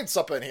science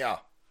up in here.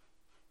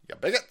 You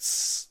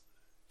bigots.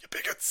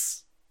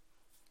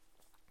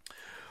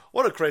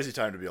 What a crazy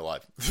time to be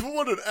alive.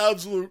 What an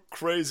absolute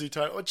crazy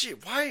time. Oh, gee,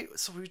 why?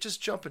 So we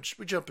jumping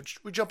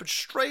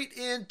straight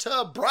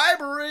into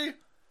bribery.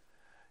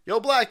 Yo,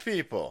 black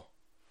people,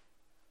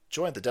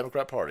 join the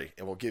Democrat Party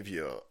and we'll give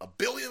you $1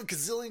 billion,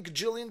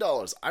 gajillion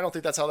dollars. I don't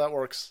think that's how that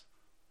works,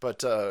 but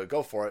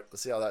go for it.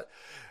 Let's see how that...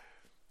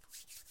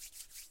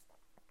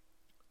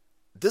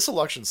 This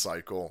election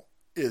cycle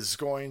is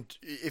going to...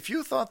 If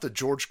you thought the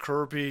George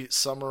Kirby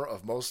summer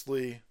of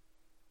mostly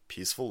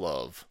peaceful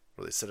love,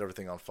 where they set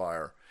everything on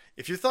fire,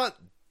 if you thought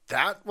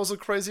that was a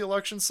crazy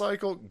election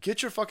cycle,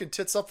 get your fucking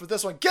tits up for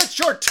this one. Get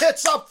your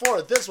tits up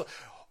for this one.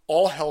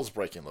 All hell's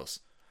breaking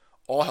loose.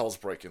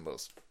 The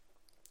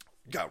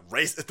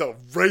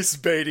race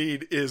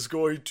baiting is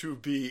going to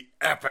be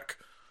epic.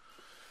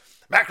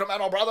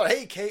 Macrometal brother,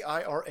 hey,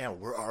 KIRM,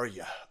 where are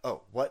you?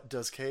 Oh, what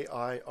does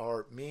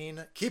KIR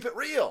mean? Keep it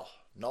real.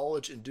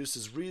 Knowledge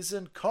induces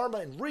reason. Karma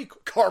and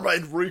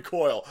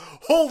recoil.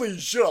 Holy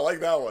shit, I like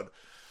that one.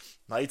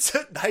 Knights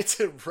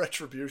in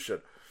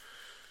retribution.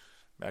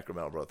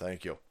 Macrometal brother,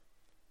 thank you.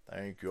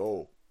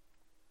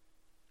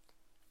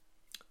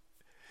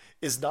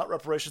 Is not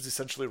reparations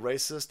essentially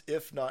racist?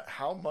 If not,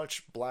 how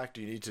much black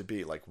do you need to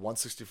be? Like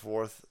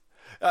 1/64th?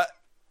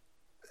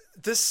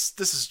 This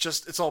is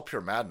just, it's all pure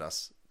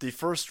madness. The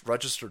first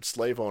registered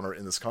slave owner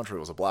in this country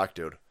was a black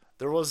dude.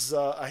 There was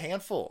a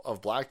handful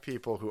of black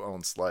people who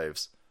owned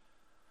slaves.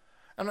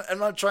 I'm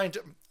not trying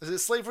to...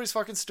 Slavery's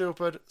fucking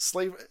stupid.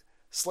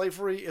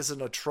 Slavery is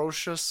an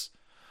atrocious,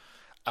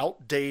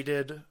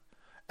 outdated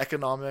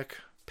economic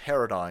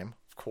paradigm,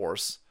 of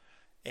course.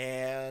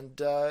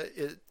 And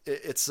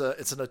it's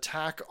an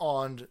attack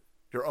on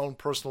your own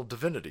personal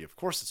divinity. Of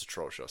course it's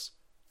atrocious.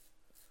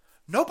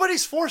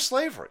 Nobody's for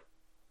slavery.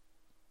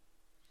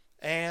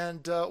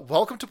 And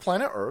welcome to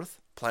planet Earth.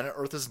 Planet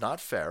Earth is not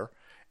fair.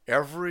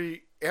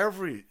 Every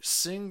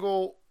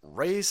single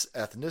race,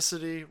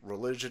 ethnicity,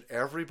 religion,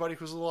 everybody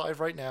who's alive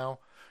right now,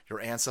 your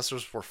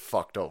ancestors were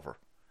fucked over.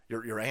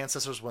 Your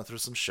ancestors went through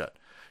some shit.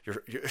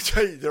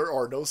 There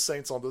are no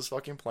saints on this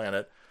fucking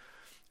planet.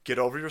 Get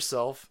over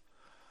yourself.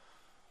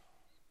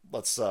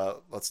 Let's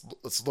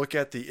look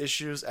at the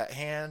issues at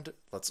hand.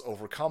 Let's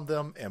overcome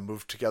them and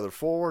move together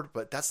forward.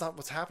 But that's not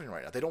what's happening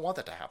right now. They don't want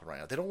that to happen right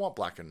now. They don't want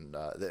black and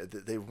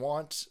they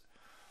want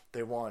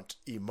They want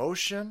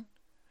emotion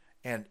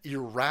and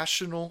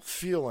irrational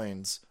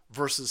feelings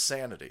versus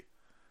sanity,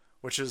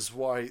 which is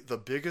why the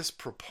biggest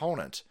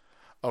proponent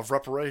of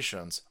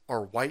reparations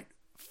are white,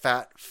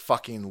 fat,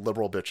 fucking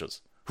liberal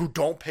bitches who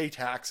don't pay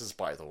taxes,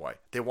 by the way.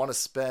 They want to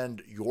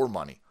spend your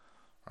money,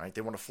 right?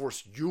 They want to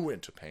force you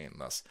into paying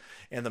this.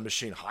 And the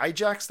machine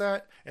hijacks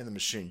that, and the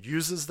machine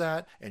uses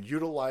that and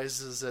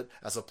utilizes it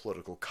as a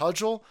political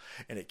cudgel,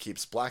 and it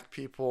keeps black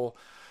people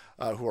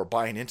who are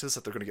buying into this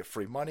that they're going to get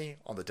free money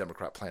on the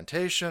Democrat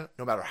plantation,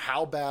 no matter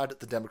how bad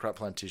the Democrat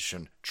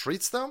plantation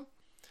treats them.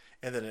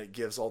 And then it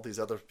gives all these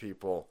other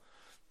people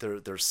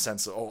their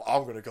sense of, oh,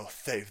 I'm going to go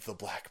save the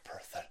black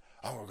person.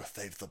 I'm going to go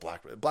save the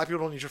black person. Black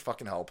people don't need your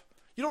fucking help.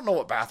 You don't know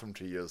what bathroom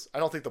to use. I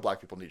don't think the black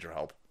people need your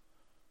help.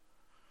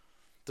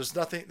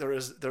 There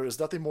is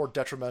nothing more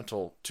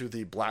detrimental to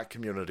the black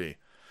community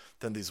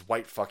than these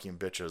white fucking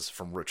bitches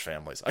from rich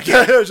families. I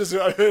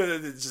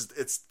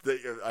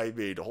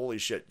mean, holy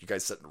shit, you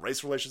guys setting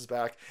race relations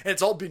back, and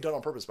it's all being done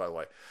on purpose, by the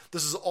way.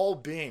 This is all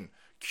being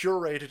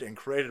curated and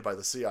created by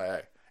the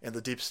CIA and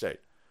the deep state.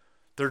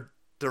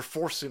 They're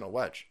forcing a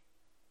wedge.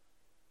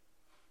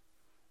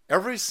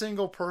 Every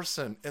single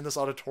person in this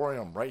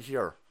auditorium right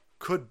here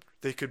could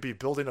be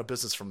building a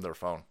business from their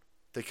phone.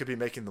 They could be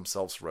making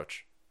themselves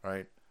rich,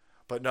 right?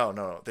 But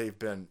no. They've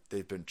been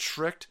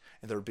tricked,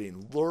 and they're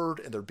being lured,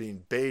 and they're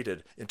being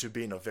baited into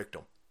being a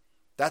victim.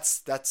 That's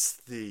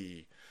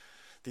the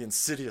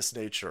insidious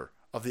nature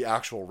of the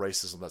actual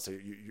racism. That's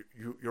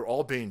you're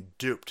all being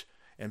duped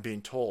and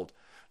being told,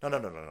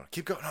 no.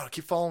 Keep going. No,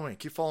 keep following me.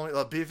 Keep following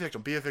me. Be a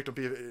victim. Be a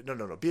victim.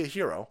 No. Be a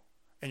hero,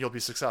 and you'll be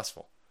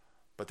successful.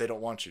 But they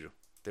don't want you.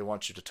 They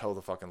want you to toe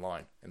the fucking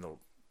line, and they'll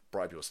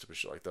bribe you with stupid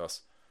shit like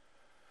this.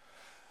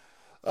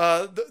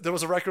 There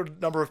was a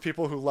record number of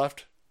people who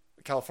left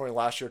California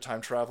last year,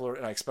 time traveler,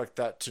 and I expect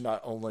that to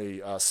not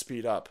only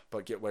speed up,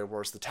 but get way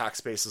worse. The tax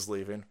base is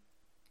leaving.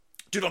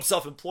 Dude, I'm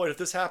self-employed. If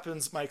this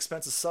happens, my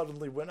expenses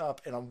suddenly went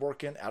up, and I'm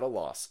working at a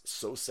loss.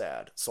 So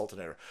sad.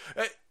 Saltinator.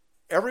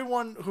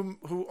 Everyone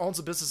who owns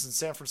a business in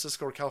San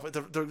Francisco or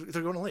California,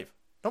 they're going to leave.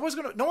 No one's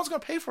going to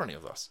pay for any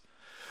of this.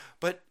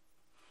 But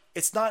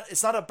it's not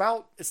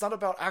about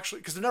actually,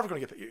 because they're never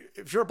going to get paid.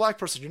 If you're a black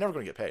person, you're never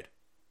going to get paid.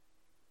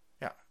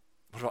 Yeah.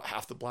 What about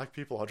half the black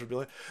people? 100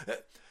 billion.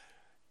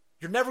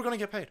 You're never going to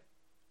get paid.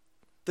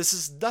 This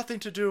has nothing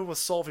to do with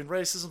solving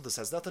racism. This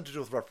has nothing to do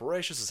with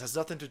reparations. This has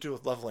nothing to do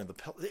with leveling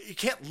you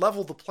can't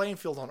level the playing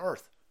field on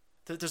Earth.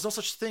 There's no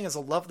such thing as a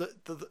level.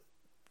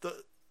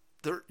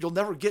 You'll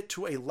never get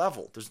to a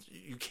level.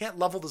 You can't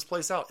level this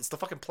place out. It's the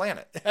fucking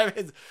planet. I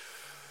mean,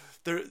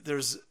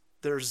 there's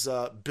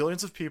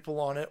billions of people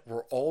on it.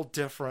 We're all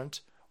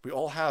different. We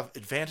all have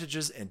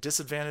advantages and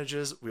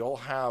disadvantages. We all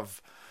have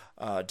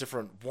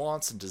different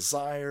wants and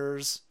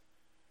desires.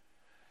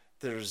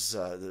 There's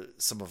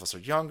some of us are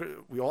younger.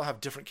 We all have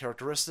different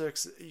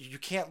characteristics. You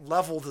can't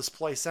level this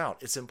place out.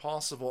 It's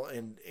impossible,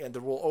 and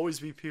there will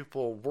always be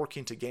people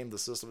working to game the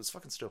system. It's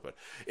fucking stupid.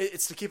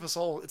 It's to keep us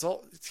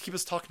to keep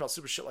us talking about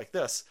stupid shit like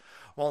this,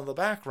 while in the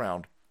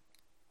background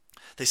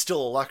they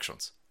steal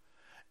elections,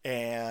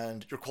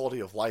 and your quality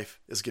of life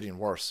is getting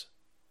worse.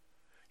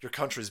 Your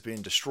country's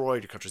being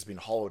destroyed. Your country's being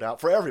hollowed out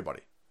for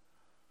everybody,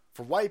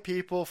 for white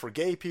people, for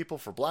gay people,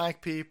 for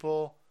black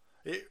people.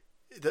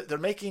 They're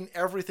making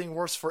everything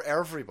worse for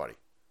everybody.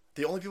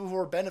 The only people who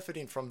are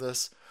benefiting from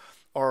this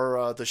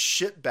are the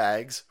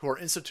shitbags who are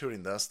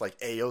instituting this, like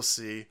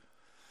AOC,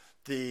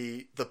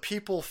 the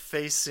people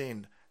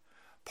facing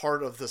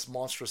part of this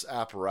monstrous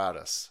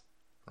apparatus,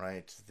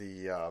 right?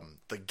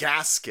 The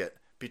gasket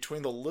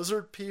between the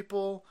lizard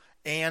people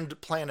and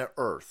planet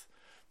Earth.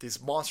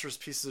 These monstrous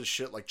pieces of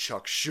shit like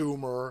Chuck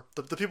Schumer,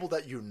 the people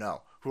that you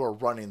know who are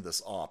running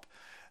this op,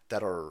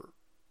 that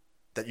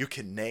you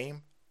can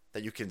name,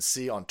 that you can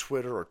see on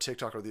Twitter or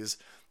TikTok, or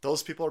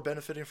those people are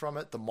benefiting from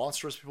it. The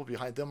monstrous people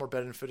behind them are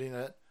benefiting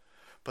it.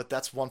 But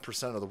that's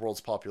 1% of the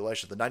world's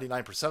population. The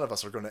 99% of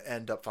us are going to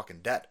end up fucking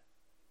dead.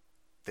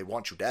 They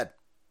want you dead.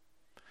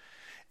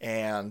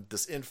 And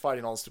this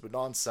infighting, all this stupid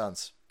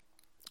nonsense,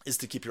 is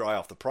to keep your eye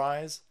off the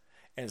prize,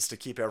 and it's to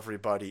keep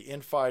everybody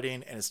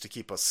infighting, and it's to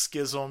keep us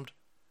schismed.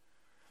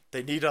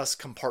 They need us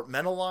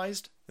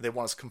compartmentalized, and they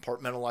want us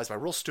compartmentalized by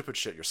real stupid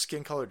shit. Your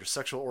skin color, your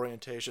sexual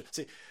orientation.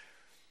 See,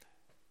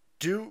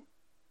 do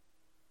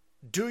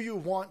you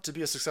want to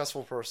be a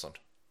successful person?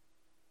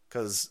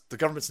 Because the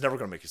government's never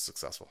going to make you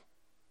successful.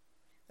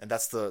 And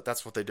that's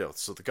what they do.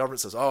 So the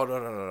government says, oh,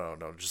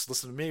 no. Just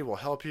listen to me. We'll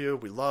help you.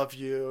 We love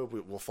you.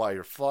 We'll fly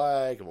your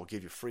flag, and we'll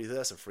give you free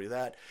this and free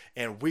that.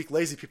 And weak,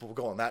 lazy people will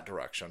go in that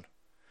direction.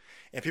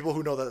 And people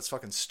who know that it's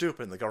fucking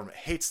stupid and the government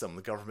hates them,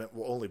 the government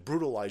will only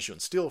brutalize you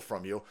and steal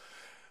from you,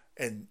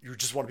 and you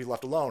just want to be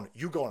left alone,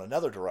 you go in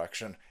another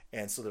direction.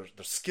 And so they're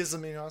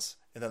schisming us,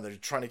 and then they're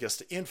trying to get us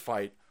to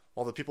infight,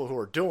 while the people who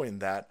are doing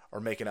that are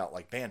making out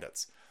like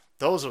bandits.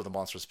 Those are the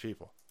monstrous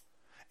people.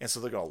 And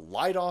so they're going to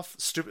light off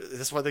stupid.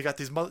 That's why they got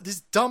these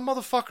dumb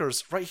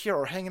motherfuckers right here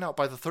are hanging out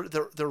by the third.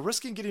 They're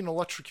risking getting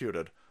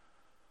electrocuted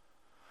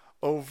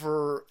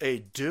over a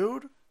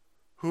dude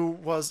who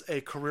was a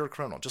career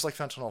criminal, just like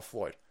Fentanyl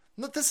Floyd.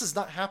 No, this is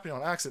not happening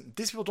on accident.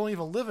 These people don't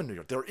even live in New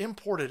York. They're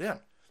imported in.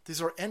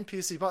 These are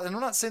NPC busts. And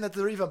I'm not saying that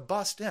they're even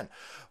bussed in,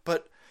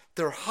 but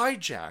they're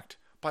hijacked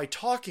by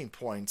talking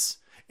points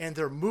and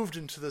they're moved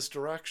into this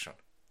direction.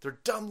 They're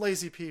dumb,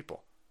 lazy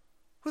people.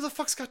 Who the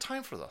fuck's got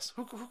time for this?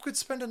 Who could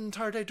spend an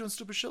entire day doing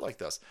stupid shit like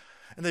this?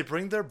 And they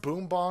bring their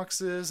boom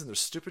boxes and their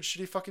stupid,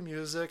 shitty fucking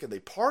music and they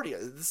party.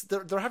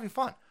 They're having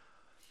fun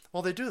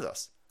while they do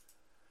this.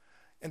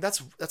 And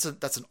that's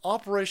an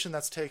operation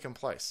that's taken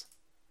place.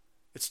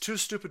 It's too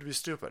stupid to be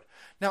stupid.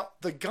 Now,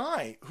 the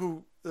guy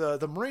who,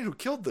 the Marine who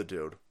killed the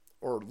dude,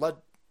 or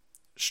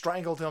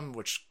strangled him,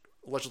 which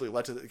allegedly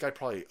led to, the guy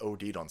probably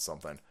OD'd on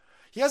something.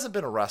 He hasn't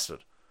been arrested.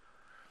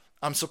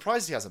 I'm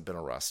surprised he hasn't been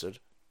arrested.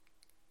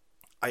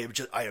 I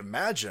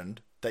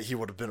imagined that he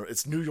would have been.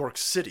 It's New York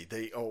City.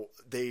 They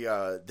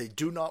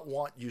do not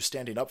want you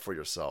standing up for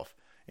yourself.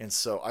 And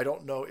so I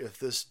don't know if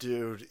this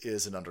dude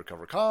is an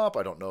undercover cop.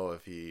 I don't know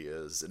if he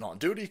is an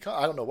on-duty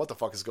cop. I don't know what the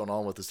fuck is going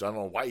on with this dude. I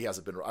don't know why he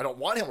hasn't been. I don't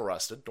want him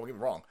arrested. Don't get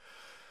me wrong.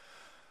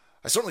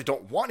 I certainly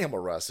don't want him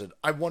arrested.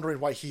 I'm wondering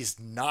why he's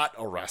not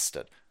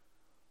arrested.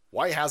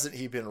 Why hasn't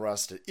he been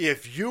arrested?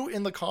 If you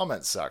in the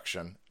comment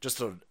section,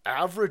 just an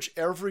average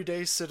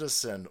everyday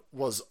citizen,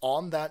 was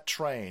on that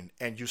train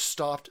and you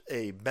stopped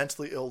a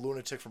mentally ill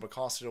lunatic from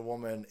accosting a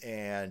woman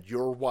and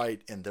you're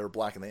white and they're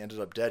black and they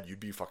ended up dead, you'd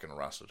be fucking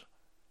arrested.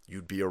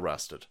 You'd be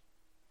arrested.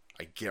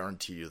 I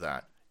guarantee you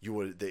that. You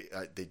would.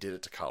 They did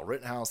it to Kyle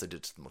Rittenhouse. They did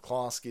it to the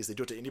McCloskeys. They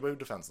do it to anybody who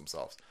defends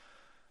themselves.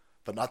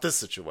 But not this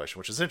situation,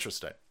 which is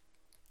interesting.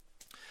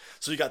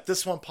 So you got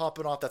this one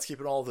popping off. That's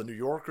keeping all the New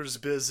Yorkers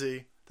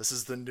busy. This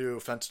is the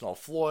new Fentanyl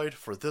Floyd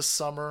for this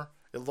summer,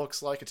 it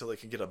looks like, until they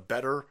can get a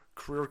better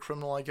career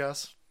criminal, I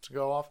guess, to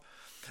go off.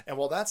 And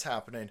while that's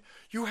happening,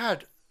 you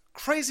had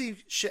crazy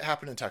shit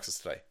happen in Texas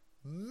today.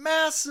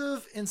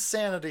 Massive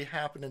insanity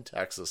happened in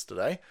Texas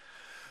today.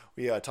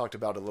 We talked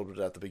about it a little bit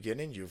at the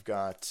beginning. You've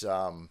got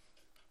a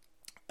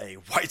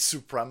white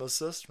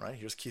supremacist, right?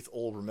 Here's Keith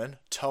Olbermann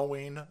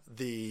towing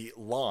the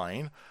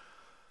line.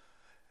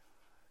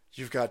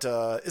 You've got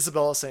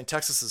Isabella saying,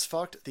 Texas is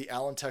fucked. The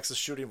Allen, Texas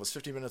shooting was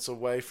 50 minutes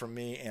away from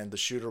me, and the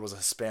shooter was a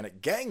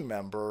Hispanic gang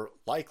member,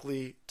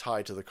 likely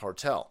tied to the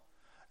cartel.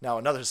 Now,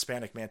 another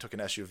Hispanic man took an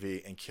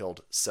SUV and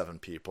killed 7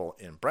 people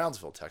in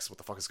Brownsville, Texas. What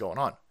the fuck is going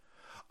on?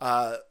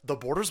 The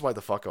border's wide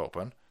the fuck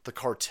open. The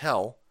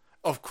cartel,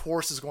 of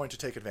course, is going to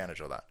take advantage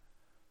of that.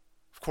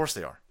 Of course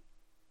they are.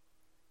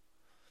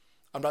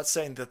 I'm not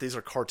saying that these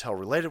are cartel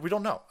related. We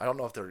don't know. I don't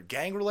know if they're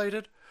gang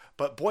related,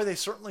 but boy, they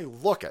certainly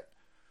look it,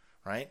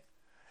 right?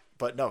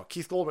 But no,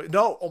 Keith Goldberg,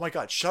 no, oh my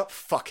God, shut up,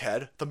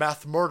 fuckhead. The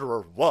math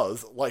murderer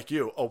was, like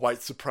you, a white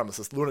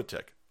supremacist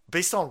lunatic.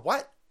 Based on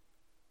what?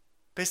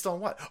 Based on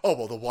what? Oh,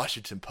 well, the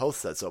Washington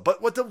Post said so.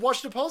 But what did the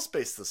Washington Post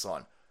base this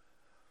on?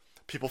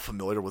 People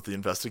familiar with the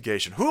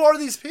investigation. Who are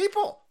these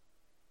people?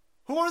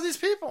 Who are these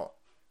people?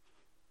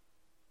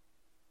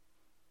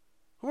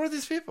 Who are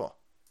these people?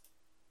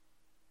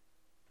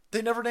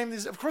 They never name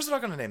these. Of course they're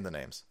not going to name the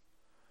names.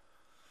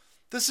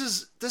 This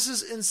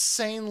is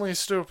insanely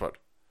stupid.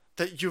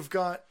 That you've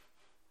got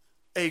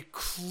a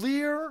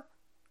clear,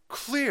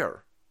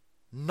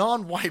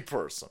 non-white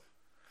person.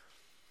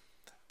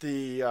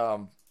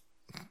 There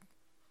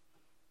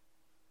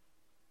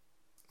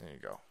you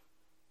go.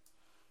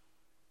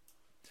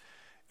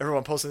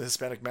 Everyone posting the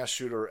Hispanic mass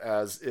shooter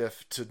as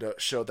if to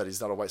show that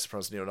he's not a white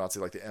supremacist neo-Nazi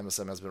like the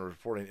MSM has been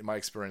reporting. In my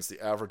experience, the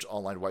average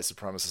online white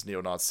supremacist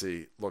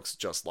neo-Nazi looks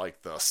just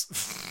like this.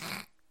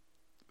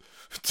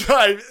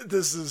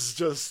 This is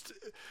just...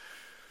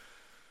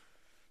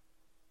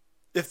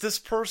 If this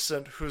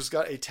person who's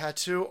got a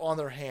tattoo on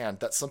their hand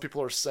that some people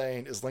are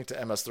saying is linked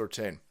to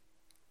MS-13,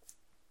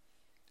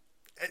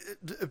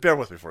 bear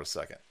with me for a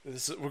second.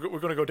 We're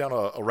going to go down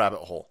a rabbit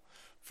hole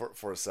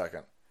for a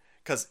second.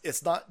 Because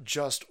it's not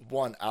just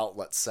one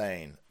outlet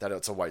saying that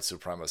it's a white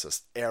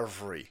supremacist.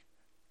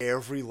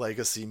 Every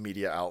legacy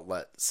media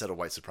outlet said a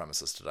white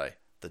supremacist today.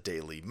 The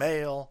Daily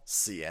Mail,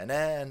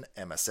 CNN,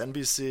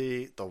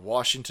 MSNBC, the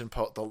Washington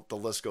Post, the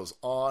list goes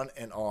on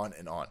and on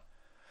and on.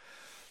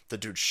 The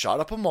dude shot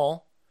up a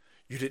mall.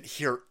 You didn't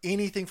hear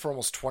anything for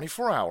almost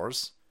 24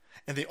 hours.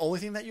 And the only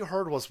thing that you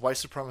heard was white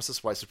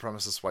supremacist, white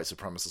supremacist, white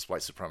supremacist,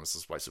 white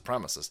supremacist, white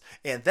supremacist.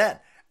 And then,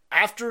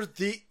 after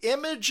the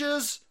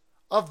images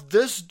of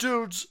this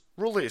dude's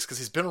release, because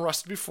he's been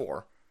arrested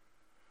before,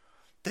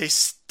 they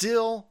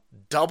still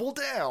double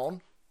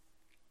down,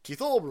 Keith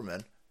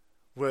Olbermann,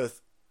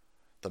 with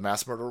the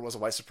mass murderer was a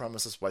white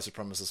supremacist, white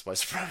supremacist, white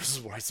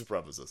supremacist, white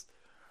supremacist.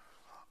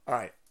 All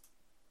right.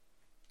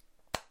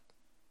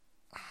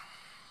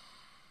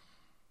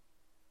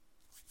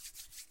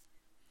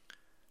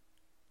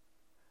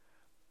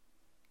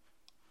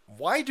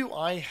 Why do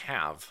I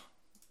have...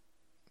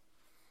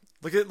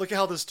 Look at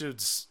how this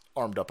dude's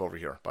armed up over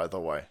here, by the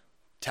way.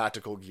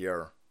 Tactical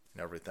gear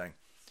and everything.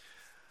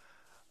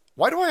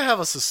 Why do I have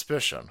a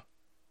suspicion?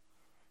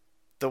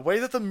 The way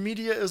that the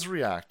media is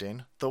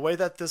reacting, the way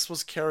that this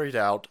was carried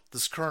out,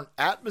 this current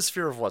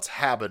atmosphere of what's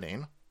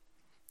happening,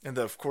 and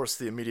of course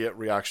the immediate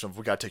reaction of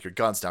we gotta take your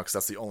guns down because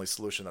that's the only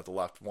solution that the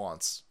left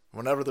wants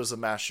Whenever there's a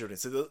mass shooting.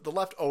 See, the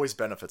left always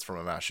benefits from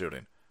a mass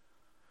shooting.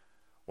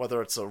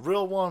 Whether it's a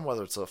real one,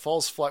 whether it's a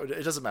false flag,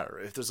 it doesn't matter.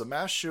 If there's a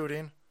mass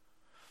shooting,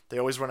 they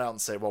always run out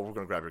and say, well, we're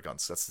going to grab your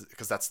guns.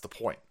 Because that's the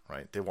point,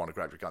 right? They want to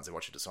grab your guns. They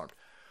want you disarmed.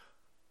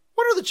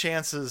 What are the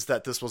chances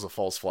that this was a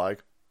false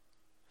flag?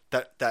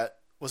 That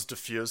was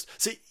diffused?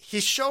 See, he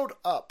showed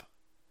up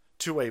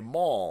to a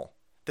mall.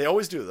 They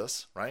always do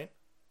this, right?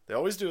 They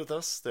always do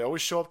this. They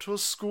always show up to a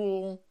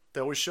school.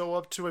 They always show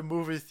up to a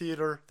movie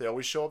theater. They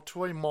always show up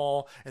to a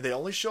mall. And they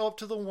only show up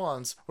to the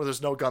ones where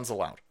there's no guns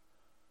allowed.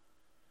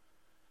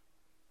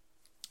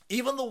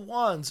 Even the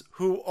ones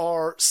who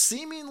are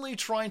seemingly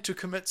trying to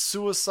commit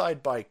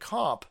suicide by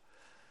cop,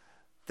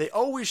 they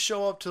always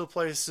show up to the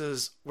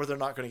places where they're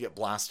not going to get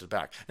blasted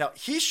back. Now,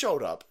 he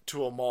showed up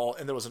to a mall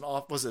and there was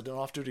was it an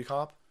off-duty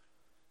cop?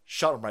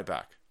 Shot him right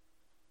back.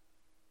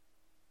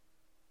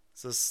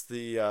 Is this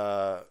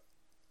there's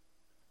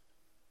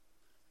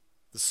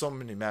so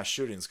many mass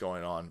shootings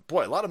going on.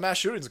 Boy, a lot of mass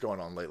shootings going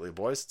on lately,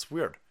 boys. It's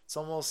weird. It's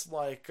almost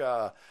like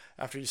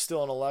after you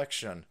steal an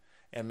election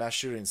and mass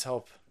shootings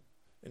help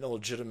an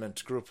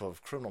illegitimate group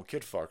of criminal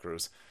kid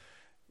fuckers,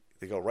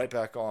 they go right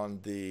back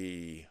on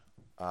the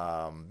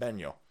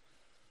menu.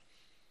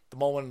 The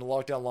moment the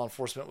lockdown, law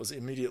enforcement was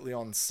immediately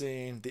on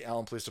scene. The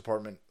Allen Police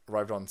Department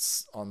arrived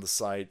on the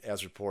site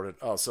as reported.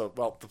 Oh, so,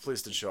 well, the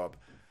police did show up.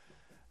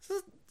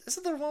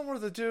 Isn't there one where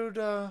the dude...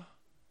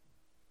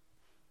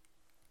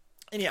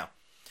 Anyhow,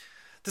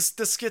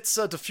 this gets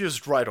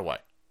diffused right away.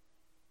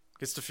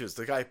 Gets diffused.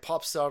 The guy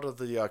pops out of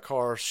the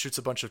car, shoots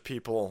a bunch of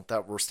people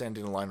that were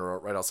standing in line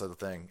right outside the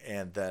thing,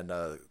 and then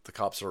the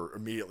cops are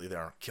immediately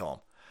there and kill him.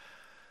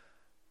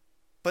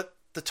 But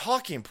the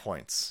talking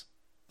points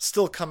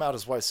still come out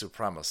as white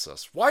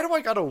supremacists. Why do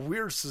I got a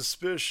weird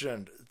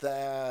suspicion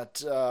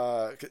that...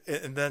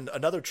 and then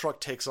another truck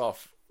takes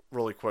off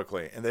really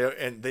quickly, and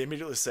they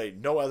immediately say,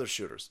 no other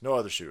shooters.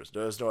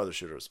 There's no other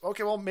shooters.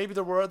 Okay, well, maybe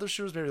there were other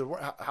shooters, maybe there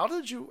were... How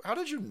did you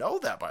know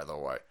that, by the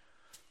way?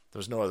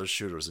 There's no other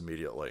shooters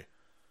immediately.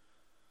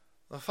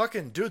 The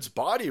fucking dude's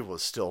body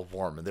was still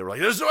warm, and they were like,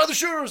 there's no other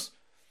shooters!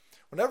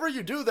 Whenever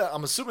you do that,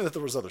 I'm assuming that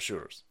there was other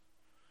shooters.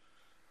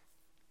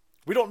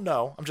 We don't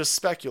know. I'm just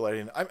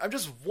speculating. I'm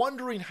just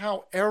wondering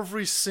how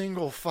every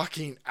single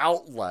fucking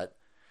outlet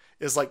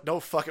is like, no,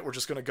 fuck it, we're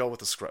just going to go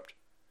with the script.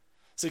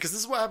 See, because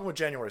this is what happened with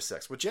January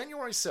 6th. With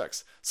January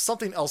 6th,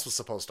 something else was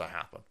supposed to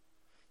happen.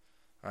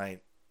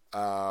 Right?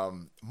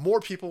 More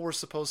people were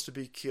supposed to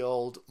be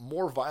killed.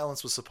 More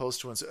violence was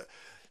supposed to ensue.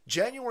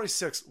 January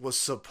 6th was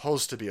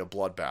supposed to be a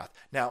bloodbath.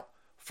 Now,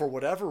 for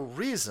whatever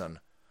reason,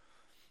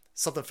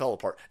 something fell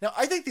apart. Now,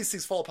 I think these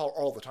things fall apart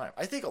all the time.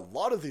 I think a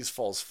lot of these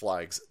false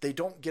flags, they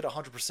don't get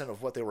 100%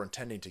 of what they were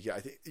intending to get. I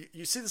think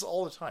you see this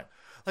all the time.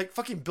 Like,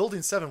 fucking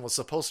Building 7 was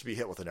supposed to be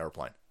hit with an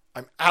airplane.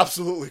 I'm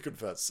absolutely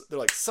convinced. They're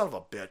like, son of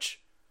a bitch.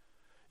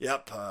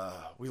 Yep,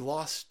 we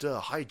lost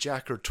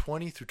hijacker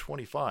 20 through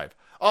 25.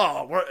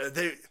 Oh,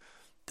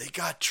 they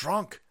got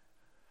drunk.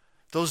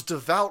 Those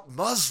devout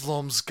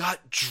Muslims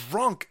got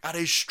drunk at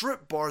a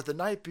strip bar the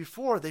night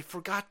before. They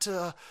forgot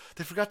to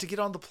get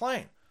on the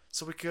plane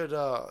so we could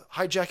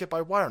hijack it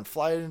by wire and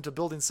fly it into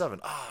Building 7.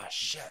 Ah,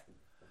 shit.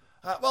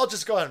 Well,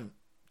 just go ahead and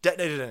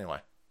detonate it anyway.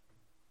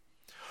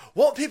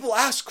 Won't people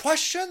ask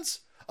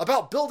questions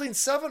about Building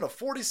 7, a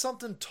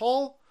 40-something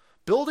tall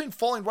building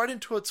falling right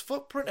into its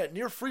footprint at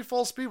near free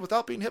fall speed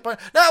without being hit by...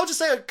 No, we'll just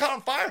say it caught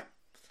on fire.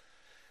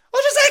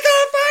 We'll just say it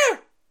caught on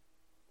fire.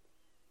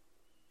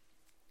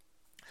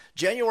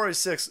 January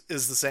 6th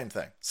is the same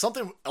thing.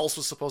 Something else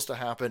was supposed to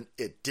happen.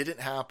 It didn't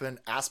happen.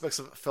 Aspects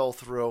of it fell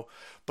through.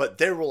 But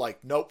they were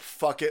like, nope,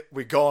 fuck it.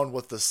 We're going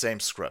with the same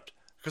script.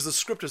 Because the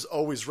script is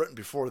always written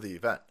before the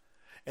event.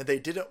 And they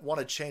didn't want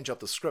to change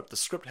up the script. The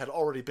script had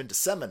already been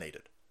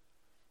disseminated.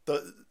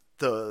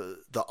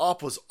 The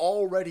op was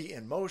already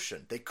in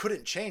motion. They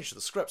couldn't change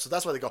the script. So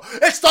that's why they go,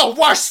 it's the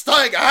worst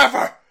thing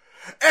ever!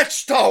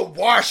 It's the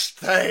worst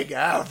thing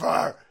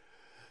ever!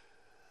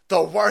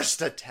 The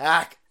worst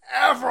attack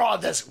ever on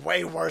this.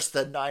 Way worse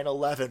than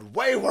 9/11.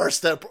 Way worse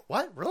than...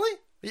 What? Really?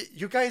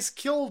 You guys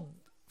killed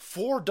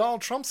 4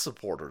 Donald Trump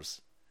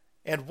supporters.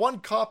 And 1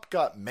 cop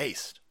got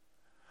maced.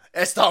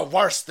 It's the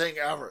worst thing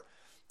ever.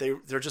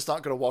 They're just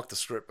not going to walk the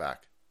script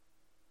back.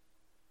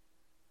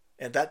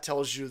 And that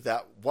tells you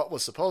that what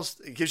was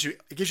supposed... It gives you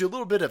a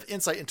little bit of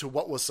insight into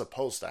what was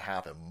supposed to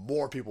happen.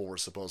 More people were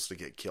supposed to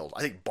get killed.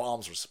 I think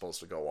bombs were supposed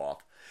to go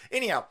off.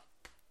 Anyhow,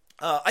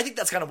 I think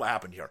that's kind of what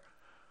happened here.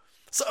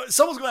 So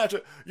someone's going to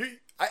have to...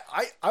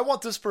 I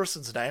want this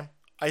person's name.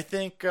 I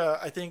think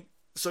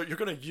so. You're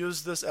going to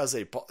use this as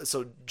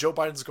so Joe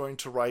Biden's going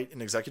to write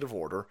an executive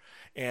order,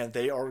 and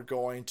they are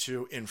going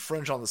to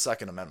infringe on the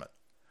Second Amendment.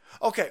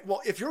 Okay,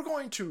 well, if you're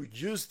going to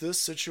use this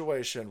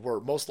situation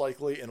where most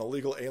likely an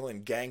illegal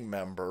alien gang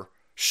member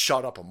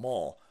shot up a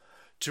mall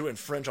to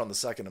infringe on the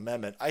Second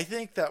Amendment, I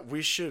think that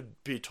we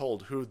should be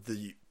told who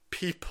the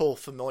people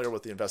familiar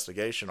with the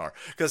investigation are.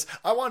 Because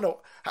I want to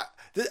know,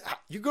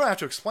 you're going to have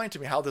to explain to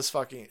me how do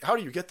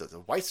you get this? A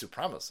white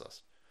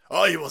supremacist.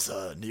 Oh, he was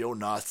a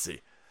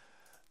neo-Nazi.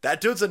 That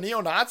dude's a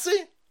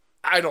neo-Nazi?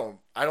 I don't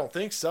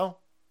think so.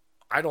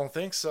 I don't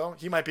think so.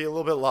 He might be a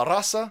little bit La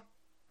Raza,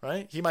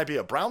 right? He might be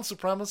a brown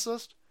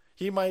supremacist.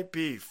 He might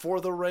be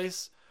for the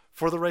race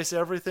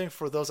everything,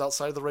 for those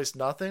outside the race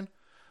nothing.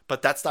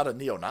 But that's not a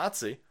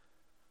neo-Nazi.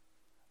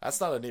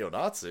 That's not a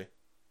neo-Nazi.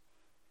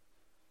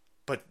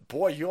 But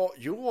boy,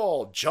 you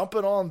all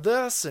jumping on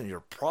this and you're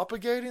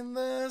propagating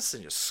this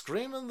and you're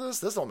screaming this.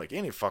 This don't make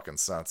any fucking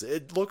sense.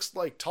 It looks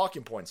like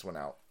talking points went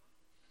out,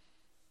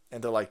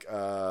 and they're like,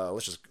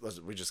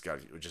 we just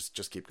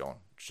keep going.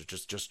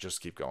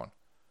 Just keep going.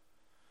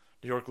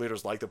 New York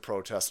leaders like the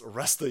protests.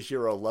 Arrest the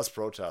hero. Less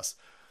protests.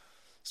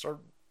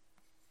 Start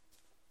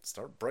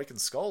breaking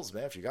skulls,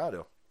 man. If you got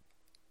to.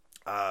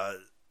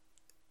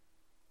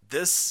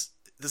 This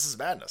is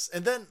madness.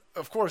 And then,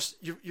 of course,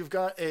 you've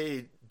got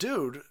a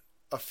dude.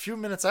 A few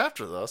minutes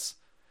after this,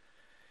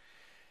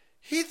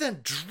 he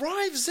then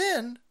drives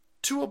in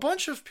to a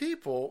bunch of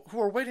people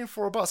who are waiting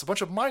for a bus. A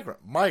bunch of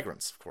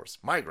migrants, of course.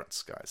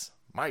 Migrants, guys.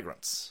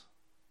 Migrants.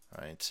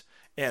 Right?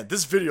 And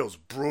this video is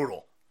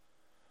brutal.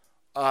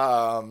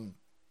 I mean,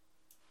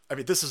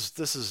 this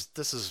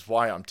is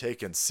why I'm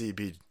taking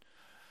CBD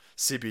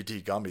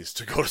gummies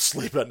to go to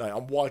sleep at night.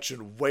 I'm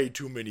watching way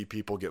too many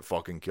people get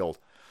fucking killed.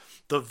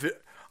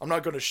 I'm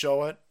not going to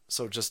show it,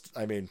 so just,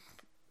 I mean,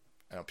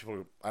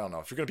 people, I don't know.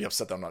 If you're going to be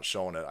upset that I'm not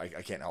showing it,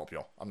 I can't help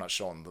you. I'm not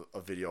showing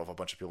a video of a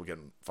bunch of people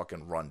getting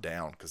fucking run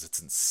down because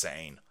it's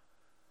insane.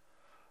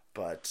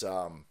 But,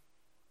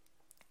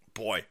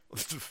 boy,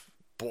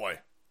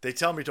 they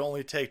tell me to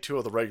only take 2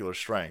 of the regular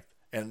strength,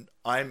 and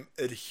I'm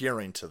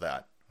adhering to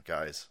that,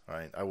 guys.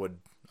 Right?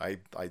 I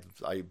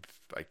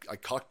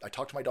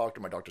talked to my doctor.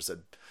 My doctor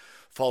said,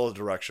 follow the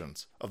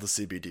directions of the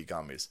CBD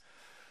gummies.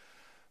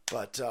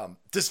 But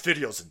this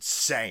video's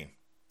insane.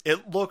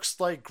 It looks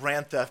like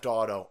Grand Theft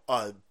Auto.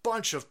 A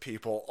bunch of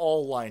people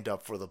all lined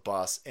up for the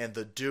bus, and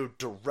the dude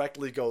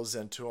directly goes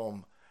into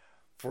them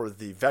for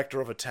the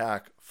vector of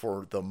attack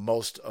for the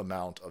most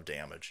amount of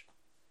damage.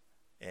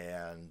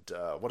 And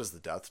what is the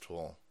death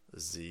toll?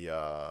 Is the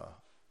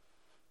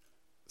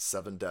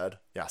 7 dead?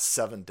 Yeah,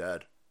 7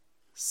 dead.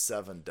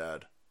 7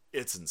 dead.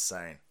 It's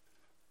insane.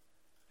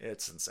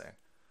 It's insane.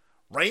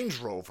 Range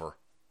Rover.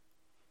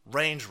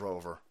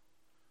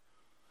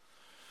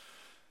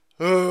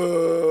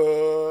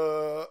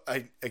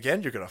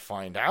 Again, you're going to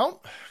find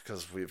out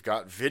because we've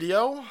got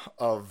video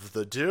of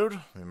the dude.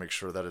 Let me make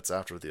sure that it's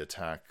after the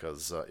attack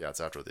because, yeah,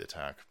 it's after the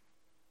attack.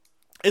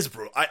 It's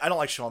brutal. I don't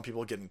like showing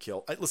people getting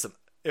killed. Listen,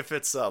 if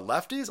it's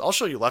lefties, I'll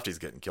show you lefties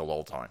getting killed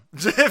all the time.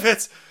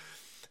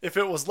 If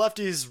it was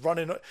lefties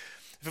running,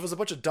 if it was a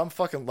bunch of dumb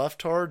fucking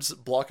leftards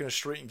blocking a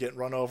street and getting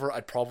run over,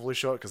 I'd probably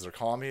show it because they're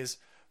commies.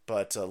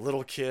 But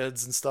little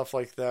kids and stuff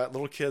like that,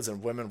 little kids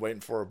and women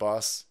waiting for a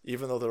bus,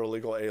 even though they're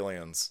illegal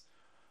aliens.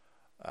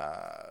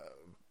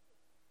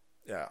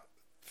 Yeah.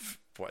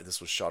 Boy, this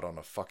was shot on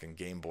a fucking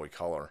Game Boy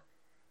Color.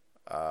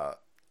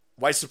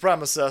 White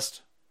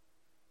supremacist.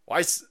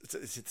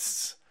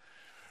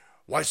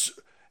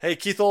 Hey,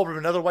 Keith Olbermann,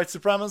 another white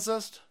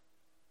supremacist?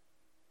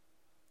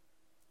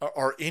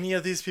 Are any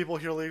of these people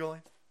here legally?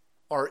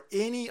 Are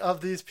any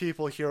of these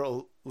people here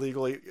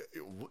legally?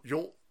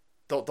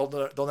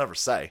 They'll never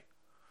say.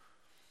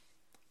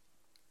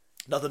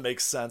 Nothing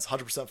makes sense.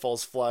 100%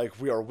 false flag.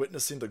 We are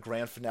witnessing the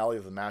grand finale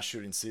of the mass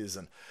shooting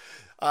season.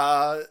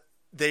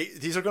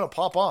 These are going to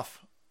pop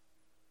off.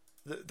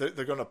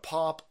 They're going to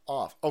pop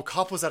off. Oh,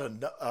 cop was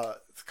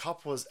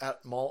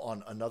at mall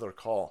on another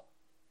call.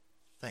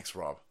 Thanks,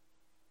 Rob.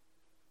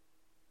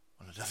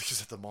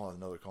 He's at the mall on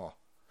another call.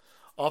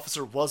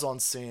 Officer was on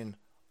scene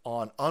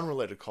on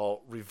unrelated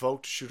call.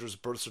 Revoked shooter's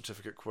birth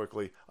certificate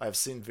quickly. I have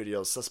seen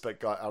videos.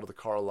 Suspect got out of the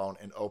car alone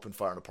and opened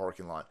fire in a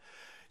parking lot.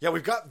 Yeah,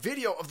 we've got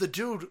video of the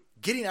dude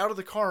getting out of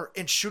the car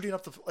and shooting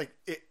up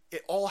it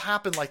all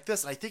happened like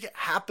this. And I think it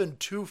happened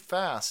too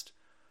fast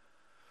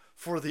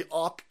for the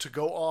op to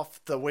go off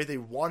the way they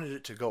wanted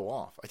it to go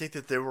off. I think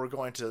they were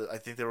going to,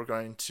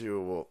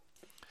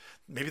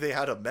 maybe they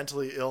had a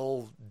mentally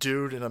ill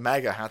dude in a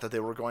MAGA hat that they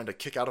were going to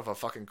kick out of a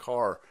fucking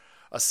car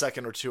a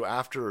second or two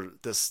after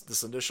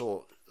this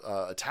initial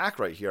attack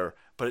right here.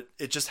 But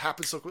it just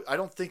happened so quick. I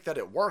don't think that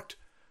it worked.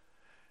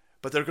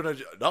 But they're going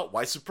to, no,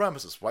 white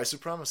supremacists.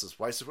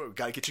 We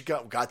got to get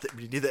your gun.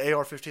 We need the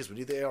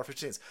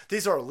AR-15s.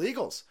 These are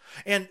illegals.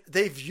 And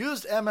they've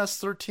used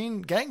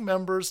MS-13 gang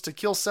members to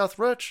kill Seth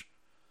Rich.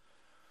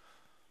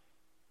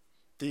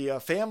 The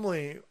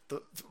family's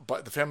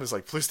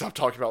like, please stop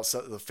talking about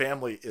Seth. The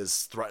family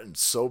is threatened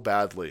so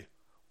badly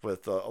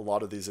with a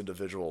lot of these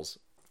individuals.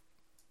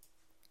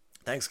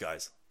 Thanks,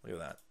 guys. Look at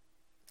that.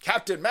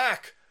 Captain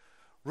Mac!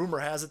 Rumor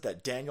has it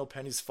that Daniel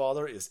Penny's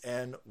father is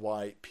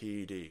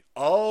NYPD.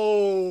 Oh!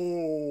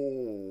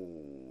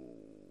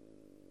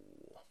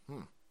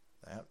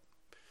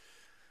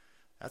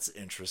 That's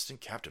interesting.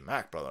 Captain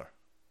Mac, brother.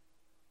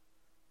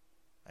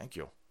 Thank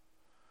you.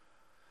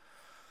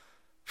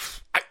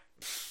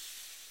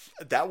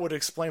 That would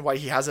explain why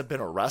he hasn't been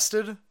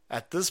arrested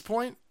at this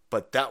point,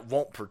 but that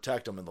won't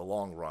protect him in the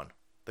long run.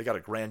 They got a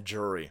grand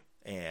jury,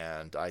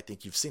 and I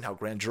think you've seen how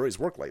grand juries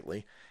work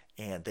lately.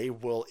 And they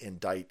will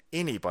indict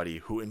anybody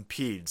who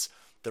impedes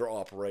their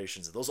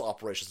operations. And those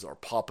operations are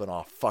popping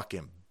off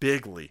fucking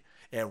bigly.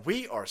 And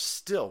we are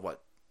still,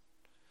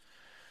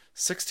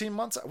 16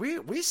 months?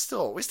 We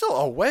still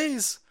a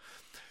ways.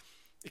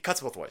 It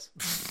cuts both ways.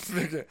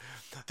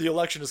 The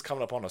election is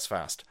coming up on us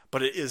fast,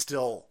 but it is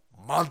still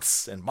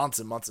months and months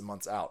and months and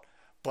months out.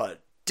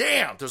 But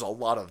damn, there's a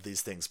lot of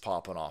these things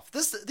popping off.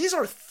 These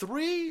are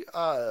three,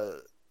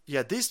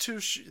 these two,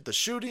 the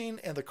shooting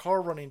and the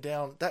car running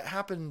down, that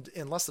happened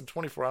in less than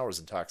 24 hours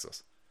in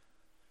Texas.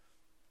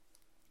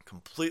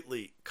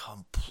 Completely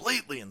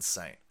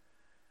insane.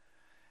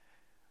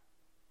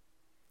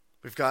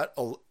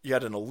 You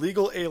had an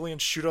illegal alien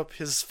shoot up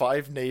his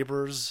 5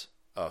 neighbors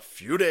a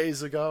few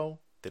days ago.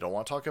 They don't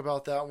want to talk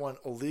about that one.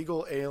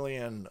 Illegal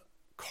alien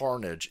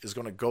carnage is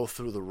going to go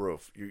through the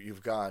roof.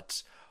 You've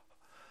got,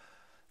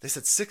 they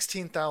said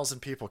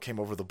 16,000 people came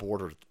over the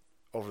border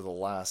over the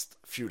last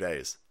few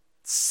days.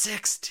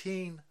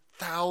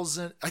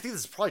 16,000. I think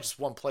this is probably just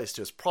one place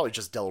too. It's probably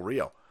just Del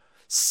Rio.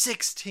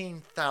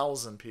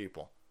 16,000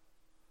 people.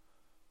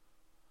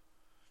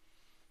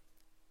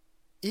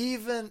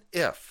 Even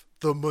if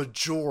the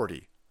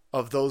majority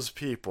of those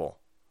people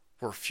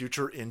were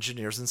future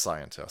engineers and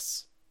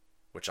scientists,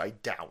 which I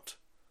doubt,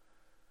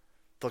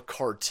 the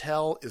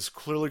cartel is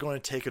clearly going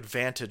to take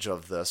advantage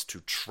of this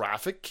to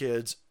traffic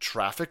kids,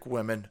 traffic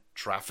women,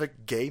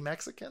 traffic gay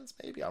Mexicans,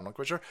 maybe, I'm not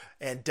quite sure,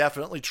 and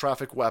definitely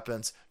traffic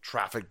weapons,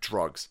 traffic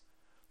drugs.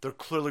 They're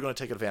clearly going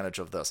to take advantage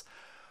of this.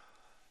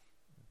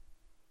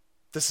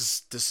 This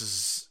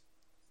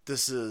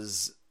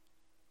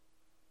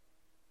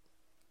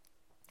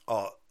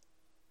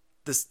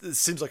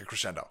seems like a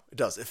crescendo. It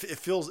does. It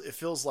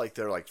feels like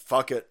they're like,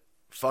 fuck it.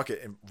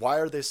 And why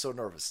are they so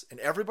nervous? And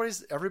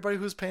everybody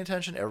who's paying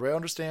attention, everybody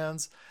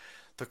understands,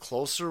 the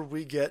closer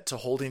we get to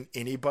holding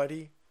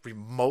anybody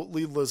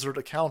remotely lizard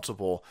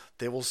accountable,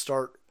 they will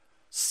start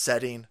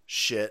setting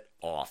shit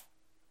off.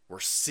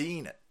 We're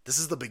seeing it. This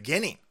is the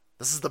beginning.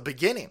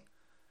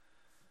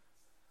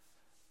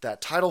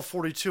 That Title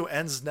 42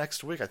 ends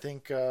next week. I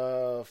think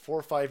 4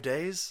 or 5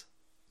 days.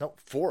 No,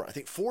 4. I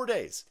think 4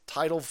 days.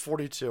 Title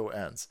 42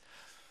 ends.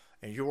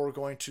 And you are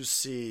going to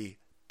see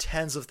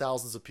tens of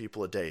thousands of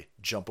people a day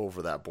jump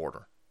over that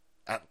border.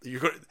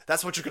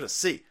 That's what you're going to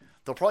see.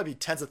 There'll probably be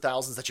tens of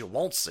thousands that you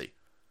won't see.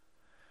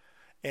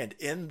 And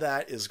in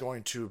that is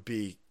going to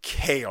be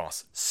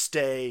chaos.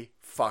 Stay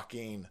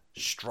fucking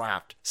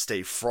strapped.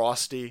 Stay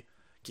frosty.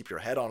 Keep your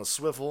head on a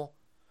swivel.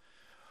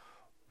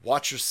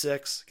 Watch your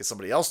 6. Get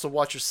somebody else to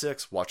watch your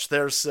 6. Watch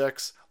their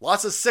 6.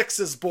 Lots of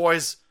 6s,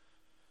 boys.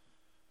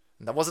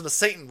 And that wasn't a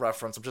Satan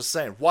reference. I'm just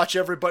saying, watch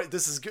everybody.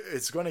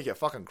 It's going to get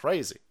fucking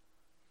crazy.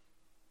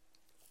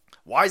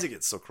 Why does it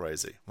get so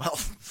crazy? Well,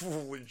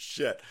 holy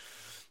shit.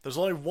 There's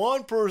only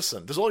one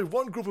person, there's only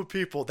one group of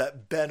people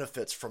that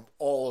benefits from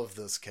all of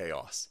this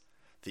chaos.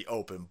 The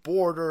open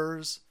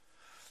borders,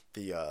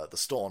 the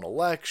stolen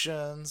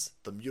elections,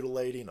 the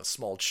mutilating of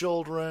small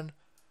children,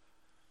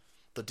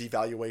 the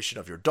devaluation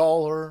of your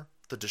dollar,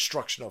 the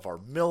destruction of our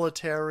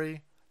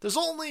military. There's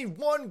only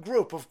one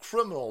group of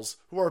criminals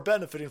who are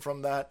benefiting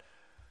from that.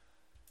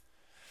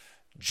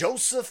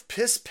 Joseph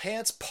Piss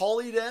Pants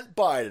Polydent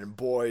Biden,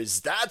 boys.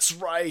 That's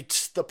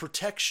right. The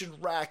protection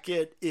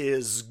racket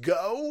is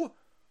go.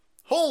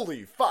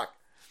 Holy fuck.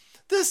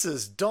 This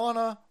is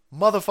Donna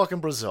motherfucking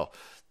Brazil.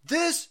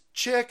 This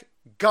chick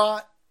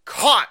got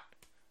caught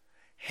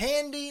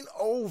handing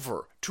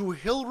over to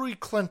Hillary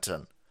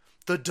Clinton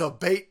the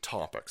debate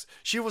topics.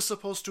 She was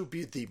supposed to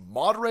be the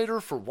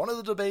moderator for one of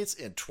the debates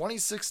in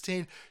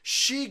 2016.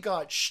 She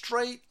got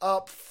straight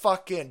up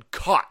fucking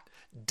caught.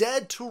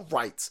 Dead to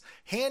rights,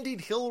 handing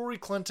Hillary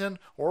Clinton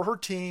or her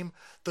team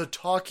the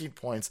talking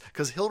points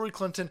because Hillary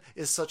Clinton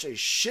is such a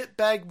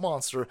shitbag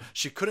monster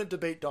she couldn't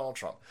debate Donald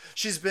Trump.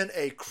 She's been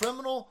a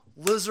criminal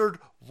lizard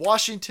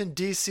Washington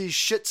D.C.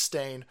 shit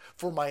stain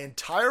for my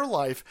entire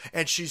life,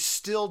 and she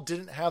still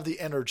didn't have the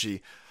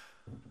energy.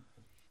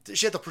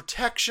 She had the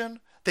protection.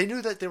 They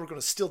knew that they were going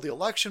to steal the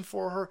election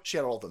for her. She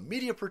had all the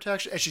media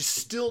protection, and she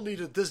still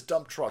needed this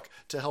dump truck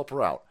to help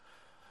her out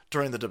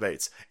during the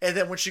debates. And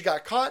then when she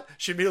got caught,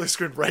 she immediately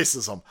screamed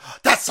racism.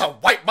 That's some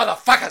white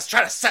motherfuckers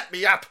trying to set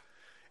me up.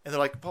 And they're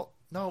like, well,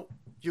 no,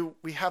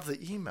 we have the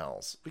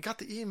emails. We got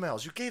the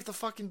emails. You gave the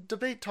fucking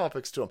debate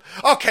topics to them.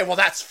 Okay, well,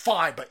 that's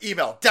fine, but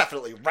email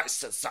definitely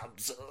racism.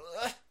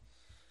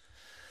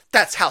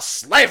 That's how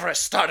slavery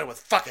started, with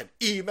fucking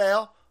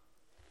email.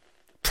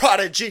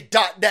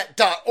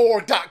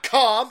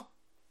 Prodigy.net.org.com.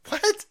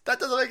 What? That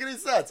doesn't make any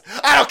sense.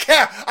 I don't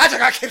care. I just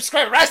gotta keep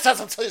screaming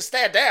racism until you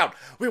stand down.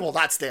 We will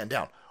not stand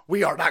down.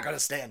 We are not going to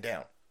stand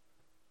down.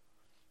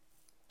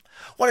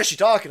 What is she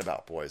talking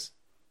about, boys?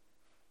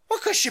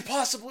 What could she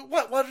possibly...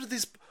 What are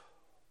these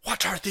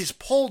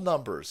poll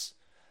numbers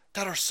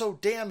that are so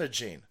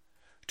damaging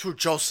to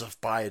Joseph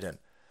Biden,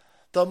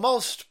 the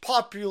most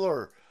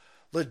popular,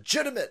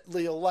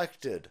 legitimately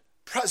elected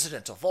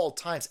president of all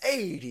times?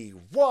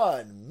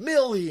 81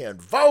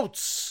 million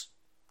votes.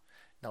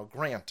 Now,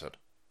 granted,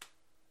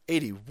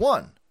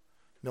 81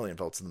 million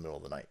votes in the middle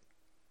of the night.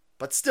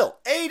 But still,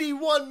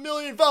 81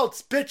 million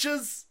votes,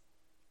 bitches!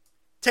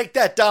 Take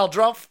that, Donald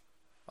Trump!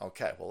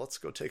 Okay, well, let's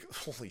go take...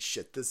 Holy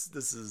shit, this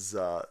is...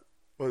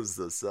 what is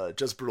this?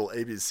 Just Brutal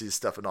ABC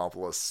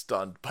Stephanopoulos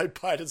stunned by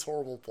Biden's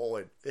horrible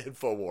polling.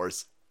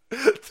 InfoWars.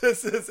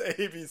 This is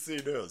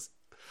ABC News.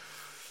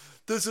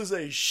 This is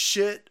a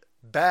shit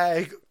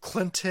bag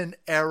Clinton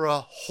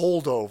era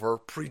holdover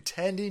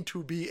pretending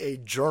to be a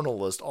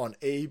journalist on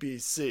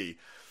ABC,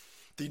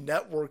 the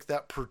network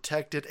that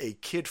protected a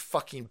kid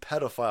fucking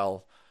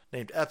pedophile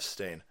named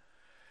Epstein.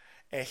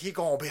 And he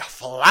gonna be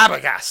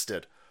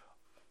flabbergasted.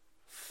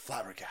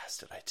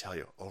 Flabbergasted, I tell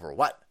you. Over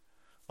what?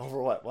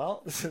 Over what?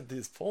 Well,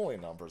 these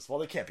polling numbers. Well,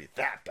 they can't be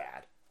that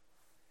bad.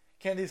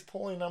 Can these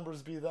polling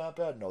numbers be that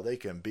bad? No, they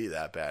can be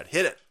that bad.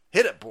 Hit it.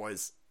 Hit it,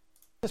 boys.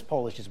 This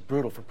poll is just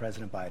brutal for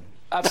President Biden.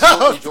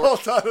 Absolutely,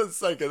 George. Hold on a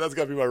second. That's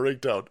got to be my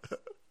ringtone.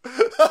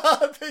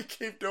 They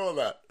keep doing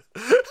that.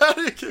 How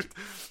do you keep...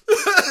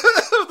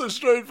 with a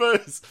straight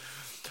face.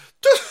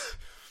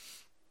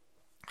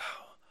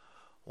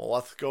 Well,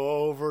 let's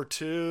go over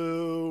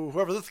to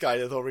whoever this guy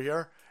is over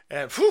here.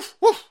 And woof,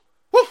 woof,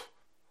 woof,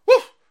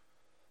 woof.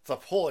 The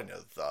polling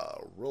is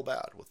real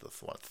bad with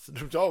this one.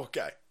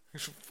 Okay.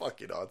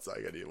 Fucking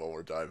outside. I need one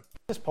more time.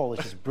 This poll is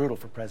just brutal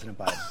for President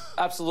Biden.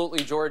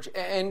 Absolutely, George.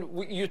 And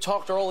you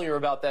talked earlier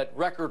about that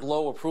record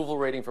low approval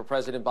rating for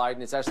President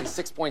Biden. It's actually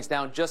 6 points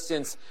down just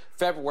since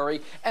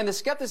February. And the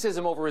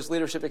skepticism over his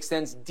leadership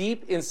extends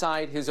deep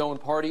inside his own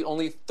party.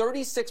 Only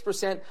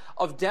 36%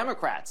 of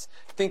Democrats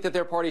think that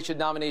their party should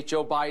nominate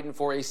Joe Biden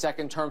for a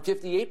second term.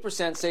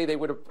 58% say they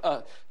would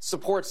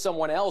support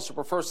someone else or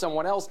prefer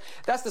someone else.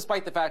 That's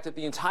despite the fact that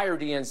the entire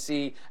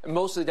DNC,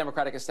 most of the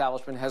Democratic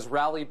establishment, has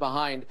rallied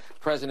behind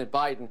President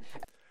Biden.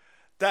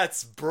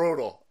 That's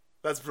brutal.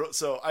 That's brutal.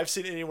 So I've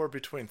seen anywhere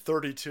between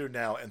 32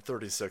 now and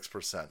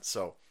 36%.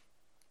 So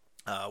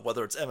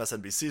whether it's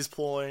MSNBC's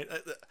polling,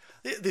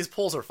 these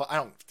polls are fun. I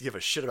don't give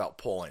a shit about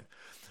polling.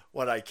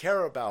 What I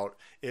care about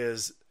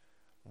is,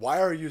 why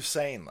are you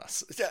saying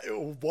this?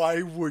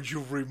 Why would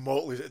you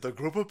remotely... The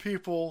group of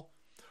people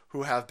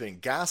who have been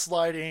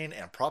gaslighting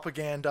and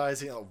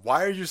propagandizing,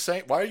 why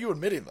are you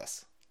admitting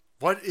this?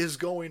 What is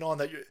going on?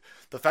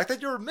 The fact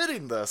that you're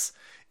admitting this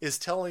is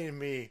telling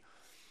me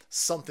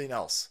something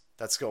else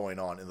that's going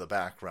on in the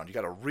background. You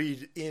got to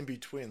read in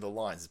between the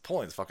lines.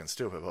 Polling is fucking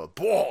stupid, but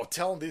whoa,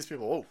 telling these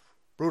people, oh,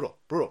 brutal.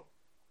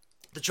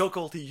 The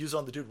chokehold he used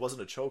on the dude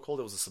wasn't a chokehold;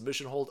 it was a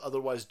submission hold.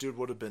 Otherwise, dude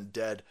would have been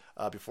dead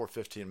before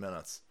 15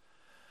 minutes.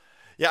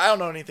 Yeah, I don't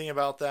know anything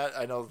about that.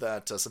 I know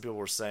that some people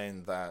were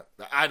saying that.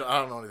 I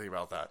don't know anything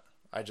about that.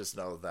 I just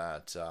know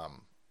that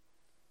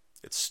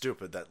it's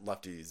stupid that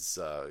lefties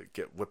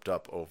get whipped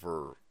up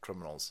over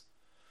criminals.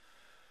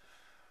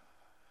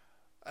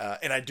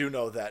 And I do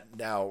know that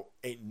now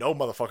ain't no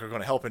motherfucker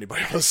going to help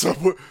anybody on the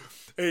subway.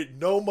 Ain't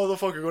no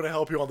motherfucker going to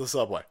help you on the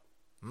subway.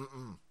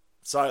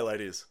 Sorry,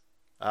 ladies.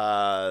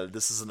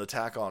 This is an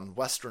attack on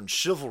Western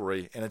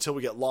chivalry, and until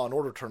we get law and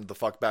order turned the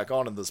fuck back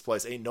on in this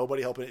place, ain't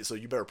nobody helping. So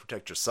you better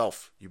protect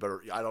yourself. You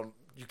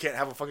can't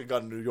have a fucking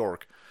gun in New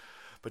York,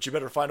 but you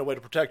better find a way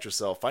to protect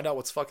yourself. Find out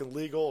what's fucking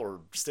legal,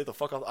 or stay the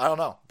fuck on. I don't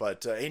know,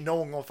 but ain't no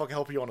one gonna fucking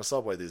help you on a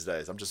subway these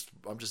days. I'm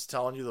just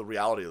telling you the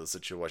reality of the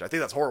situation. I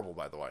think that's horrible,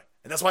 by the way,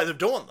 and that's why they're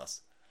doing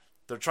this.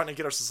 They're trying to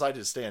get our society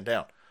to stand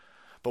down.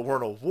 But we're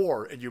in a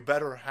war, and you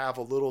better have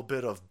a little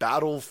bit of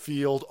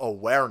battlefield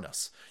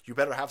awareness. You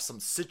better have some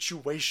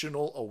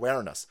situational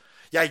awareness.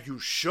 Yeah, you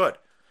should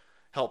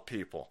help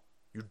people.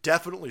 You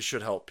definitely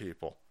should help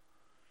people.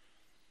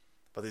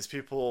 But these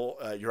people,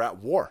 you're at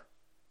war.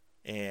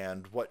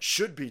 And what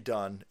should be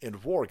done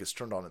in war gets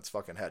turned on its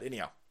fucking head.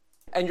 Anyhow.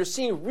 And you're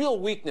seeing real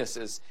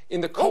weaknesses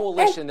in the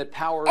coalition that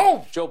powered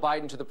Joe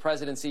Biden to the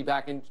presidency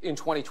back in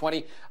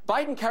 2020.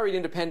 Biden carried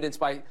independents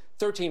by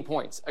 13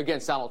 points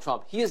against Donald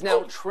Trump. He is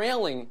now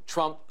trailing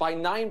Trump by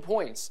 9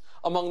 points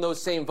among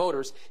those same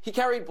voters. He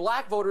carried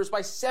black voters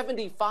by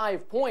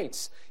 75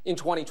 points in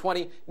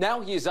 2020.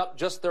 Now he is up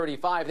just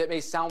 35. That may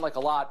sound like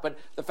a lot, but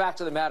the fact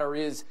of the matter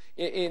is,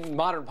 in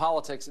modern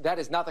politics, that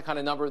is not the kind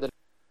of number that...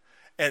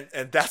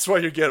 And that's why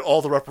you get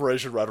all the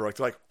reparation rhetoric.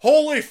 They're like,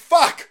 holy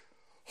fuck!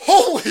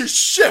 Holy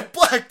shit,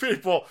 black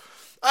people!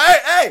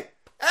 Hey!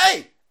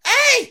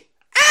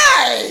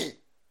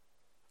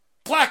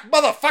 Black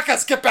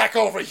motherfuckers, get back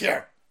over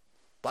here!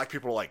 Black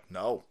people are like,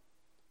 no.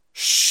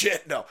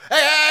 Shit, no.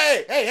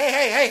 Hey!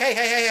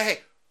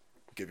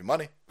 We'll give you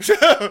money.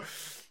 We'll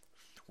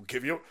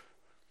give you...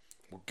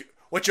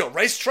 What, you a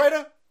race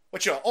trader?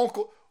 What, you an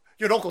uncle?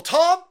 You an Uncle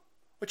Tom?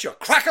 What, you a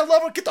cracker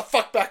lover? Get the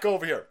fuck back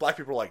over here. Black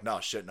people are like, no,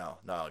 shit, no.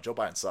 Joe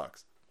Biden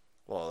sucks.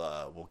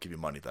 Well, we'll give you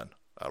money then.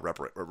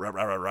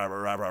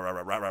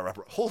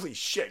 Holy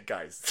shit,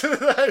 guys.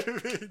 I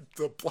mean,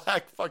 the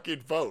black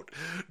fucking vote.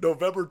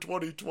 November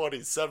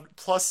 2020,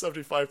 plus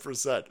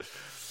 75%.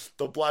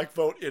 The black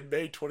vote in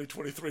May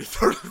 2023,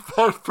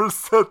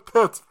 35%.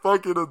 That's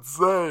fucking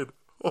insane.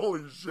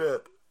 Holy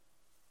shit.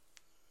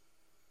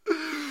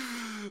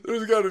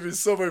 There's got to be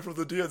somebody from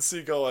the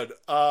DNC going,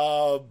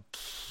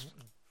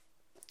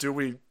 do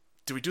we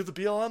do the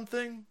BLM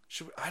thing?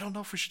 I don't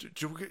know if we should.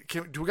 Do we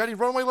got any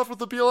runway left with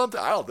the BLM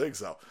thing? I don't think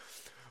so.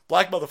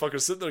 Black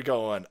motherfuckers sitting there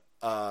going,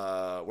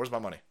 where's my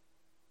money?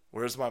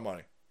 Where's my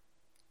money?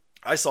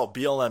 I saw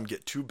BLM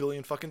get $2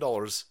 billion fucking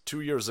dollars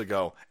 2 years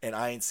ago, and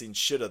I ain't seen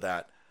shit of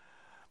that.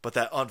 But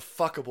that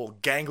unfuckable,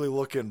 gangly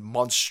looking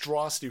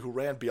monstrosity who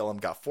ran BLM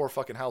got 4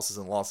 fucking houses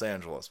in Los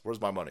Angeles. Where's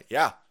my money?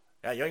 Yeah,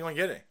 you ain't gonna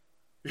get any.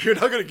 You're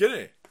not gonna get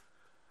any.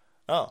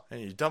 Oh,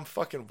 and you dumb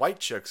fucking white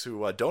chicks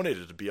who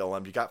donated to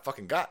BLM, you got.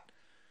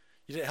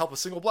 You didn't help a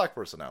single black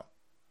person out.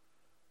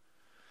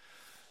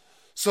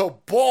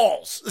 So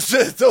balls.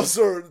 those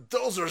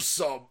are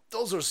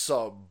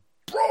some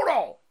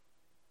brutal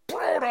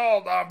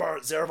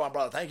numbers. Zeravon,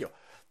 brother, thank you.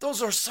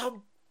 Those are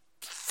some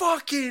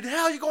fucking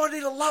hell. You're gonna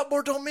need a lot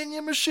more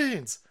Dominion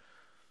machines.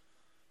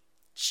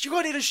 You're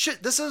gonna need a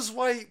shit. This is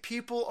why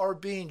people are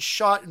being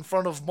shot in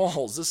front of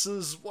malls. This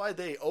is why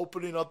they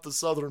opening up the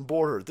southern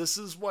border. This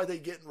is why they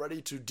getting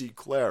ready to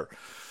declare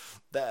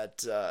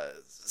that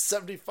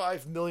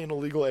 75 million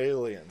illegal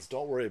aliens.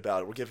 Don't worry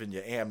about it. We're giving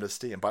you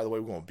amnesty. And by the way,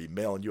 we're going to be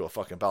mailing you a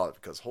fucking ballot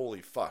because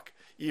holy fuck,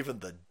 even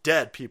the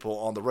dead people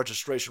on the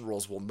registration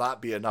rolls will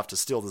not be enough to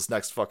steal this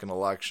next fucking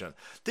election.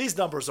 These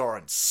numbers are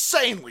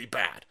insanely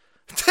bad.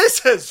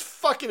 This is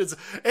fucking...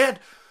 And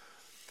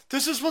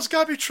this is what's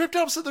got me tripped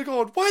out. I'm sitting there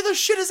going, why the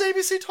shit is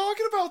ABC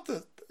talking about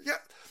this? Yeah,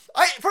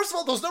 first of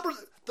all, those numbers...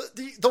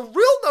 The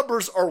real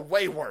numbers are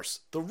way worse.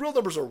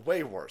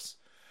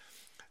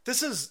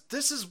 This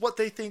is what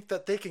they think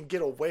that they can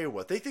get away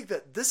with. They think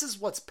that this is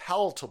what's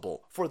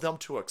palatable for them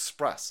to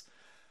express.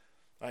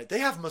 Right? They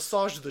have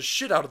massaged the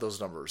shit out of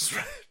those numbers.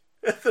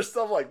 Right? There's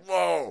stuff like,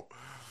 whoa.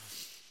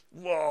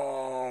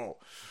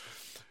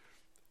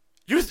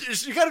 You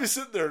got to be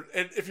sitting there,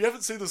 and if you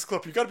haven't seen this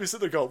clip, you got to be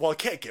sitting there going, well, it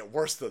can't get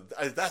worse than,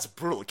 that's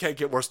brutal. It can't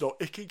get worse. No,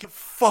 it can get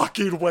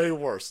fucking way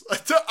worse.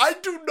 I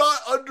do not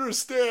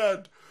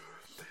understand.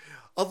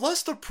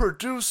 Unless the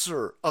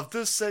producer of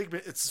this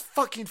segment is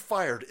fucking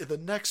fired in the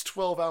next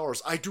 12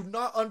 hours, I do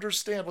not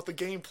understand what the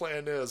game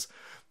plan is,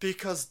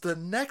 because the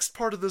next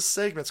part of this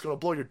segment is going to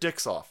blow your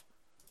dicks off.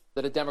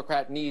 That a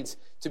Democrat needs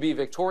to be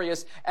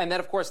victorious. And then,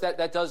 of course,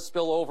 that does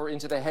spill over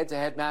into the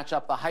head-to-head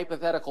matchup, the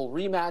hypothetical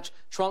rematch,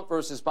 Trump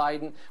versus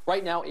Biden.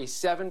 Right now, a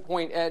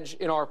 7-point edge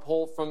in our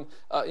poll from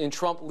in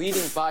Trump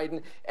leading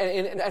Biden. And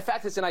in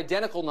fact, it's an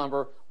identical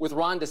number with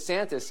Ron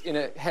DeSantis in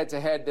a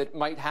head-to-head that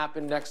might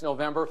happen next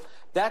November.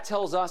 That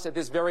tells us at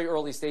this very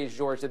early stage,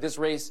 George, that this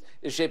race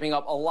is shaping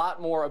up a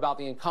lot more about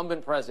the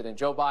incumbent president,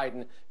 Joe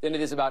Biden, than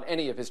it is about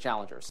any of his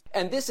challengers.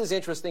 And this is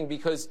interesting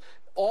because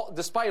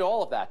despite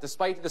all of that,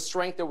 despite the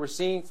strength that we're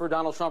seeing for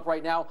Donald Trump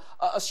right now,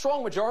 a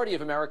strong majority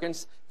of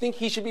Americans think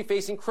he should be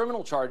facing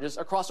criminal charges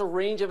across a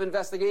range of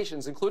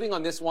investigations, including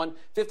on this one.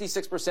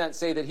 56%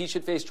 say that he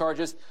should face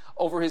charges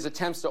over his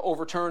attempts to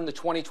overturn the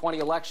 2020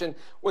 election.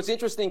 What's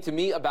interesting to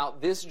me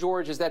about this,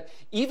 George, is that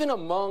even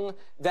among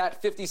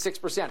that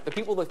 56%, the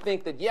people that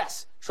think that,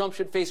 yes, Trump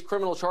should face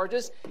criminal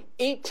charges,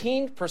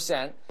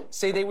 18%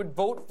 say they would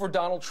vote for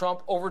Donald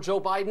Trump over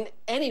Joe Biden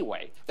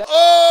anyway.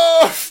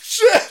 Oh,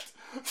 shit!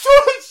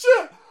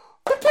 Shit!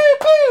 Pew,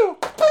 pew!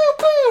 Pew,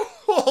 pew!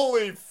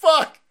 Holy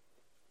fuck!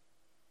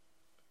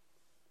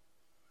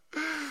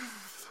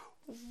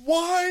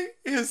 Why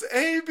is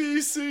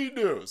ABC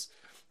News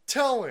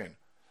telling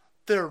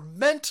their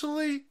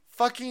mentally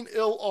fucking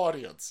ill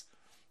audience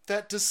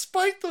that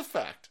despite the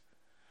fact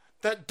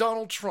that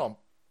Donald Trump,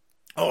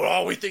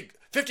 we think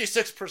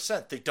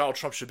 56% think Donald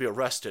Trump should be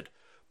arrested,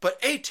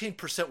 but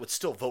 18% would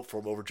still vote for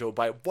him over Joe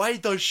Biden? Why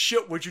the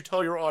shit would you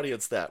tell your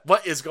audience that?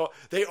 What is going?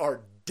 They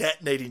are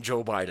detonating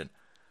Joe Biden.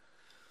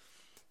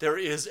 There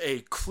is a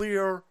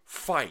clear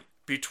fight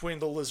between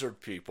the lizard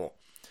people.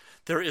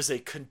 There is a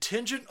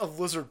contingent of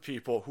lizard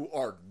people who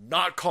are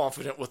not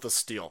confident with the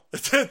steal.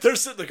 They're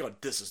sitting there going,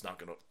 this isn't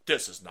gonna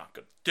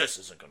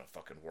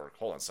fucking work.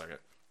 Hold on a second.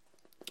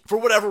 For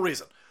whatever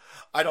reason.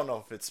 I don't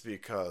know if it's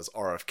because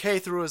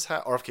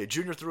RFK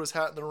Jr. threw his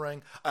hat in the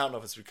ring. I don't know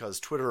if it's because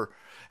Twitter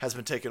has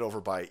been taken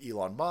over by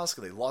Elon Musk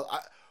and they lost.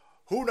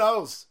 Who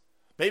knows?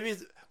 Maybe,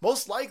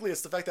 most likely,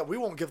 it's the fact that we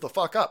won't give the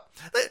fuck up.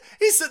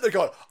 He's sitting there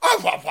going, I'm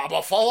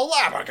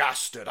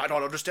flabbergasted. I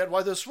don't understand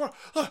why this works.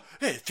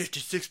 Hey,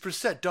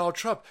 56% Donald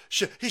Trump.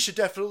 He should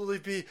definitely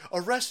be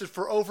arrested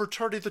for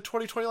overturning the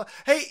 2020 election.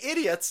 Hey,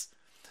 idiots.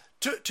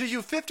 To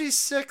you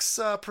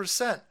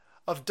 56%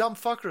 of dumb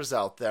fuckers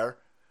out there,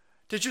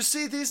 did you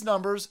see these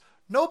numbers?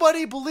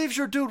 Nobody believes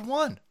your dude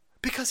won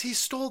because he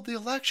stole the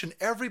election.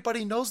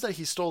 Everybody knows that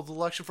he stole the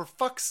election. For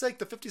fuck's sake,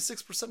 the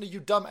 56% of you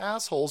dumb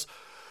assholes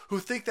who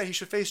think that he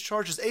should face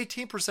charges,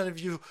 18% of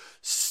you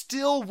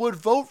still would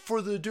vote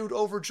for the dude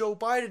over Joe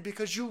Biden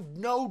because you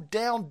know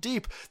down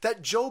deep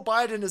that Joe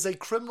Biden is a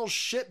criminal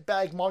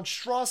shitbag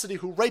monstrosity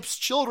who rapes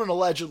children,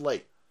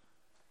 allegedly.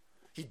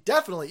 He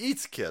definitely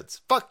eats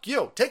kids. Fuck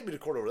you. Take me to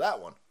court over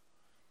that one.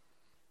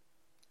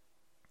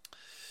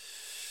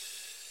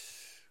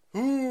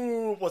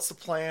 Ooh, what's the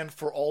plan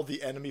for all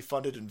the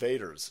enemy-funded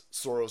invaders?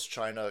 Soros,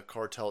 China,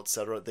 cartel,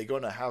 etc. They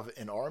going to have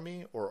an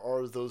army, or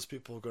are those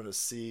people going to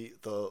see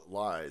the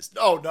lies?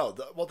 Oh no,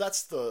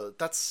 that's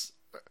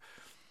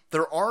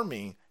their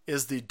army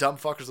is the dumb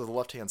fuckers of the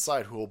left-hand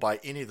side who will buy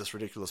any of this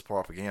ridiculous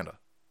propaganda.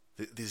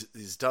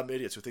 These dumb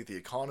idiots who think the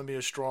economy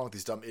is strong,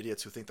 these dumb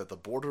idiots who think that the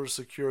border is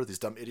secure, these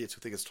dumb idiots who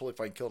think it's totally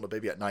fine killing a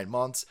baby at 9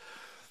 months,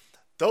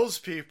 those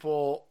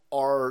people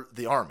are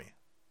the army.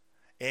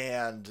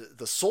 And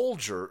the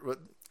soldier,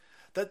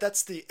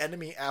 that's the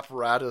enemy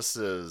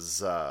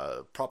apparatus's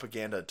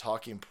propaganda and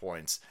talking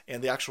points,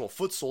 and the actual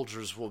foot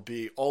soldiers will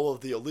be all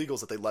of the illegals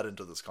that they let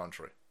into this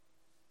country.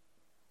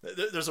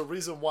 There's a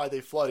reason why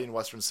they're flooding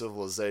Western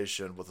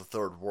civilization with the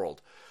third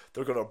world.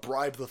 They're going to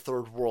bribe the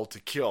third world to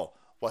kill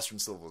Western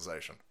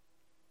civilization.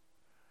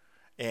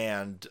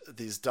 And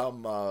these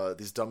dumb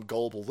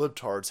gullible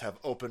libtards have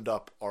opened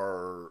up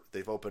our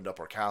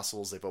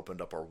castles, they've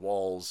opened up our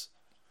walls,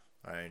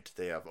 right?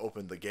 They have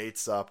opened the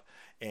gates up,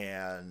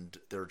 and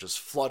they're just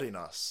flooding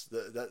us.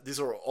 These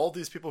are all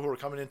these people who are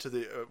coming into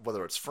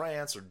whether it's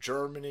France or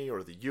Germany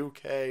or the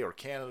UK or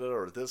Canada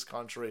or this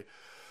country.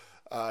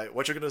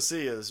 What you're going to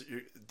see is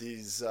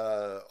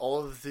all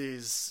of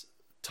these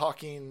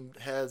talking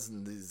heads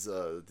and these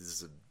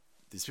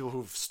people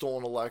who've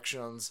stolen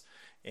elections,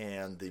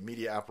 and the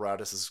media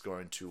apparatus is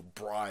going to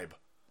bribe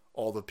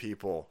all the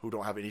people who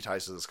don't have any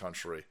ties to this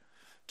country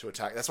to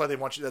attack. That's why they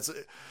want you. That's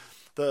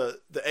the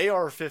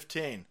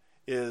AR-15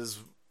 is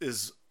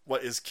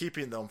what is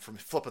keeping them from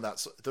flipping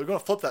that. They're going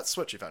to flip that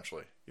switch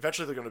eventually.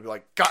 Eventually, they're going to be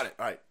like, "Got it.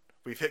 All right,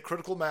 we've hit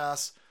critical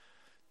mass.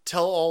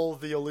 Tell all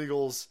the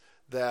illegals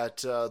that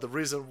the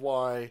reason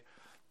why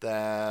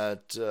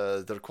that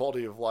their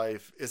quality of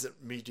life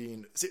isn't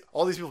meeting." See,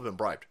 all these people have been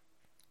bribed.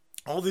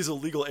 All these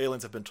illegal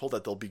aliens have been told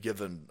that they'll be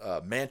given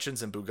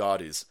mansions and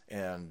Bugattis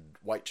and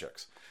white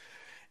chicks.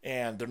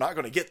 And they're not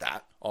going to get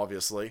that,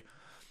 obviously.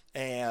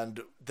 And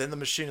then the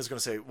machine is going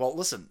to say, well,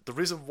 listen, the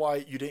reason why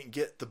you didn't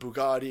get the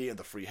Bugatti and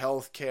the free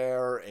health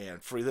care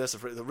and free this,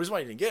 and the reason why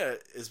you didn't get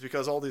it is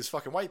because all these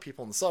fucking white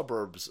people in the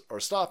suburbs are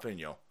stopping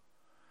you.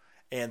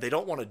 And they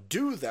don't want to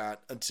do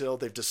that until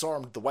they've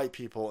disarmed the white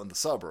people in the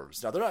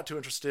suburbs. Now, they're not too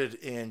interested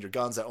in your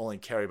guns that only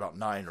carry about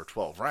 9 or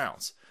 12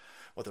 rounds.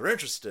 What they're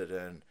interested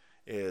in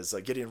is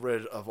getting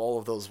rid of all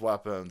of those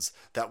weapons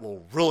that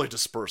will really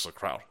disperse a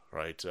crowd,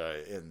 right?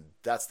 And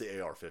that's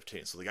the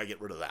AR-15, so they got to get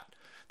rid of that.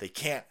 They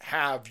can't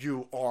have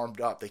you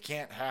armed up. They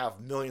can't have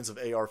millions of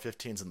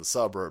AR-15s in the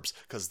suburbs,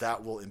 because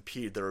that will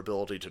impede their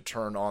ability to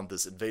turn on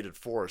this invasion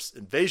force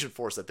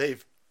that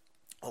they've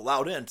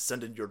allowed in to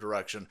send in your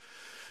direction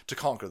to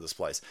conquer this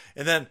place.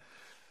 And then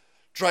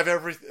drive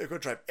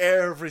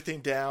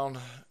everything down.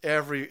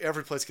 Every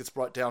place gets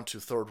brought down to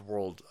third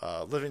world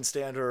living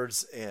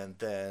standards, and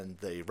then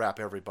they wrap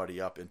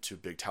everybody up into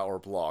big tower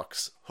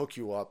blocks, hook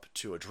you up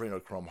to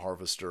adrenochrome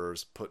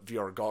harvesters, put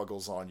VR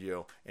goggles on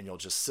you, and you'll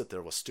just sit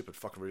there with stupid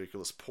fucking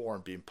ridiculous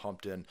porn being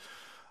pumped in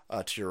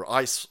to your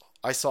eye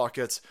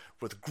sockets,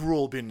 with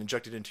gruel being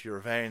injected into your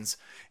veins,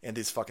 and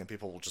these fucking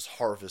people will just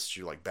harvest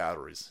you like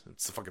batteries.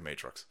 It's the fucking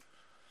Matrix.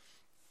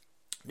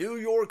 New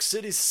York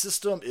City's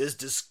system is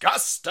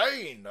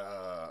disgusting.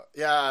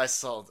 Yeah, I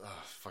saw.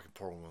 Fucking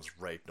poor woman was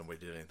raped.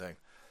 Nobody did anything.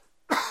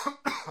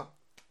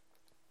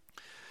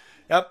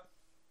 Yep.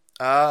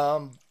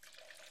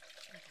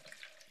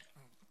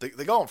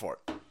 They're going for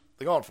it.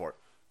 They're going for it.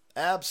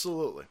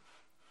 Absolutely.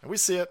 And we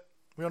see it.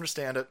 We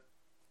understand it.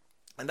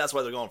 And that's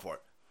why they're going for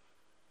it.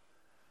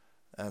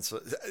 And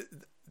so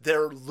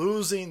they're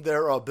losing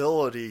their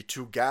ability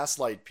to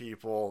gaslight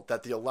people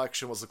that the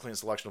election was the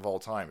cleanest election of all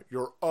time.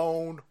 Your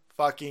own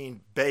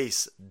fucking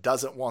base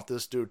doesn't want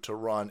this dude to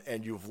run,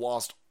 and you've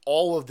lost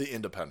all of the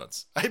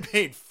independents. I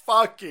mean,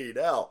 fucking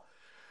hell.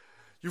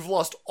 You've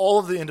lost all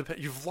of the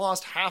independents. You've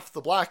lost half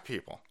the black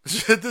people.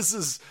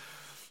 These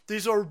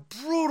are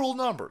brutal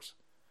numbers.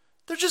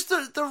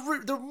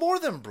 They're more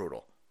than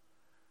brutal.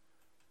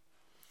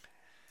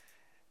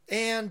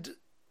 And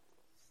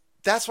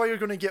that's why you're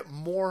going to get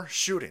more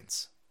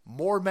shootings,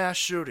 more mass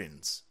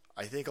shootings.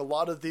 I think a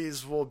lot of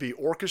these will be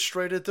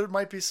orchestrated. There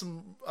might be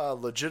some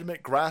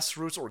legitimate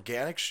grassroots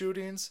organic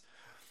shootings,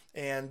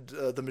 and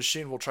the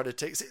machine will try to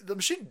take... See, the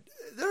machine...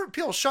 There are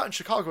people shot in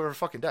Chicago every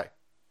fucking day.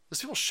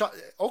 There's people shot...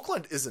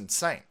 Oakland is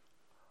insane.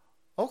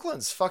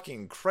 Oakland's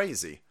fucking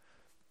crazy.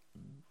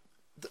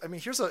 I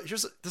mean,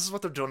 this is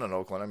what they're doing in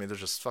Oakland. I mean, they're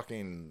just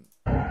fucking...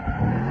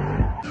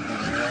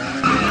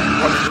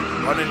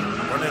 running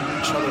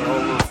each other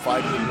over,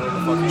 fighting in the middle of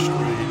the fucking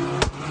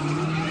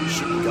street,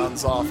 shooting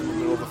guns off in the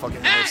middle of the fucking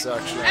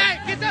intersection. Hey,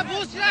 get that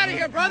bullshit out of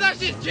here, bro. That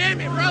shit's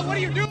jamming, bro. What are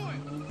you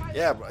doing?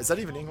 Yeah, is that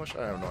even English?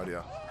 I have no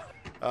idea.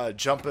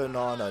 Jumping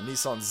on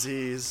Nissan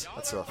Z's.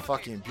 That's a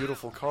fucking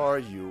beautiful car,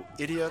 you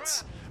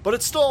idiots. But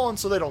it's stolen,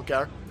 so they don't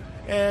care.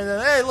 And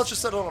then, hey, let's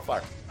just set it on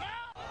fire.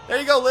 There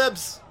you go,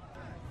 libs.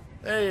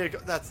 There you go.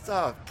 That's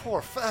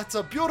that's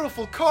a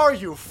beautiful car,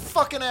 you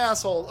fucking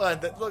asshole.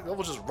 Look,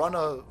 we'll just run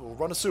a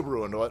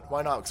Subaru into it.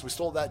 Why not? Because we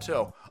stole that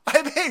too.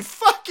 I mean,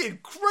 fucking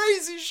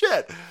crazy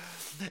shit.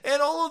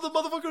 And all of the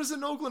motherfuckers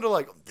in Oakland are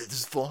like, this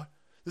is fine.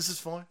 This is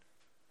fine.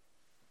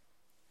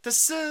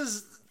 This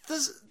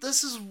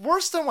is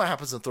worse than what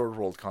happens in third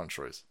world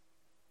countries.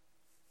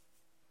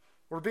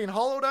 We're being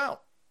hollowed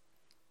out.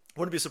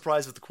 Wouldn't be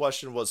surprised if the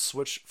question was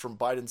switch from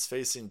Biden's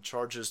facing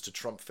charges to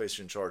Trump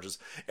facing charges.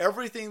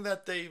 Everything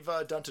that they've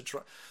done to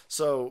Trump.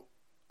 So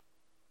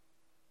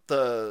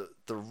the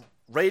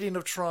raiding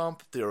of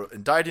Trump, the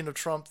indicting of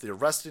Trump, the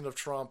arresting of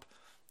Trump.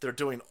 They're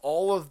doing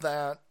all of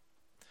that,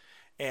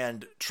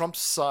 and Trump's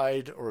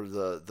side, or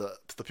the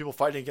people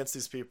fighting against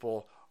these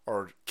people,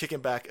 are kicking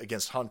back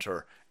against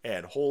Hunter.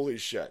 And holy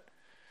shit,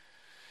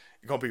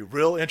 it's gonna be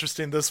real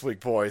interesting this week,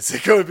 boys.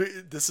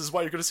 This is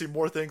why you're gonna see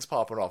more things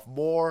popping off,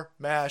 more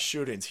mass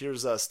shootings.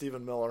 Here's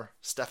Stephen Miller.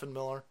 I don't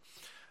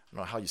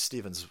know how you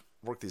Stevens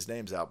work these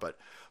names out, but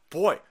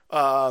boy,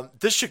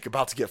 this chick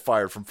about to get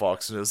fired from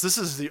Fox News. This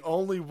is the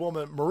only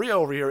woman. Maria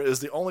over here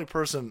is the only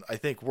person I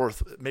think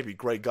worth, maybe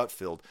Greg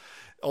Gutfeld,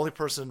 only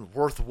person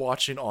worth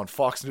watching on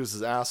Fox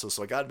News' asses.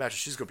 So I gotta imagine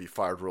she's gonna be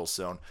fired real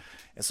soon.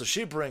 And so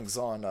she brings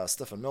on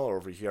Stephen Miller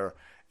over here,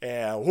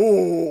 and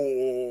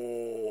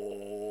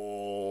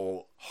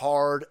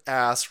hard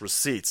ass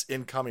receipts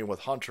incoming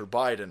with Hunter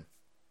Biden.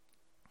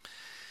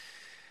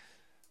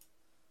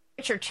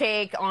 Your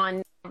take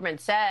on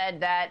government said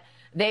that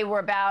they were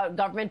about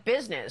government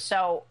business.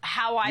 So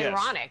how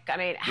ironic. Yes. I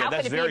mean, how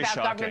can it be about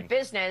shocking. Government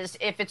business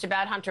if it's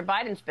about Hunter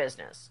Biden's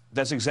business?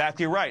 That's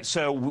exactly right.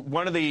 So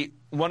one of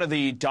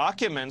the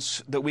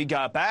documents that we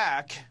got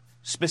back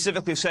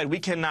specifically said we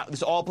cannot,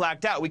 it's all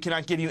blacked out, we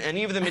cannot give you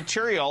any of the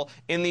material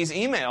in these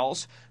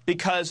emails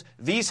because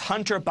these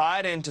Hunter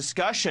Biden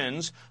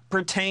discussions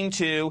pertain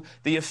to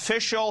the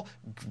official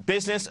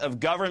business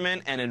of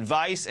government and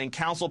advice and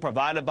counsel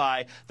provided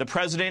by the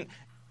president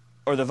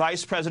or the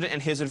vice president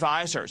and his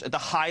advisors at the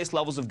highest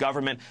levels of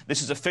government.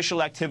 This is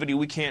official activity.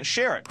 We can't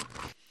share it.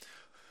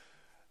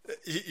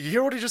 You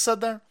hear what he just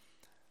said there?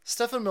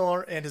 Stephen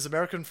Miller and his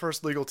American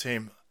First legal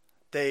team,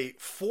 they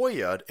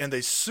FOIA'd and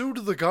they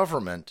sued the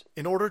government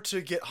in order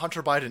to get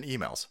Hunter Biden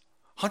emails.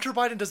 Hunter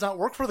Biden does not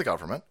work for the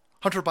government.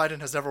 Hunter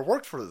Biden has never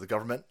worked for the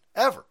government,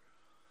 ever.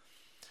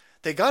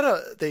 They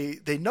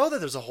know that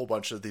there's a whole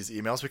bunch of these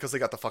emails because they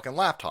got the fucking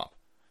laptop.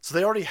 So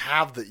they already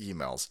have the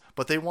emails,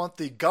 but they want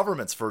the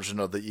government's version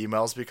of the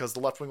emails because the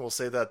left wing will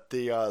say that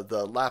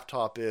the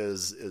laptop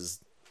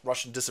is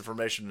Russian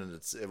disinformation and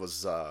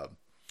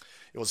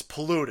it was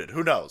polluted.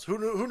 Who knows?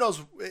 Who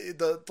knows?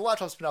 The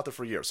laptop's been out there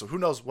for years, so who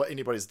knows what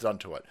anybody's done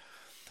to it?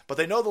 But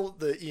they know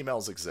the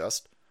emails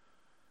exist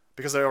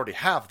because they already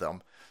have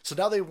them. So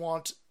now they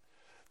want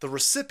the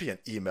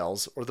recipient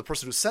emails or the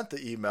person who sent the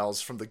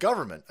emails from the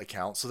government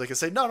account, so they can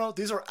say, no,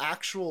 these are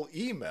actual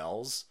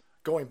emails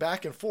going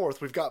back and forth.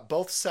 We've got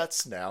both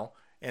sets now,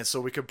 and so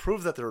we can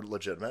prove that they're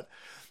legitimate.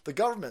 The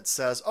government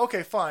says,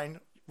 okay, fine,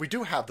 we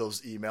do have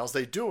those emails.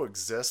 They do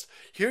exist.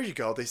 Here you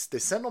go. They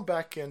send them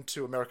back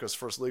into America's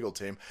First legal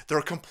team.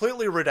 They're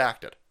completely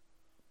redacted.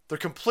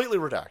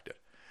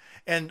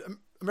 And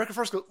American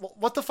First goes, well,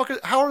 what the fuck?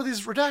 How are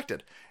these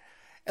redacted?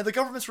 And the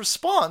government's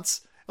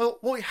response, well,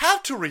 we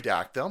have to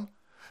redact them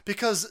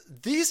because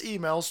these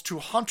emails to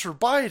Hunter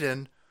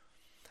Biden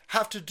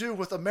have to do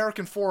with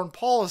American foreign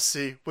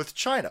policy with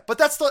China. But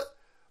that's the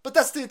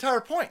entire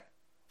point.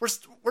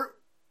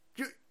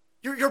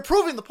 You're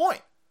proving the point.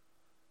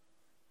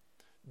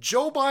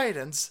 Joe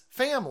Biden's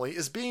family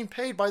is being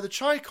paid by the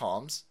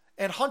Chi-Coms,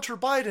 and Hunter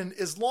Biden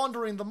is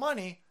laundering the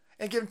money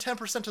and giving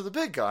 10% to the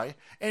big guy,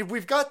 and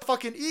we've got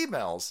fucking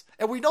emails.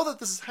 And we know that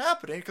this is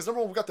happening because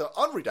number one, we've got the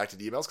unredacted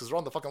emails because they're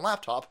on the fucking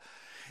laptop,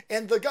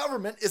 and the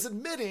government is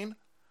admitting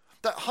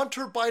that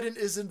Hunter Biden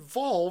is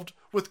involved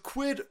with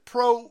quid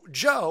pro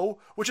Joe,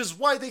 which is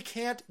why they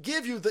can't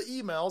give you the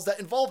emails that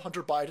involve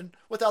Hunter Biden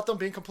without them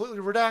being completely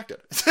redacted.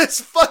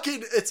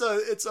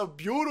 It's a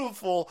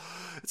beautiful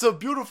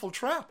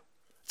trap.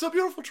 It's a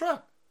beautiful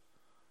trap.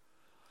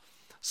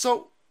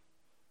 So,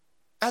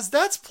 as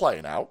that's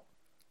playing out,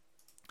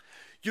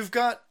 you've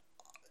got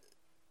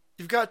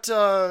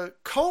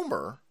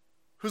Comer,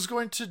 who's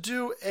going to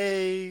do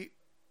a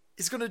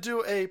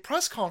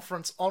press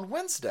conference on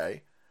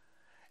Wednesday.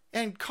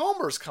 And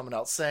Comer's coming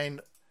out saying,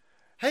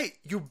 hey,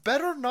 you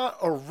better not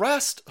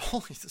arrest...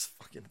 Holy, this is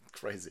fucking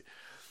crazy.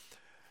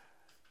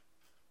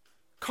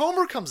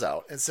 Comer comes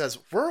out and says,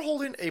 we're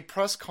holding a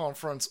press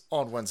conference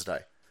on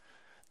Wednesday.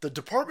 The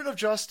Department of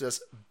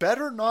Justice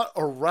better not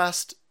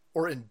arrest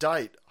or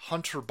indict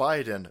Hunter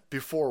Biden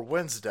before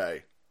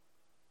Wednesday.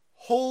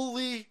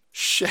 Holy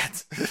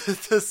shit.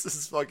 This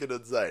is fucking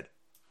insane.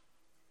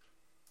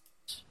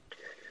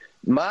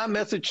 My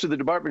message to the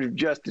Department of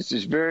Justice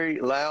is very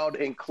loud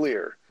and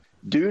clear.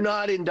 Do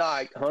not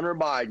indict Hunter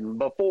Biden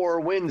before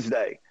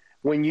Wednesday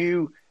when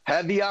you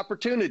have the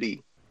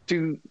opportunity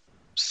to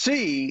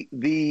see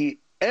the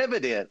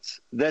evidence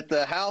that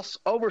the House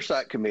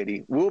Oversight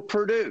Committee will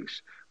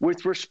produce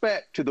with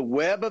respect to the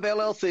web of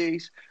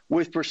LLCs,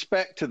 with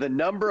respect to the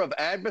number of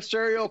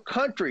adversarial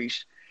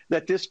countries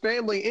that this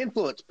family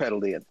influence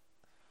peddled in.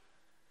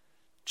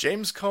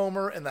 James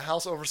Comer and the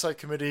House Oversight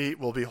Committee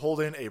will be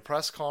holding a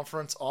press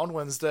conference on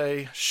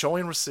Wednesday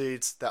showing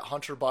receipts that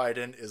Hunter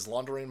Biden is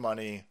laundering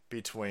money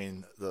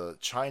between the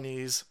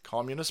Chinese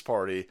Communist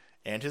Party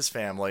and his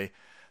family,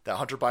 that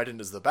Hunter Biden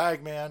is the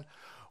bag man.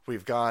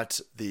 We've got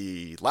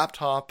the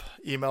laptop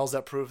emails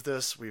that prove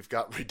this. We've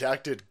got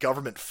redacted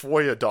government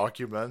FOIA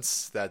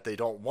documents that they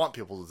don't want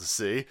people to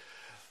see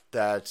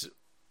that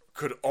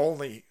could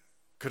only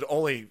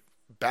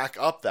back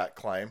up that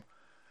claim.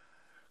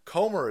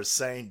 Comer is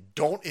saying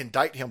don't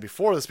indict him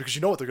before this because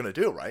you know what they're going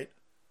to do, right?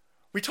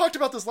 We talked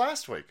about this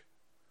last week.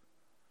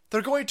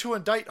 They're going to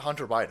indict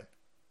Hunter Biden.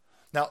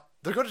 Now,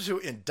 they're going to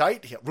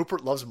indict him.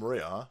 Rupert loves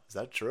Maria, huh? Is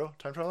that true,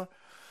 time traveler?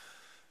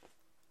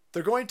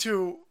 They're going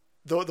to...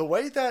 The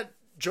way that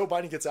Joe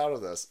Biden gets out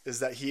of this is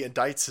that he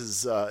indicts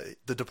his... the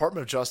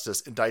Department of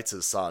Justice indicts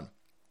his son.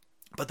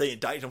 But they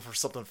indict him for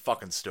something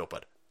fucking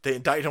stupid. They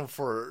indict him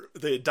for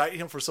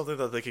something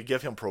that they could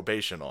give him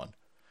probation on.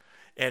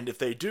 And if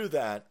they do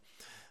that,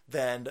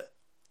 then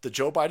the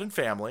Joe Biden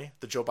family,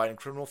 the Joe Biden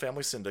criminal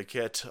family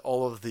syndicate,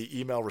 all of the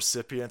email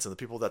recipients and the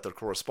people that they're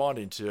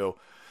corresponding to,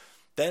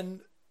 then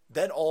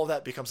all of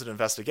that becomes an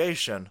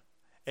investigation.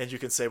 And you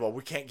can say, well,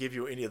 we can't give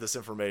you any of this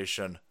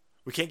information.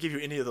 We can't give you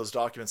any of those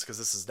documents because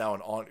this is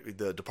now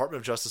the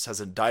Department of Justice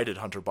has indicted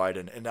Hunter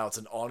Biden, and now it's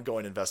an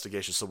ongoing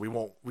investigation. So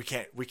we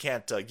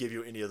can't give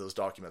you any of those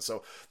documents.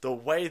 So the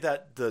way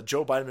that the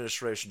Joe Biden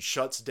administration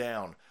shuts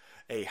down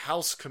a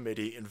House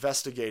committee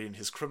investigating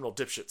his criminal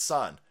dipshit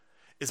son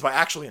is by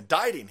actually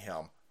indicting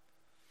him,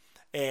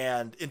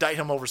 and indict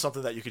him over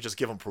something that you could just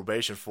give him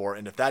probation for.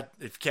 And if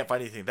you can't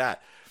find anything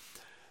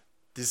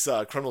these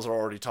criminals are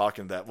already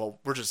talking that, well,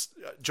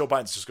 Joe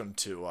Biden's just going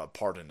to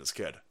pardon his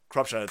kid.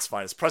 Corruption at its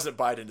finest. President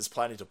Biden is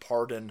planning to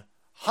pardon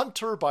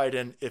Hunter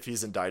Biden if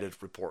he's indicted,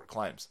 report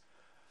claims.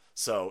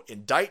 So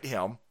indict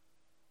him,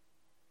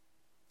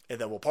 and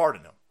then we'll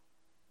pardon him.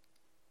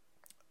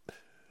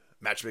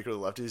 Matchmaker of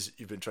the lefties,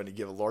 you've been trying to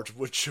give a large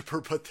wood chipper,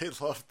 but they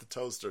love the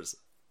toasters.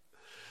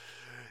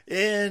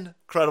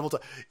 Incredible.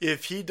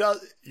 If he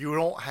does, you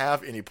don't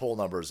have any poll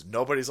numbers.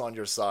 Nobody's on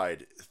your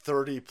side.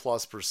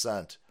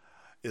 30+%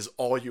 is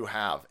all you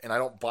have. And I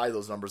don't buy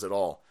those numbers at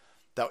all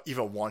that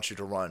even want you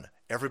to run.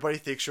 Everybody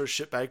thinks you're a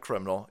shitbag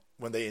criminal.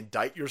 When they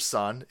indict your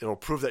son, it'll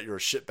prove that you're a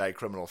shitbag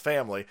criminal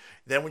family.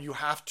 Then when you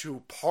have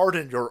to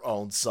pardon your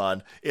own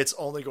son, it's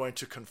only going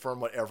to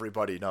confirm what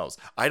everybody knows.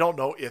 I don't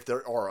know if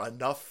there are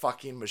enough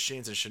fucking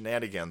machines and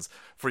shenanigans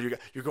for you.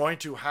 You're going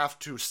to have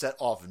to set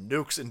off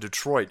nukes in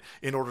Detroit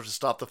in order to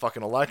stop the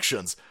fucking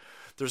elections.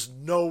 There's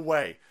no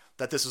way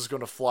that this is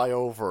going to fly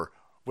over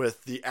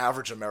with the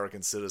average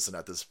American citizen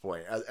at this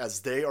point.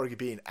 As they are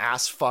being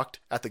ass fucked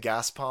at the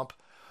gas pump,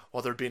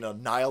 while they're being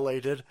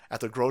annihilated at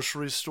the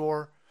grocery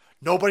store.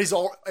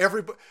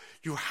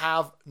 You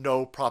have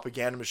no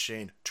propaganda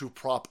machine to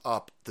prop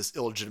up this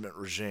illegitimate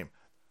regime.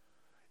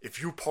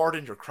 If you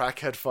pardon your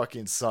crackhead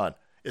fucking son,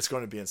 it's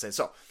going to be insane.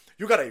 So,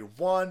 you got a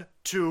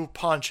 1-2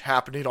 punch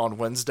happening on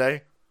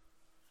Wednesday.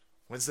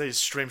 Wednesday's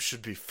stream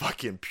should be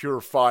fucking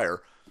pure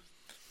fire.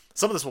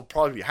 Some of this will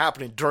probably be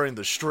happening during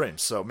the stream,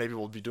 so maybe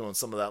we'll be doing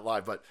some of that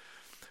live. But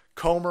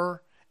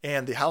Comer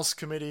and the House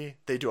committee,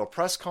 they do a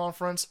press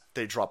conference,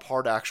 they drop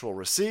hard actual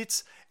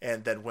receipts,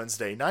 and then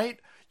Wednesday night,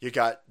 you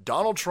got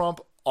Donald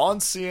Trump on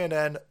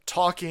CNN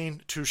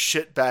talking to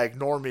shitbag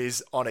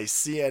normies on a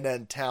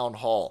CNN town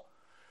hall.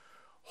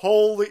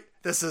 None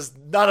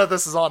of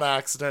this is on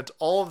accident.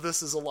 All of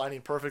this is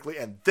aligning perfectly,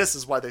 and this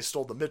is why they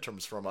stole the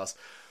midterms from us.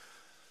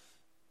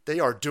 They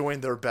are doing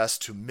their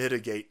best to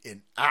mitigate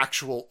an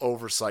actual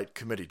oversight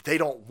committee. They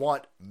don't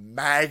want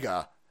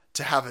MAGA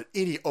to have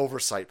any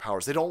oversight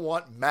powers. They don't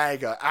want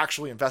MAGA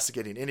actually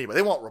investigating anybody.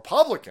 They want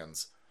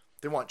Republicans.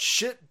 They want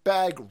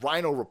shitbag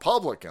rhino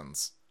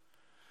Republicans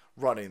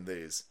running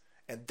these.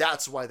 And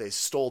that's why they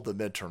stole the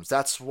midterms.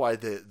 That's why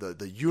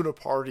the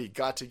Uniparty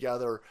got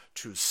together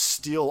to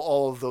steal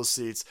all of those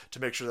seats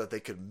to make sure that they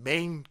could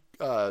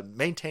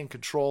maintain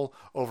control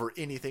over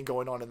anything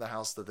going on in the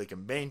House, that they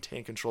can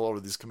maintain control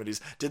over these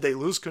committees. Did they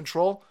lose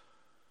control?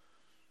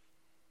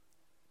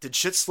 Did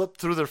shit slip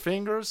through their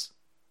fingers?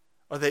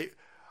 Are they...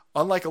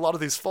 Unlike a lot of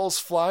these false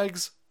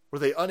flags, were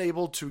they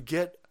unable to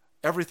get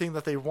everything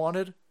that they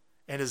wanted?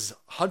 And is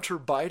Hunter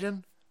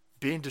Biden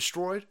being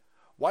destroyed?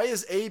 Why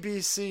is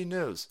ABC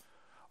News?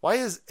 Why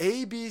is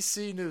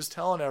ABC News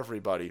telling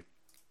everybody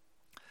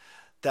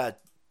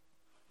that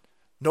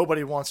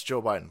nobody wants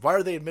Joe Biden? Why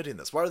are they admitting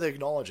this? Why are they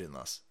acknowledging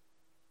this?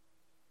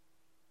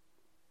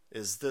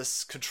 Is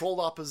this controlled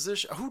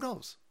opposition? Who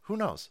knows? Who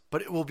knows?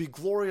 But it will be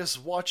glorious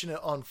watching it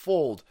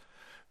unfold.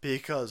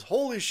 Because,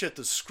 holy shit,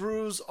 the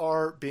screws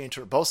are being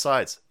turned. Both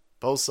sides.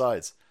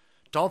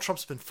 Donald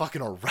Trump's been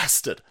fucking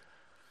arrested.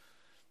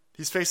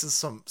 He's facing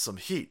some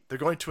heat. They're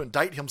going to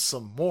indict him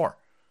some more.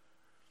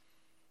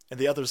 And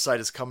the other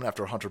side is coming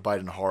after Hunter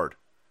Biden hard.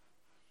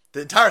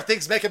 The entire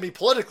thing's making me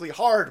politically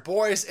hard,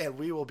 boys, and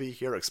we will be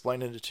here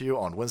explaining it to you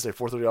on Wednesday,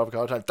 4:30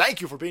 Avocado Time.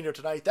 Thank you for being here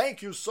tonight.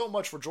 Thank you so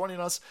much for joining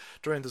us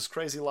during this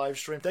crazy live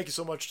stream. Thank you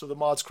so much to the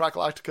mods,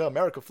 Crackalactica,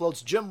 America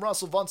Floats, Jim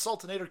Russell, Von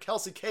Sultanator,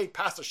 Kelsey Kate,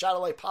 Pastor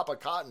Shadowlay, Papa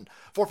Cotton,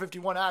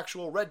 451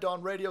 Actual, Red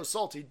Dawn Radio,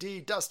 Salty D,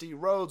 Dusty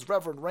Rhodes,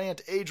 Reverend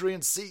Rant,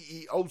 Adrian,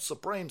 CEO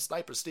Supreme,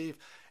 Sniper Steve,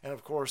 and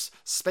of course,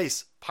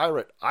 Space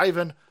Pirate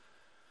Ivan.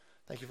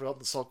 Thank you for helping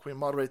the Salt Queen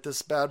moderate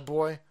this bad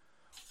boy.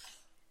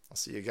 I'll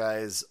see you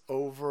guys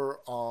over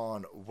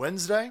on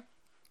Wednesday.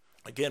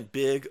 Again,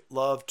 big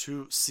love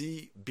to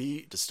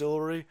CB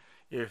Distillery.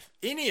 If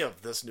any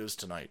of this news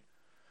tonight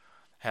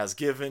has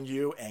given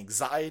you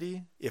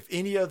anxiety, if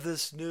any of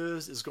this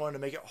news is going to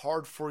make it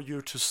hard for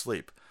you to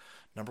sleep,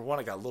 Number one,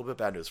 I got a little bit of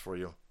bad news for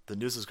you. The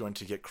news is going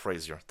to get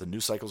crazier. The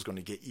news cycle is going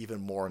to get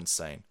even more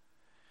insane.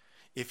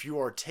 If you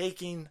are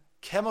taking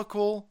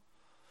chemical,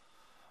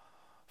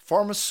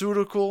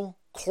 pharmaceutical,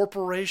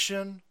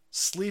 corporation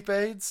sleep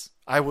aids,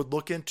 I would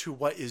look into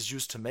what is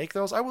used to make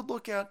those. I would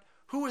look at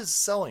who is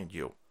selling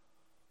you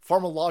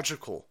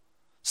pharmacological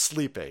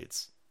sleep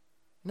aids.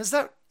 And is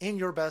that in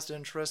your best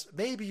interest?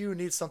 Maybe you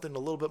need something a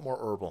little bit more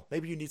herbal.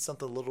 Maybe you need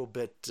something a little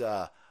bit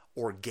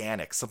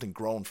organic, something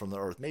grown from the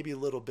earth. Maybe a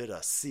little bit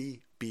of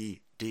CBD,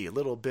 a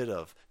little bit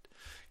of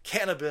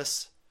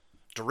cannabis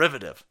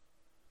derivative.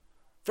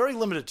 Very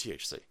limited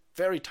THC.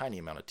 Very tiny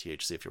amount of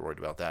THC if you're worried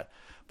about that.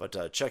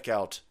 But check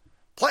out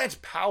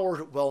Plant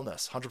Powered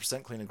Wellness.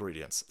 100% clean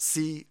ingredients.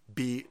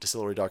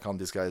 CBDistillery.com.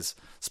 These guys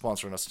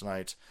sponsoring us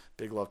tonight.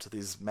 Big love to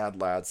these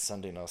mad lads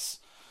sending us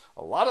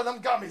a lot of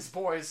them gummies,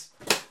 boys.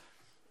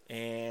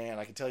 And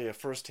I can tell you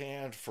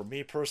firsthand, for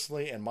me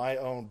personally and my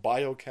own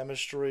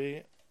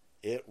biochemistry,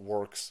 it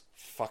works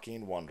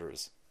fucking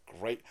wonders.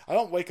 Great. I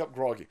don't wake up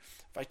groggy.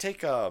 If I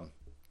take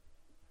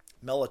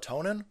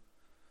melatonin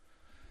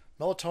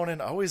melatonin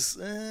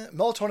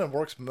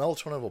works.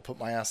 Melatonin will put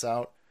my ass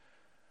out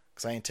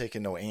because I ain't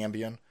taking no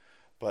Ambien.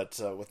 But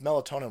with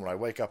melatonin, when I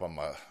wake up, I'm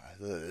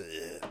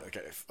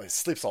okay. My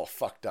sleep's all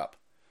fucked up.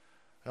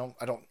 I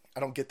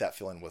don't get that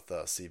feeling with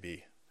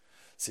CBD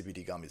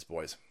gummies,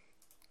 boys.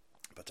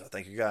 But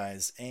thank you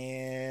guys,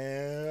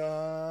 and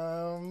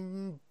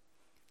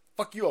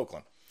fuck you,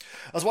 Oakland.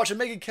 I was watching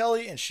Megyn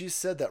Kelly, and she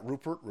said that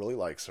Rupert really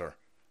likes her.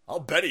 I'll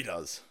bet he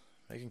does.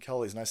 Megyn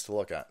Kelly's nice to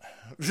look at.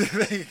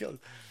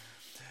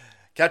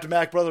 Captain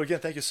Mac, brother, again,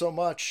 thank you so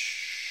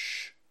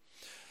much.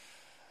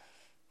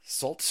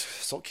 Salt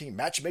King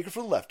matchmaker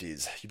for the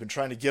lefties. You've been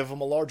trying to give them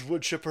a large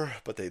wood chipper,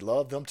 but they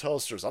love them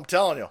toasters. I'm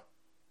telling you.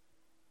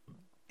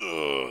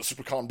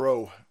 Supercon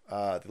bro.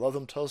 They love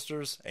them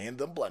toasters and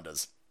them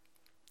blenders.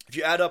 If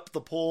you add up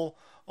the poll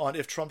on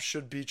if Trump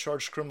should be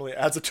charged criminally, it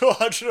adds up to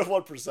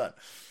 101%.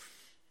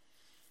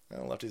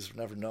 Well, lefties are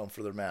never known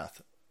for their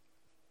math.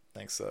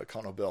 Thanks,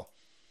 Cono Bill.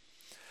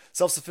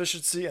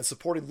 Self-sufficiency and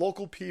supporting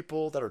local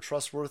people that are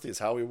trustworthy is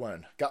how we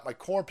win. Got my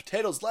corn,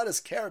 potatoes, lettuce,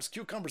 carrots,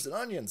 cucumbers, and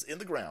onions in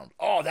the ground.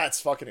 Oh, that's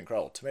fucking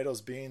incredible.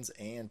 Tomatoes, beans,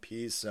 and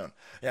peas soon.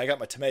 Yeah, I got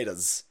my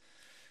tomatoes.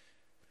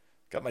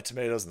 Got my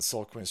tomatoes, and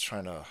Soul Queen's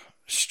trying to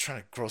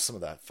grow some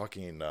of that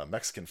fucking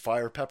Mexican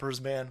fire peppers,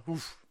 man.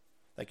 Oof.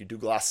 Thank you,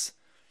 Douglas.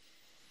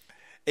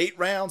 8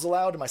 rounds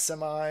allowed in my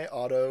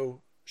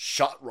semi-auto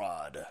shot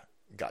rod.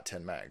 Got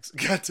 10 mags.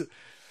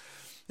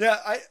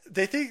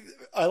 They think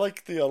I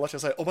like the left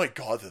side. Oh my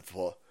god,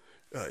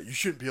 you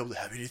shouldn't be able to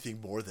have anything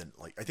more than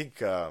I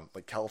think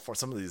like California,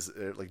 some of these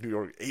like New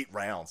York, 8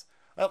 rounds.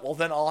 Well,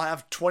 then I'll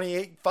have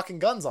 28 fucking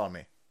guns on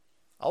me.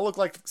 I'll look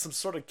like some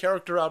sort of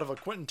character out of a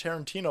Quentin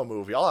Tarantino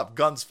movie. I'll have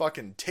guns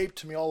fucking taped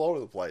to me all over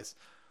the place.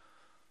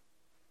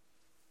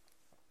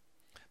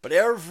 But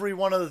every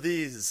one of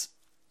these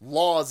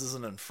laws is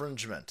an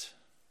infringement,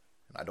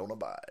 and I don't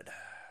abide.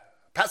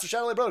 Pastor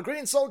Shadowley Brother,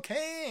 Green Soul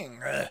King,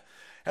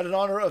 had an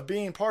honor of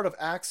being part of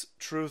Acts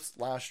Truth's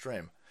last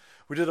stream.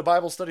 We did a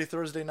Bible study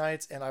Thursday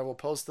nights, and I will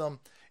post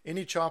them.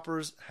 Any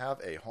choppers have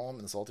a home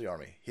in the Salty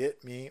Army.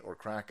 Hit me or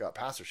crack up.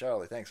 Pastor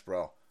Shadowley, thanks,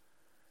 bro.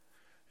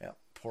 Yeah,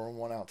 pouring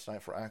one out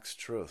tonight for Acts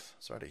Truth.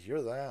 Sorry to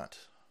hear that.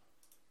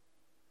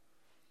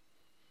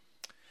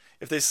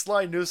 If they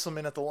slide Newsom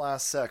in at the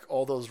last sec,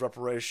 all those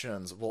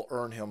reparations will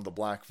earn him the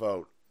black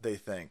vote, they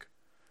think.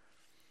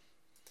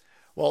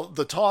 Well,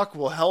 the talk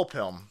will help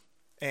him.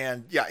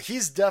 And yeah,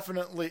 he's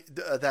definitely,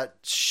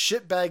 that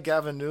shitbag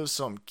Gavin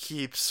Newsom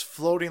keeps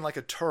floating like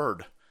a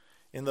turd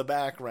in the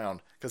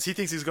background because he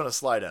thinks he's going to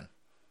slide in.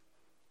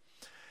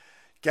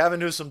 Gavin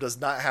Newsom does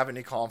not have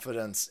any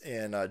confidence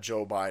in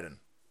Joe Biden.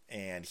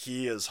 And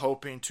he is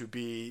hoping to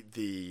be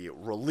the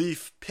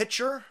relief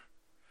pitcher.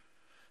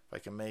 If I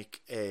can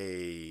make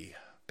a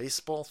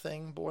baseball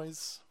thing,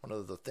 boys. One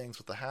of the things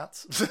with the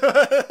hats.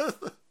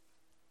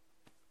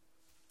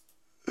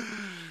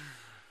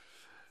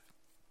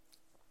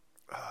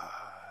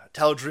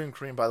 Tallow Dream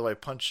Cream, by the way,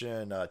 punch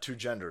in 2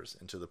 genders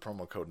into the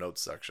promo code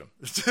notes section.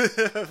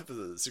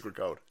 The secret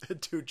code.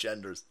 2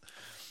 genders.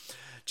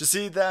 Did you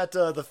see that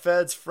the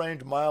feds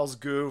framed Miles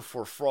Gu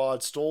for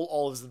fraud, stole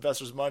all of his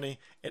investors' money,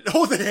 and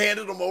they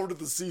handed him over to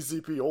the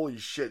CCP? Holy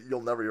shit,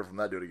 you'll never hear from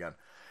that dude again.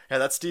 Yeah,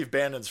 that's Steve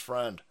Bannon's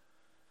friend.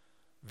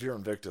 Vir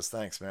Invictus,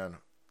 thanks, man.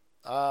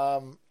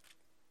 I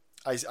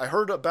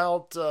heard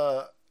about...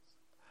 I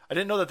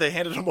didn't know that they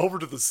handed him over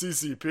to the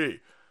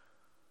CCP.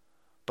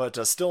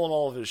 But stealing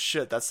all of his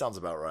shit, that sounds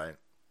about right.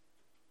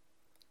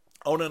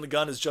 Owning a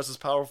gun is just as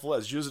powerful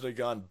as using a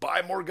gun.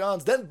 Buy more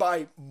guns, then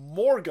buy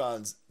more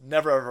guns.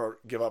 Never ever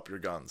give up your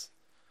guns.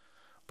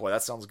 Boy,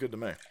 that sounds good to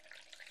me.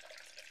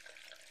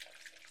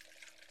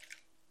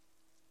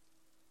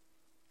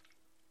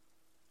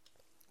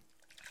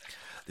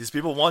 These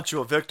people want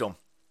you a victim.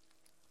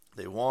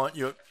 They want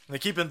you. They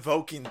keep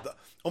invoking the,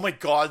 oh my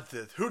god,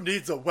 who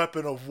needs a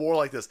weapon of war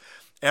like this?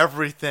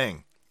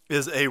 Everything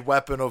is a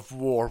weapon of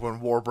war when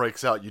war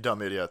breaks out, you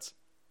dumb idiots.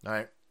 All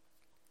right?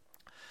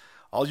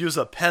 I'll use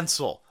a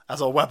pencil as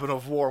a weapon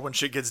of war when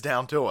shit gets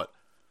down to it.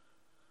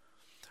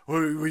 what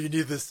do you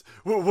need this?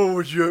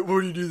 What do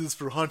you need this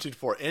for hunting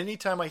for?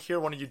 Anytime I hear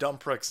one of you dumb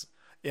pricks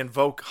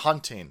invoke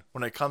hunting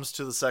when it comes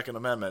to the Second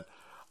Amendment,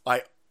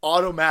 I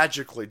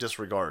automatically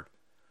disregard.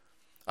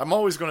 I'm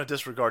always going to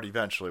disregard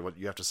eventually what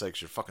you have to say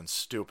because you're fucking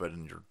stupid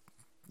and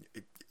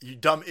you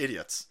dumb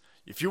idiots.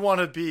 If you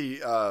want to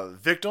be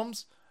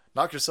victims,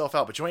 knock yourself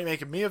out. But you ain't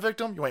making me a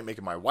victim. You ain't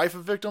making my wife a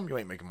victim. You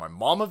ain't making my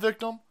mom a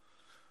victim.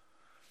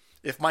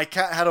 If my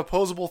cat had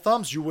opposable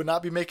thumbs, you would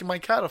not be making my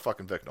cat a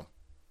fucking victim.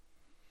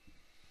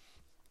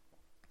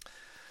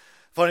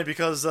 Funny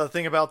because the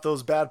thing about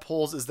those bad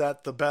polls is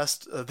that the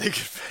best they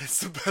can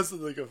it's the best that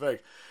they can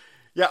fake.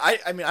 Yeah,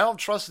 I mean I don't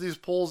trust these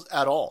polls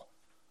at all.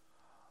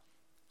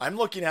 I'm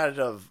looking at it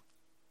of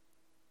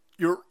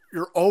you're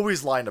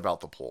always lying about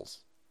the polls.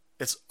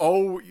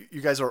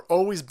 You guys are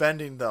always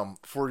bending them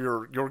for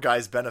your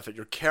guys' benefit.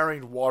 You're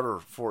carrying water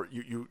for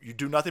you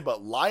do nothing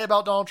but lie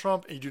about Donald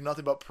Trump and you do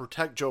nothing but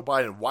protect Joe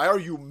Biden. Why are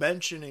you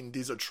mentioning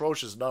these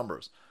atrocious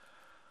numbers?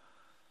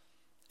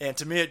 And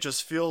to me it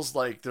just feels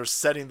like they're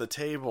setting the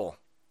table.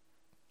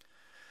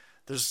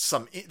 There's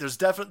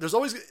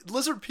always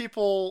lizard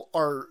people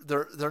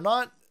they're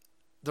not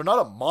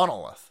a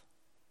monolith.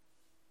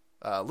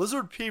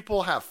 Lizard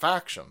people have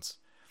factions,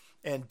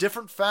 and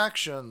different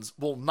factions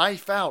will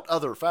knife out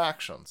other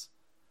factions.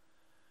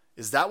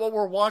 Is that what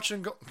we're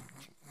watching?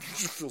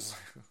 Feels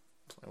like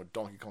playing with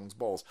Donkey Kong's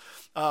balls.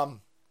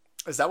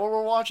 Is that what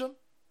we're watching?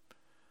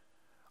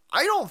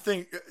 I don't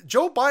think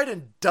Joe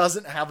Biden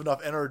doesn't have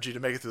enough energy to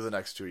make it through the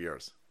next 2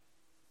 years.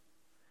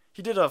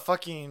 He did a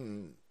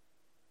fucking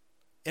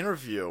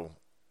interview,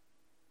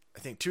 I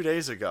think 2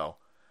 days ago,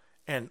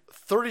 and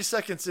 30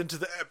 seconds into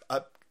the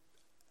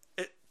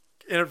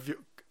interview,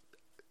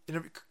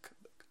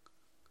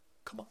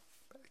 come on,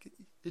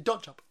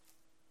 don't jump.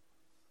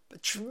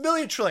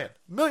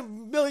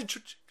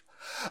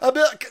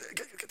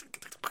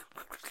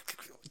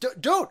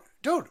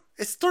 Dude,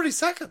 it's 30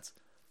 seconds.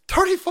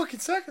 30 fucking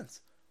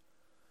seconds.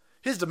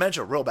 His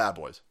dementia, real bad,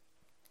 boys.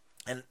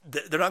 And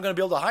they're not going to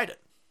be able to hide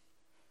it.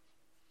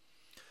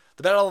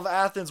 The Battle of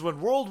Athens, when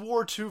World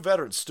War II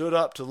veterans stood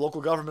up to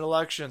local government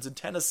elections in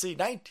Tennessee,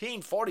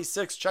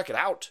 1946. Check it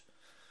out.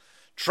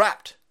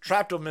 Trapped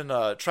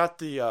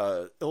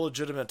the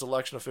illegitimate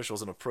election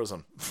officials in a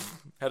prison.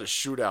 Had a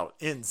shootout.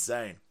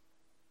 Insane.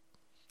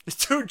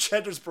 It's 2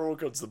 genders per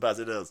workout's the best.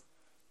 It is.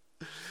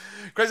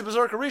 Crazy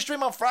Berserker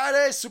restream on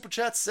Friday. Super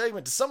chat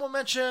segment. Did someone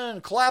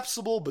mention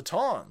collapsible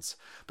batons?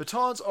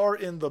 Batons are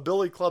in the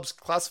Billy Club's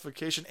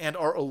classification and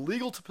are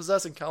illegal to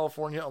possess in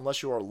California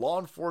unless you are a law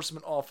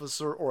enforcement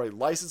officer or a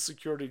licensed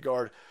security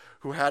guard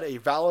who had a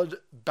valid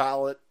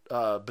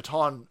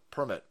baton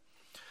permit.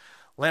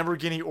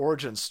 Lamborghini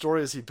origin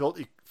story is he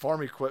built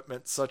farm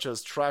equipment such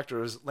as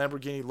tractors.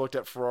 Lamborghini looked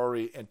at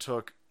Ferrari and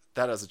took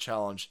that as a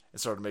challenge and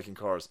started making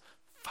cars.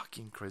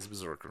 Fucking Crazy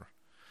Berserker.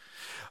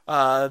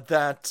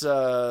 That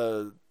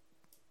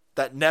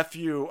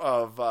nephew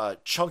of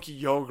Chunky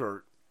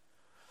Yogurt,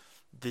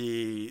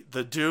 the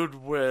dude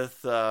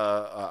with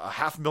a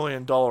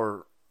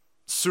 $500,000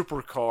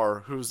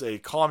 supercar who's a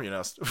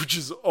communist, which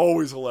is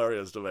always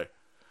hilarious to me.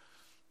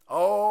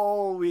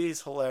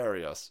 Always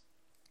hilarious.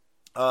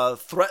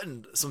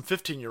 Threatened some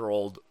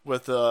 15-year-old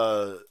with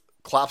a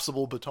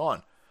collapsible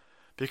baton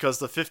because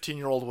the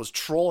 15-year-old was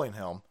trolling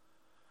him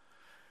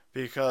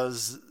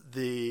because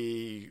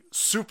the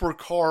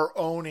supercar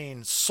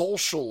owning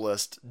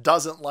socialist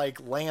doesn't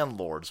like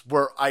landlords.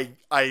 Where I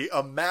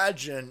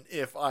imagine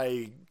if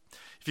he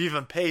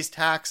even pays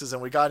taxes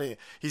and I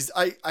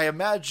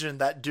imagine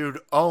that dude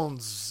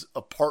owns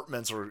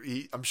apartments or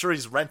I'm sure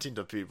he's renting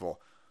to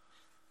people.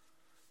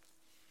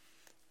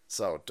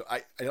 So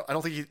I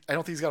don't think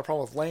he's got a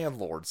problem with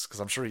landlords because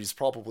I'm sure he's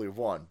probably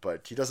one,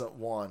 but he doesn't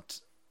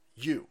want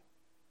you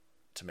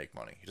to make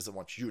money. He doesn't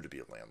want you to be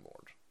a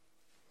landlord.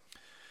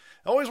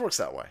 It always works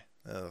that way.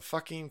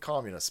 Fucking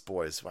communist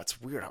boys. Well,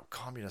 it's weird how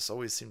communists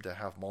always seem to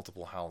have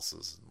multiple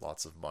houses and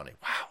lots of money.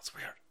 Wow, it's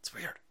weird.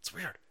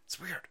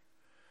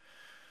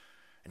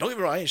 And don't get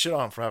me wrong, I ain't shit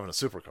on him for having a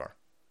supercar.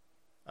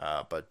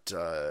 But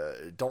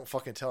don't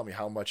fucking tell me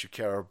how much you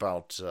care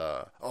about.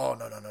 Oh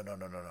no.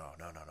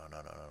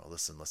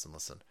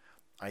 Listen.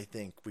 I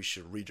think we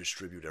should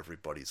redistribute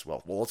everybody's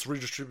wealth. Well, let's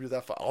redistribute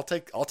that. I'll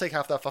take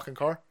half that fucking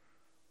car.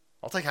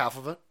 I'll take half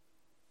of it.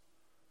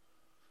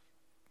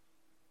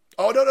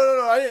 Oh no!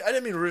 I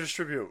didn't mean to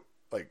redistribute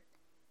like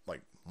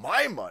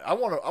my money. I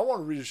want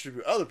to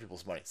redistribute other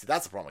people's money. See,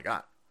 that's the problem I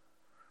got.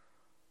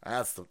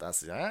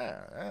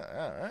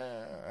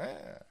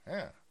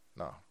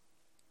 No.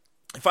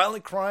 If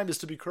violent crime is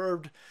to be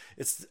curbed,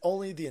 it's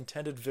only the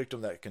intended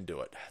victim that can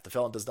do it. The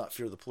felon does not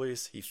fear the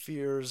police. He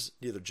fears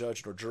neither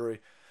judge nor jury.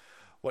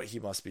 What he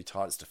must be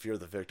taught is to fear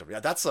the victim. Yeah,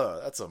 that's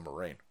a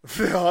Marine.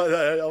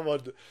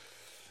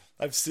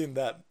 I've seen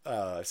that.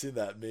 I've seen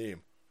that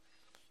meme.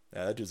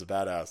 Yeah, that dude's a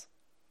badass.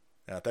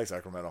 Yeah, thanks,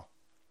 Sacramento.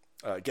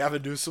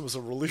 Gavin Newsom was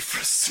a relief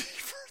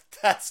receiver.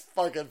 That's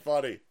fucking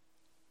funny.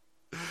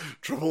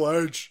 Triple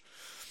H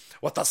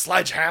with the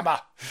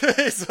sledgehammer.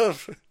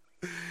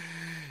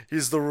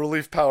 He's the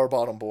relief power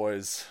bottom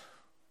boys.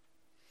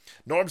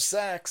 Norm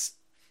Sachs.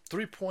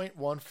 3.14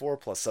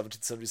 plus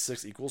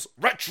 1776 equals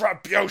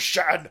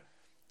retribution.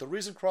 The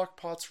reason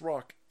crockpots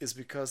rock is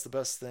because the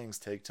best things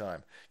take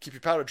time. Keep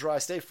your powder dry,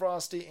 stay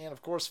frosty, and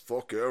of course,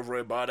 fuck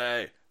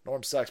everybody.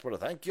 Norm Sachs, brother,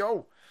 thank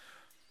you.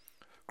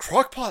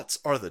 Crockpots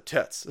are the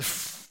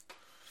tits.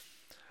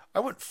 I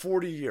went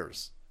 40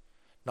 years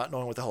not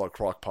knowing what the hell a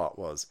crockpot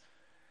was.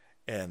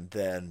 And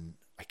then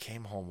I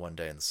came home one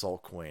day and the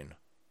Salt Queen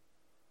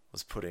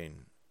was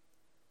putting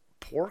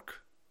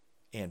pork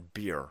and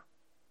beer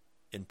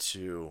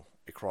into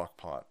a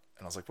crockpot.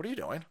 And I was like, what are you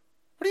doing?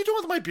 What are you doing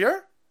with my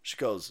beer? She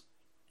goes,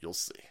 you'll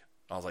see.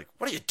 I was like,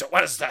 what are you doing?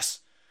 What is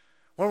this?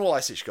 When will I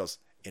see? She goes,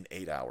 in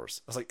 8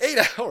 hours. I was like,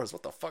 8 hours?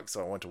 What the fuck?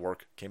 So I went to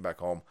work, came back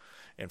home,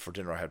 and for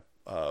dinner I had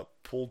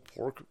pulled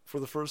pork for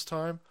the first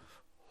time.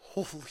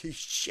 Holy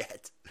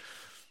shit.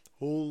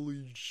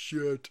 Holy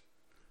shit.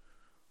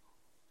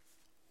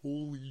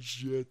 Holy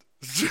shit.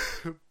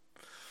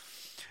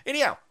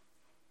 Anyhow,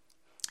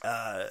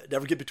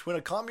 never get between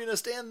a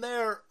communist and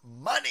their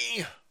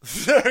money.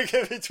 Never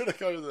get between a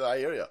communist. I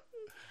hear you.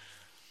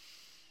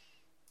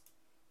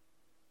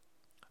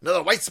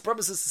 Another white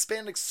supremacist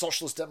Hispanic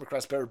socialist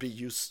Democrats better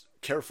be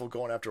careful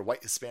going after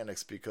white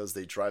Hispanics because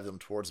they drive them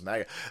towards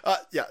MAGA.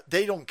 Yeah,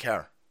 they don't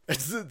care.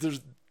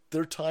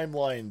 Their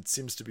timeline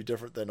seems to be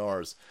different than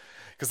ours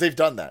because they've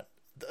done that.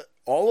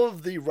 All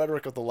of the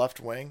rhetoric of the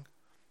left wing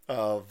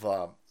of,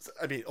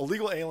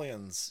 illegal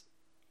aliens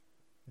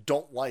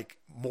don't like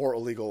more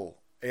illegal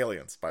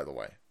aliens, by the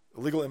way.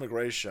 Illegal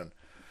immigration,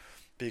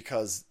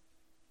 because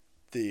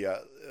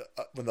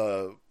when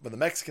the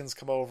Mexicans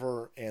come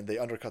over and they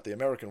undercut the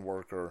American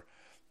worker,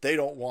 they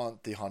don't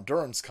want the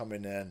Hondurans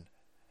coming in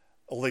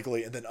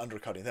illegally and then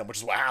undercutting them, which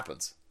is what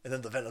happens. And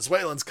then the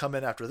Venezuelans come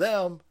in after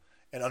them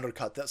and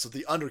undercut them. So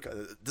the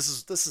undercut. This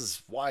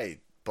is why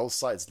both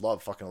sides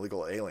love fucking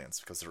illegal aliens,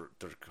 because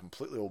they're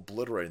completely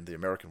obliterating the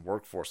American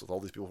workforce with all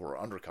these people who are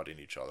undercutting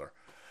each other.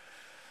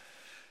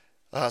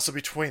 So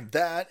between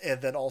that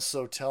and then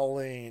also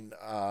telling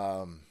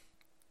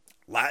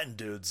Latin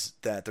dudes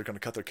that they're going to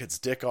cut their kid's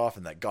dick off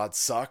and that God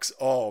sucks.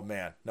 Oh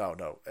man,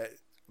 no.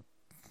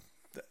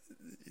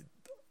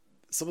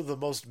 Some of the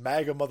most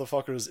MAGA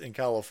motherfuckers in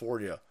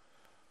California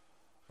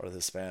are the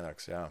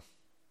Hispanics. Yeah.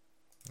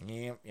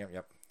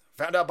 Yep.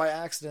 Found out by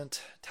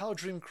accident, Tallow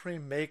Dream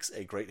Cream makes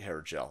a great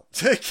hair gel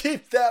to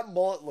keep that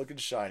mullet looking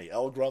shiny.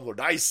 El Grumbler,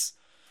 nice.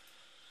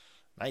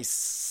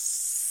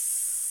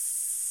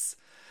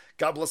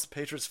 God bless the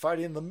Patriots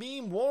fighting the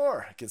meme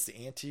war against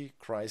the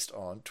Antichrist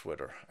on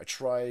Twitter. I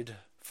tried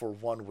for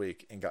 1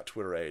 week and got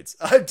Twitter AIDS.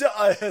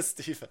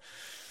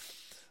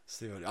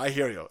 Steven, I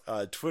hear you.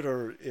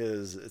 Twitter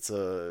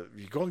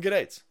you're going to get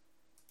AIDS.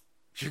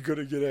 You're going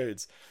to get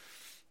AIDS.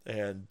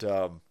 And,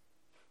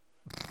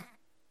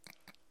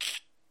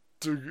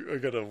 I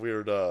got a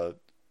weird, we're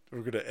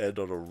going to end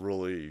on a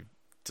really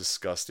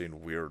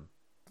disgusting, weird,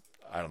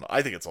 I don't know.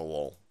 I think it's a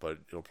lull, but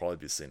it'll probably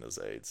be seen as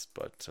AIDS.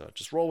 But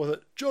just roll with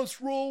it.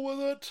 Just roll with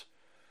it.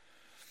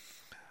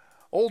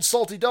 Old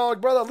Salty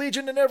Dog, brother.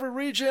 Legion in every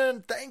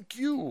region. Thank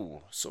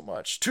you so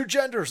much. 2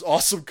 genders.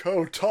 Awesome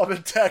code. Tom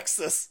in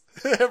Texas.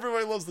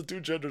 Everybody loves the 2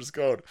 genders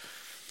code.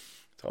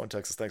 Tom in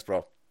Texas. Thanks,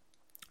 bro.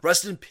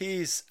 Rest in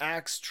peace.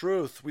 Axe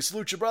Truth. We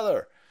salute you,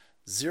 brother.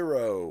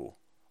 0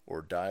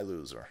 or die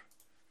loser.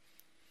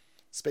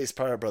 Space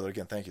Pirate, brother.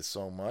 Again, thank you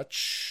so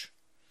much.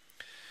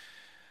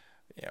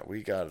 Yeah,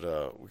 we're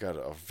gonna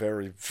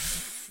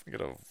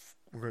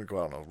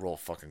go out on a real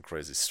fucking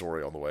crazy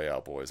story on the way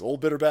out, boys.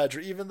 Old Bitter Badger,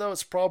 even though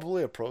it's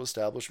probably a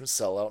pro-establishment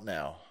sellout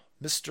now.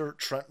 Mr.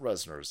 Trent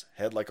Reznor's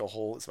Head Like a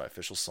Hole is my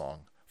official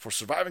song. For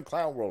surviving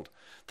Clown World,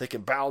 they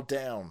can bow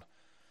down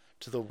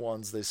to the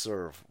ones they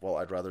serve. Well,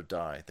 I'd rather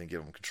die than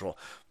give them control.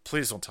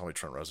 Please don't tell me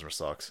Trent Reznor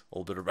sucks.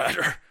 Old Bitter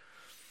Badger.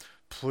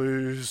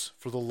 Please,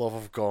 for the love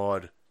of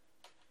God.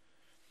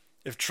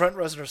 If Trent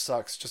Reznor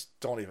sucks, just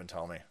don't even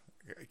tell me.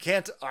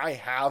 Can't I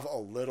have a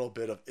little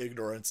bit of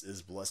ignorance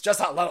is bliss?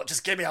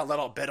 Just give me a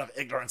little bit of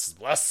ignorance is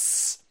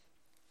bliss.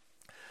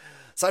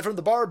 Aside from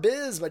the bar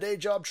biz, my day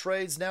job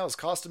trades now is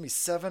costing me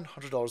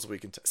 $700 a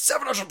week in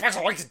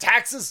 $700 a week in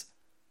taxes.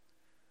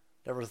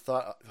 Never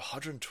thought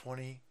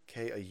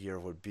 $120K a year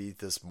would be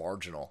this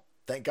marginal.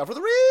 Thank God for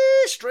the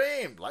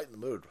restream. Lighten the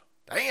mood.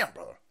 Damn,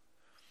 brother.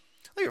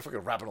 I think you're fucking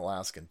rapping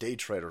Alaskan day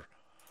trader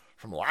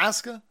from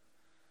Alaska.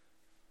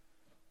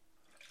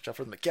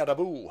 Jeffrey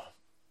McCadaboo.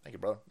 Thank you,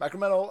 brother.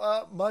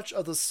 Sacramento, much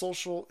of the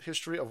social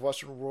history of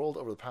Western world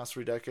over the past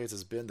 3 decades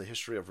has been the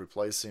history of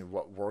replacing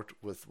what worked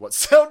with what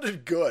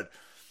sounded good.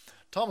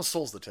 Thomas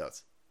Sowell's the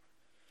tits.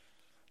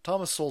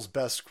 Thomas Sowell's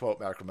best quote,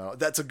 Sacramento.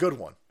 That's a good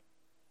one.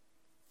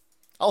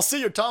 I'll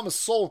see your Thomas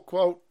Sowell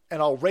quote,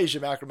 and I'll raise you,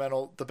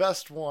 Sacramento. The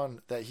best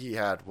one that he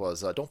had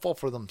was, don't fall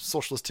for them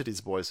socialist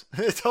titties, boys.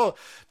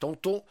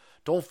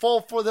 don't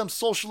fall for them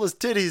socialist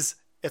titties.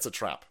 It's a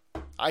trap.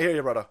 I hear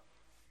you, brother.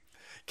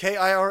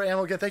 KIR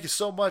Ammo again, thank you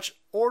so much.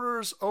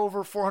 Orders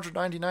over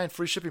 $499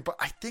 free shipping, but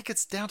I think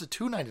it's down to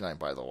 $299,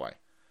 by the way.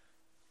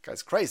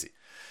 Guy's crazy.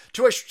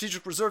 2A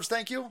Strategic Reserves,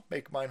 thank you.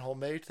 Make mine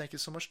homemade, thank you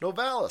so much.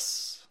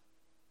 Novalis.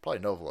 Probably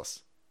Novalis.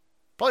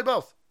 Probably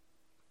both.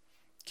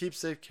 Keep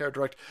safe, care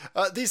direct.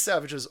 These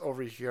savages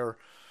over here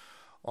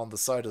on the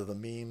side of the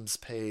memes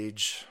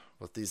page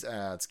with these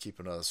ads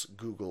keeping us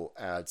Google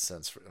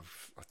AdSense.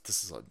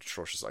 This is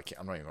atrocious.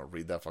 I'm not even going to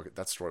read that.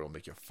 That story will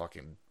make you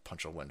fucking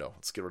punch a window.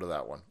 Let's get rid of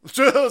that one.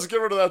 Let's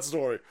get rid of that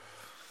story.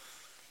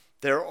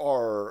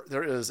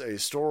 There is a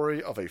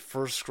story of a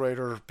first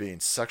grader being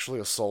sexually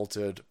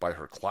assaulted by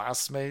her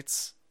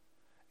classmates,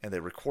 and they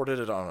recorded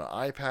it on an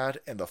iPad,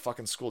 and the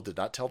fucking school did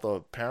not tell the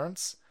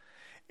parents,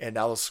 and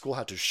now the school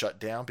had to shut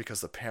down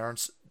because the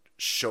parents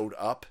showed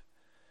up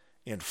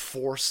in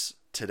force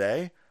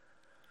today,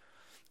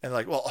 and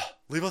like, well,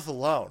 leave us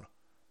alone.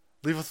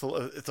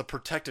 It's a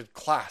protected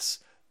class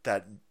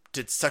that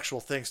did sexual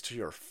things to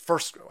your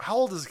first. How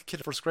old is a kid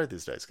in first grade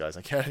these days, guys?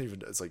 I can't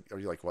even. It's like, are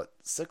you like what,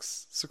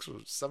 6 or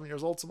 7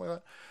 years old, something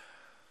like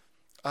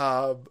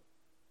that?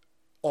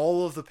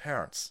 All of the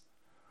parents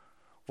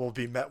will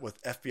be met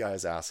with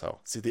FBI's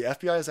asshole. See, the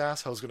FBI's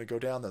asshole is going to go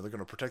down there. They're going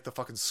to protect the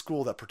fucking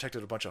school that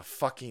protected a bunch of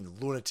fucking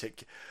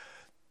lunatic.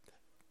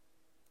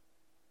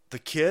 The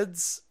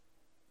kids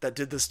that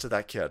did this to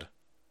that kid.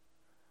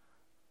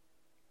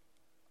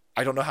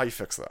 I don't know how you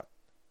fix that.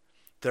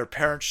 Their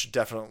parents should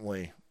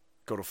definitely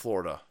go to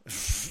Florida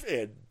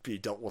and be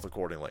dealt with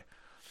accordingly.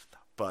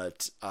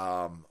 But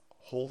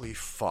holy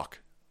fuck,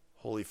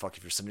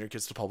 if you're sending your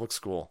kids to public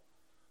school,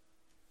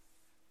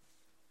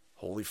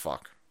 holy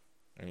fuck.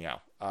 Anyhow,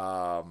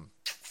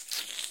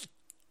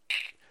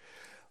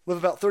 live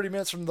about 30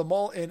 minutes from the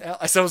mall in.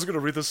 I said I was going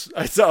to read this.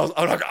 I'm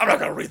not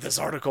going to read this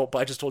article, but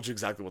I just told you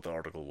exactly what the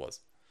article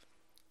was.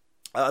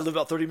 I live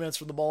about 30 minutes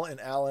from the mall in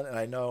Allen, and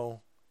I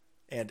know,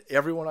 and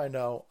everyone I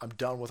know, I'm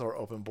done with our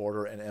open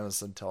border and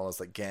Emerson telling us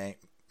that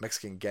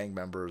Mexican gang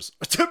members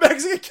are white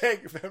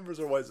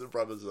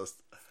supremacists.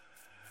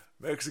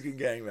 Mexican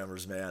gang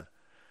members, man.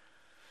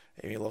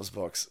 Amy loves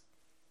books.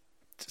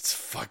 It's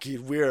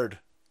fucking weird.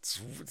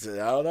 I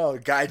don't know.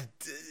 Guy,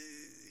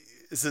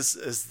 is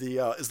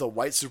the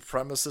white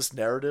supremacist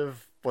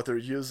narrative what they're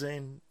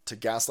using to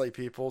gaslight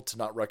people to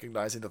not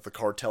recognizing that the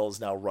cartel is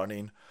now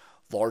running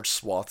large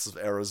swaths of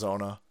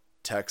Arizona,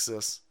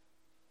 Texas,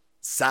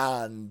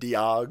 San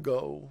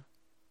Diego?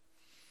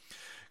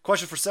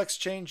 Question for sex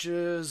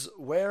changes.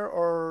 Where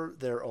are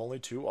there only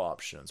 2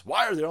 options?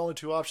 Why are there only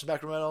 2 options,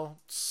 Sacramento?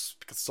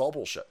 Because it's all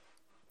bullshit.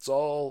 It's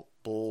all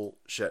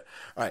bullshit.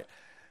 All right.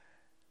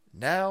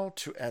 Now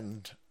to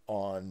end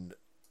on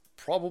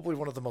probably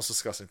one of the most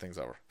disgusting things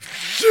ever.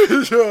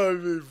 I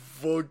mean,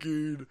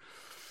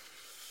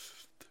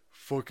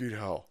 fucking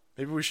hell.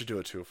 Maybe we should do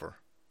a twofer.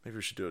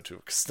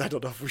 Because I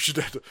don't know if we should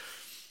end it.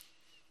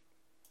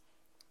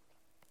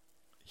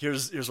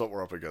 Here's what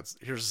we're up against.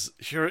 Here's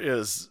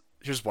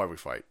why we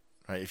fight.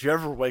 Right? If you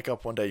ever wake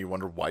up one day you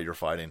wonder why you're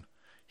fighting,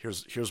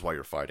 here's why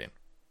you're fighting.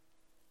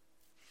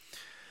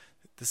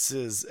 This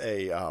is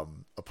a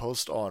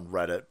post on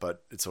Reddit,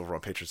 but it's over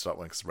on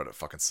Patriots.win because Reddit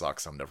fucking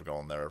sucks. I'm never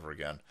going there ever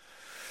again.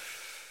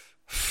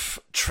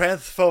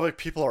 Transphobic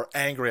people are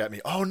angry at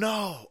me. Oh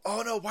no!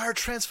 Why are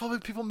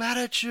transphobic people mad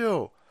at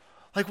you?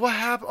 Like, what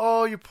happened?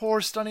 Oh, you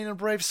poor, stunning, and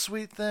brave,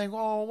 sweet thing.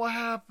 Oh, what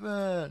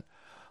happened?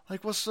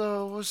 Like, what's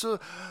the...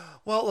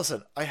 Well,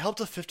 listen, I helped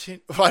a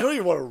 15... I don't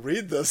even want to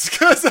read this,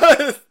 because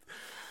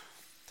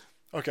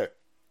Okay.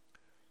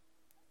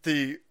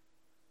 The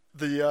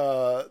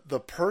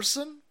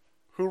person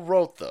who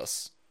wrote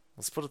this,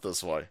 let's put it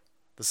this way.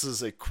 This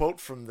is a quote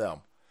from them.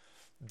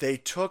 They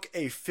took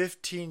a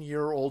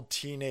 15-year-old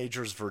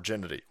teenager's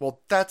virginity.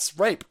 Well, that's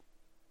rape.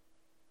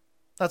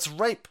 That's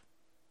rape.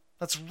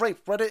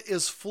 Reddit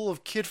is full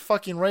of kid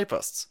fucking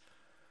rapists.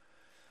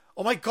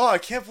 Oh my god, I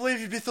can't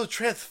believe you'd be so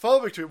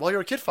transphobic to me. Well,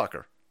 you're a kid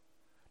fucker.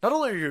 Not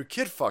only are you a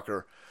kid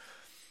fucker,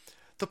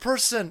 the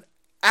person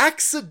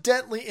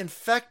accidentally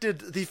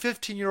infected the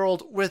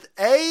 15-year-old with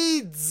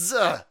AIDS.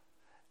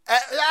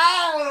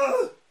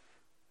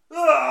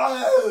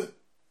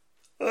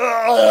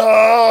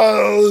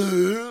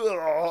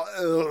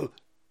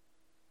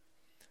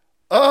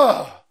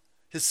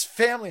 His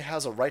family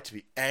has a right to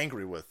be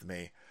angry with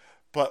me.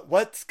 But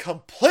what's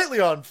completely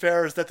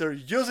unfair is that they're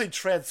using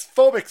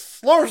transphobic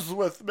slurs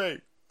with me.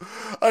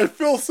 I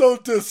feel so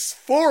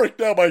dysphoric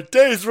now. My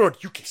day's ruined.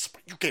 You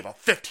gave a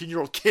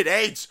 15-year-old kid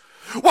AIDS.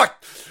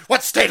 What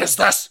state is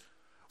this?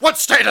 What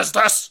state is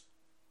this?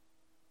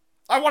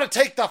 I want to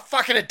take the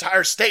fucking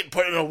entire state and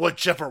put it in a wood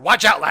chipper.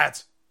 Watch out,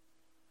 lads.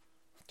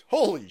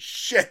 Holy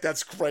shit,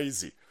 that's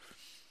crazy.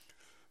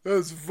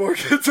 That's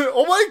fucking...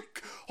 Oh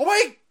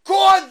my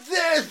god,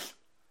 this!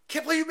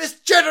 Can't believe you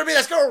misgendered me.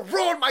 That's gonna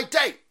ruin my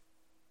day.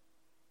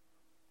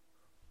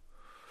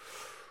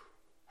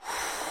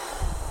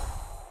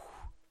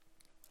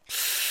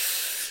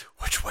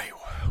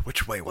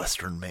 Which way,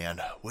 Western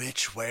man?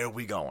 Which way are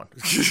we going?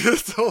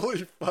 It's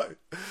totally fine.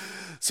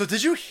 So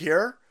did you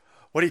hear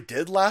what he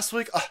did last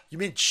week? You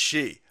mean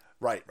she.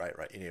 Right.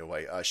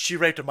 Anyway, she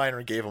raped a minor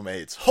and gave him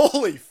AIDS.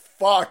 Holy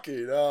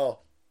fucking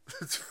hell.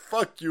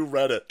 Fuck you,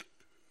 Reddit.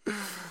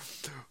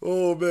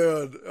 Oh,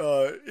 man.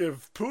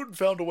 If Putin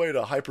found a way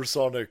to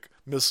hypersonic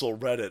missile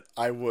Reddit,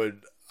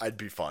 I'd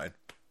be fine.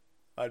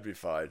 I'd be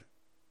fine.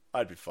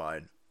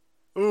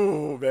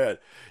 Ooh, man.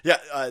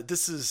 Yeah,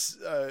 this is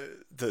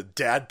the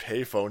dad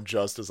payphone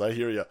justice. I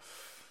hear you.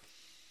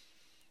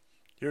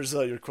 Here's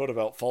your quote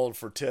about falling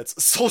for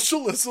tits.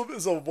 Socialism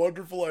is a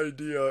wonderful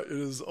idea. It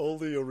is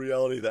only a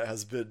reality that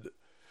has been...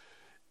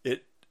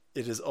 It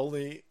is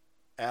only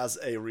as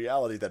a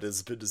reality that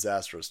has been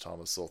disastrous,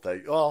 Thomas Sowell.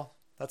 Well,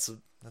 that's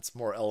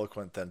more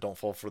eloquent than don't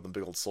fall for them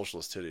big old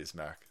socialist titties,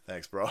 Mac.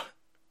 Thanks, bro.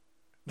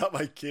 Not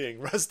my king.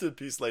 Rest in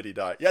peace, Lady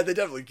Di. Yeah, they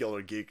definitely killed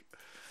her, geek.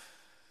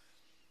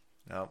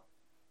 No.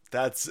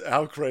 That's,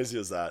 how crazy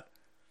is that?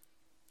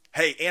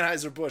 Hey,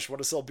 Anheuser-Busch,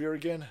 want to sell beer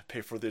again? Pay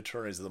for the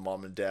attorneys of the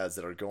mom and dads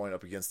that are going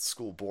up against the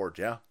school board,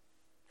 yeah?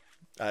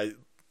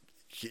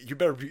 You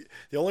better be...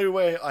 The only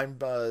way I'm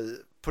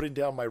putting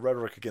down my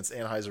rhetoric against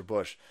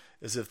Anheuser-Busch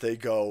is if they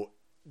go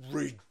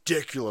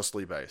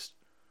ridiculously based.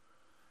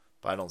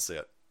 But I don't see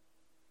it.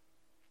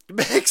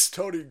 Makes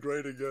Tony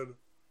great again.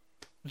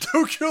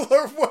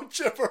 Nuclear wood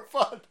chipper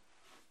fun.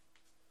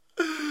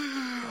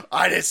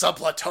 I need some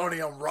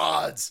plutonium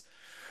rods.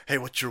 Hey,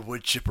 what's your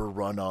wood chipper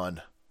run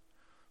on?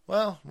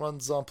 Well,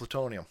 runs on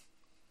plutonium.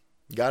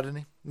 Got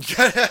any?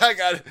 I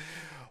got it.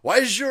 Why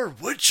is your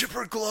wood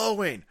chipper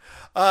glowing?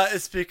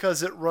 It's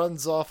because it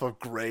runs off of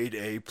grade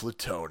A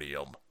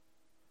plutonium.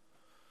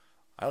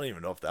 I don't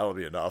even know if that'll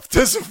be enough.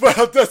 That's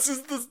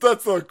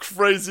the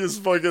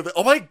craziest fucking thing.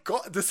 Oh my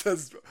god, this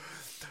has...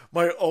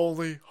 My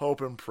only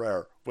hope and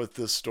prayer with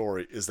this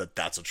story is that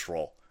that's a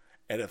troll.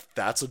 And if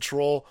that's a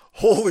troll,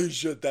 holy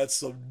shit, that's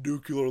some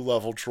nuclear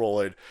level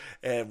trolling.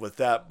 And with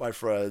that, my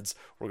friends,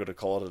 we're going to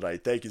call it a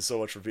night. Thank you so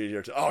much for being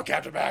here. Oh,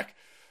 Captain Mac!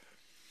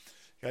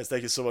 Guys,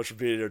 thank you so much for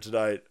being here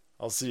tonight.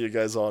 I'll see you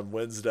guys on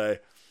Wednesday.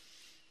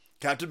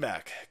 Captain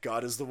Mac,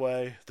 God is the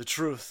way, the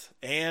truth,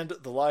 and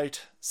the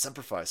light.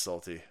 Semper Fi,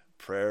 Salty.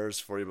 Prayers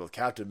for you both.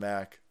 Captain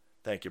Mac,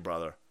 thank you,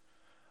 brother.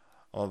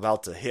 I'm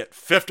about to hit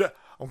 50.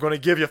 I'm going to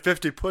give you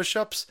 50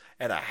 push-ups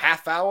and a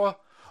half hour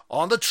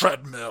on the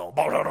treadmill.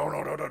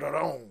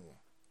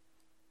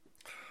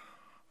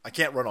 I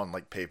can't run on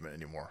like pavement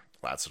anymore,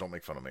 lads, so don't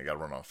make fun of me. I got to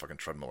run on a fucking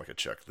treadmill like a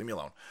chick. Leave me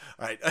alone.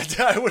 All right,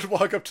 I would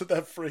walk up to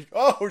that freak.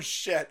 Oh,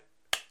 shit.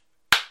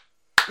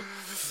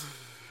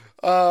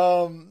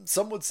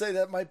 Some would say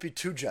that might be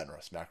too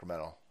generous,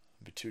 Macrometal.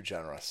 Be too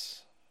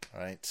generous,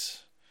 right?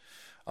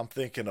 I'm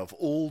thinking of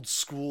old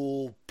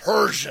school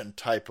Persian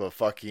type of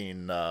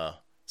fucking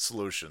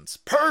solutions.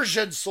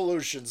 Persian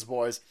solutions,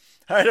 boys.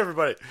 All right,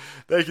 everybody.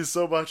 Thank you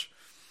so much.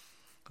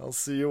 I'll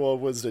see you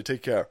on Wednesday.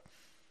 Take care.